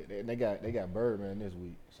 It's a good. They got Birdman this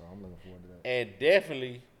week, so I'm looking forward to that. And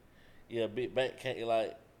definitely, yeah, Big Bank can't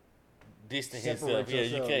like distance Separate himself. Yeah,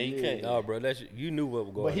 yourself, you yeah. can't. No, bro, you knew what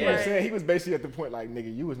was going But he on. was saying he was basically at the point like,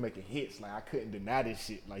 nigga, you was making hits. Like I couldn't deny this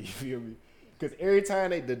shit. Like you feel me? Because every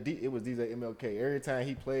time it was DJ MLK. Every time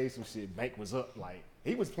he played some shit, Bank was up. Like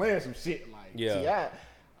he was playing some shit. Like Yeah.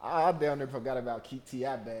 I down there forgot about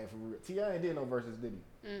T.I. bad for real. T.I. ain't did no verses, did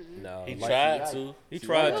he? No, He like, tried T.I. to. He T.I.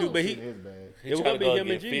 tried to, was but shit in his bag. He it was tried gonna to be go him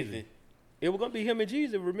and get Jeezy. 50. It was gonna be him and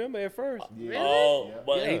Jeezy. Remember at first? Yeah. Oh, Yeah.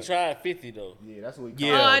 but Yeah. he tried 50 though. Yeah, that's what he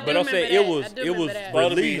Yeah, Oh, I do but I'm remember saying that. it was I do it was remember that. Supposed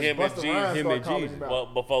to be released him and Busta Jeezy. Rhymes him started and calling Jeezy. him out.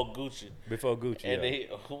 But before Gucci. before Gucci. And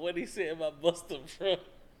Yeah. what he said about Busta, bro.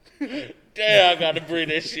 Damn, I gotta bring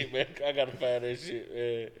that shit, man. I gotta find that shit,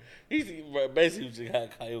 man. Basically,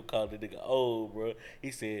 he was calling the nigga old, bro. He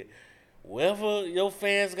said, wherever your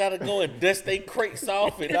fans gotta go and dust they crates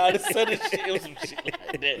off and all this other shit. It was some shit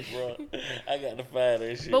like that, bro. I gotta find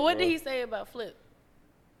that shit. But what bro. did he say about Flip?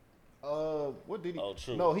 What did he? Oh,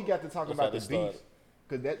 true. No, he got to talk That's about how the this started. beef.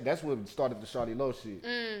 Cause that's what started the Shawty Low shit.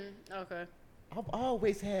 Okay. I've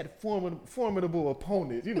always had formidable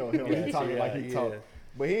opponents. You know him. Yeah, He talking like he yeah. talk.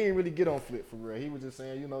 But he ain't really get on Flip for real. He was just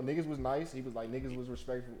saying, you know, niggas was nice. He was like, niggas was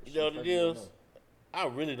respectful. You know what it is? I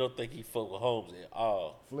really don't think he fuck with Holmes at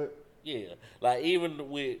all. Flip. Yeah. Like, even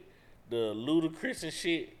with the Ludacris and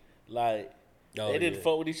shit, like, Oh, they didn't yeah.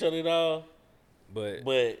 fuck with each other at all. But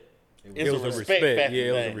But It it's was a a respect respect. factor. Yeah,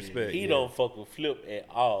 it was a thing. respect, He yeah. don't fuck with Flip at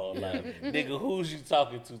all. Like, nigga, who's you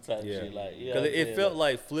talking to type yeah, shit. Like, yeah, because it felt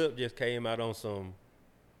like Flip just came out on some.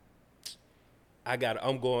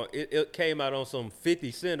 It came out on some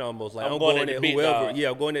 50 Cent almost. Like I'm I'm going going at at the big whoever. dog. Yeah,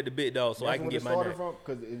 I'm going at the big dog so I can get my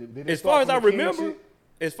name. As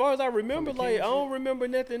far as I remember, like I don't remember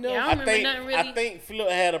nothing else. Yeah, I remember think nothing really. I think Flip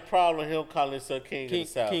had a problem with him calling himself King of the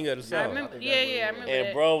South. King of the I South. remember. think Yeah, that's what yeah, I it was. remember And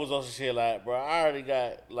that. bro was on some shit like, bro, I already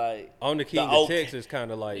got like On the King the of Texas,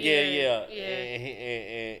 kind of like Yeah, Yeah, yeah. yeah.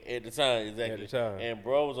 And at the time, exactly. At the time. And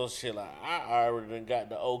bro was on shit like, I already done got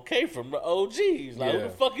the okay from the OGs. Like, who Yeah. the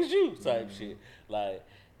fuck is you? Type shit. Like,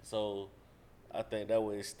 so I think that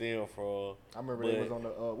was stem from. I remember but, it was on the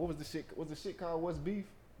what was the shit? What's the shit called? What's Beef?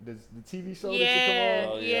 The TV show that Yeah, shit come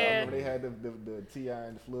on. Oh, yeah. yeah. I remember they had the Ti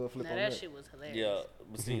and the Flip Nah, on that that. shit was hilarious. Yeah,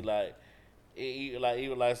 but see, like, even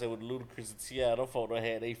like I said with Ludacris and T.I., them folk done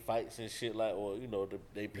had they fights and shit like, or you know,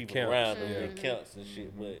 they people counts, around them, yeah. they counts and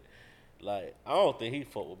shit. But like, I don't think he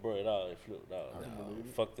fuck with bro at all. He flipped out.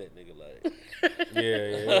 Fuck that nigga. Like,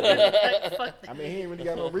 yeah. Fuck that. I mean, he ain't really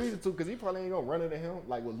got no reason to, cause he probably ain't gonna run into him.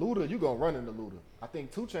 Like with Luda, you gonna run into Luda. I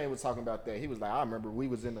think 2 Chainz was talking about that. He was like, I remember we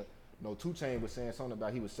was in the, 2 Chainz was saying something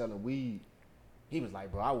about he was selling weed. He was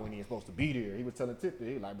like, bro, I wasn't even supposed to be there. He was telling Tip that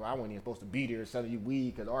he was like, bro, I wasn't even supposed to be there selling you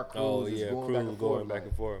weed, cause our crew Oh was just yeah, going crew back was and going forth. back like,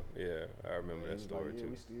 and forth. Yeah, I remember he that was story like, yeah, too.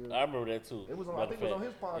 we still. I remember that too. It was on. I Matter think it was of on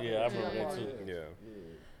his fact. podcast. Yeah, I remember that too.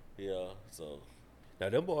 Yeah. Yeah, so. Now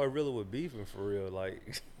them boys really were beefing for real,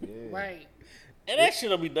 like Yeah. Right. And that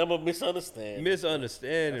shit'll be number misunderstanding.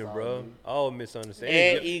 misunderstanding, That's all bro. it is. All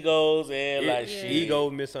misunderstanding. And egos and like Yeah. shit. Ego,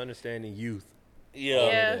 misunderstanding, youth.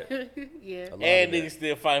 Yeah. Yeah. Yeah. A lot And of niggas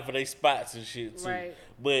still fighting for their spots and shit too. Right.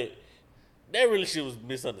 But that really shit was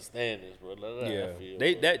misunderstandings, bro. That's how Yeah, I feel,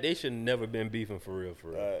 bro. they should never been beefing for real.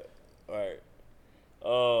 All right.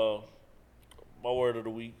 My word of the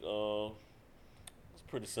week, it's a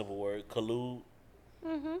pretty simple word. Collude.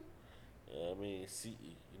 Mhm. I mean, you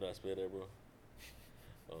know how to spell that, bro?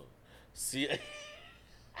 C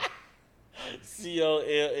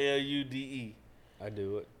COLLUDE. I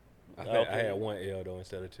do it. I Okay. had one L though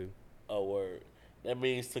instead of two. A word. That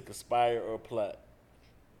means to conspire or plot.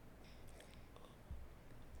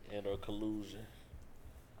 And or collusion.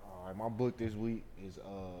 All right, my book this week is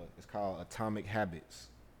it's called Atomic Habits,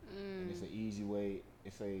 and it's an easy way.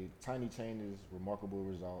 It's a tiny changes, remarkable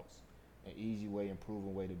results, an easy way,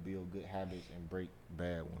 improving way to build good habits and break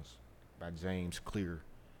bad ones, by James Clear.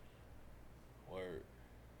 Word.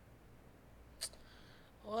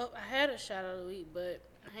 Well, I had a shout out of the week, but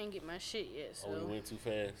I ain't get my shit yet. So. Oh, we went too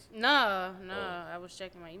fast. No. I was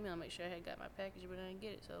checking my email, make sure I had got my package, but I didn't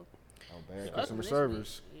get it. So. Oh, bad Fuck customer this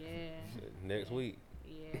service. week. Yeah. Next week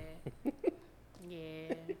Yeah.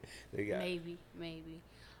 Yeah. they got Maybe.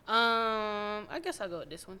 I guess I'll go with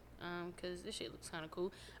this one. Cause this shit looks kind of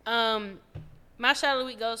cool. My shout of the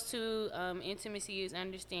week goes to Intimacy is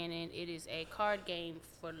Understanding. It is a card game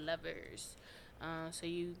for lovers. So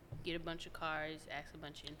you get a bunch of cards, ask a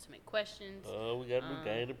bunch of intimate questions. We got a new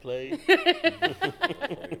game to play.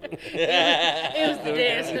 It was the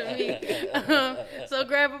dance for me. So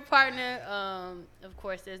grab a partner. Of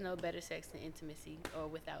course, there's no better sex than intimacy or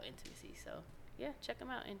without intimacy. So yeah, check them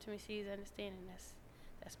out. Intimacy is Understanding.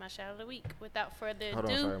 That's my shout of the week. Without further Hold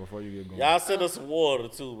on, ado, sorry, before you get going. Y'all send us some water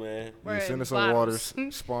too, man. Yeah, Bruh, send us some bottles.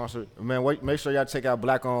 waters, sponsored. Man, wait, make sure y'all check out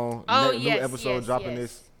Black On. Oh, New yes, episode yes, dropping yes.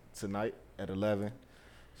 this tonight at 11.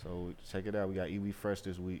 So check it out. We got Iwi Fresh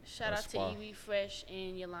this week. shout out to Spa. Evie Fresh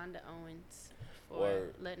and Yolanda Owens for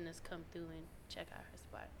Word. letting us come through and check out her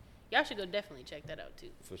spot. Y'all should go definitely check that out too.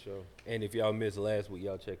 for sure. And if y'all missed last week,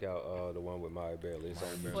 y'all check out the one with Maya Barely. It's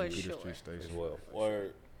on Barely, For Peter sure. Street Station. as well.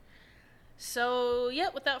 Word. So,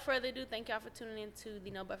 without further ado, thank y'all for tuning in to the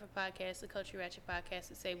No Buffer Podcast, the Culture Ratchet Podcast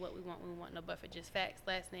to say what we want no buffer, just facts.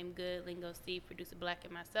 Last name good, Lingo Steve, producer Black,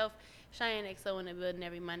 and myself, Cheyenne XO in the building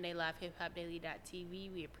every Monday, live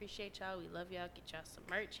hiphopdaily.tv. We appreciate y'all. We love y'all. Get y'all some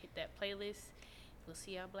merch. Hit that playlist. We'll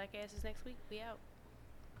see y'all black asses next week. We out.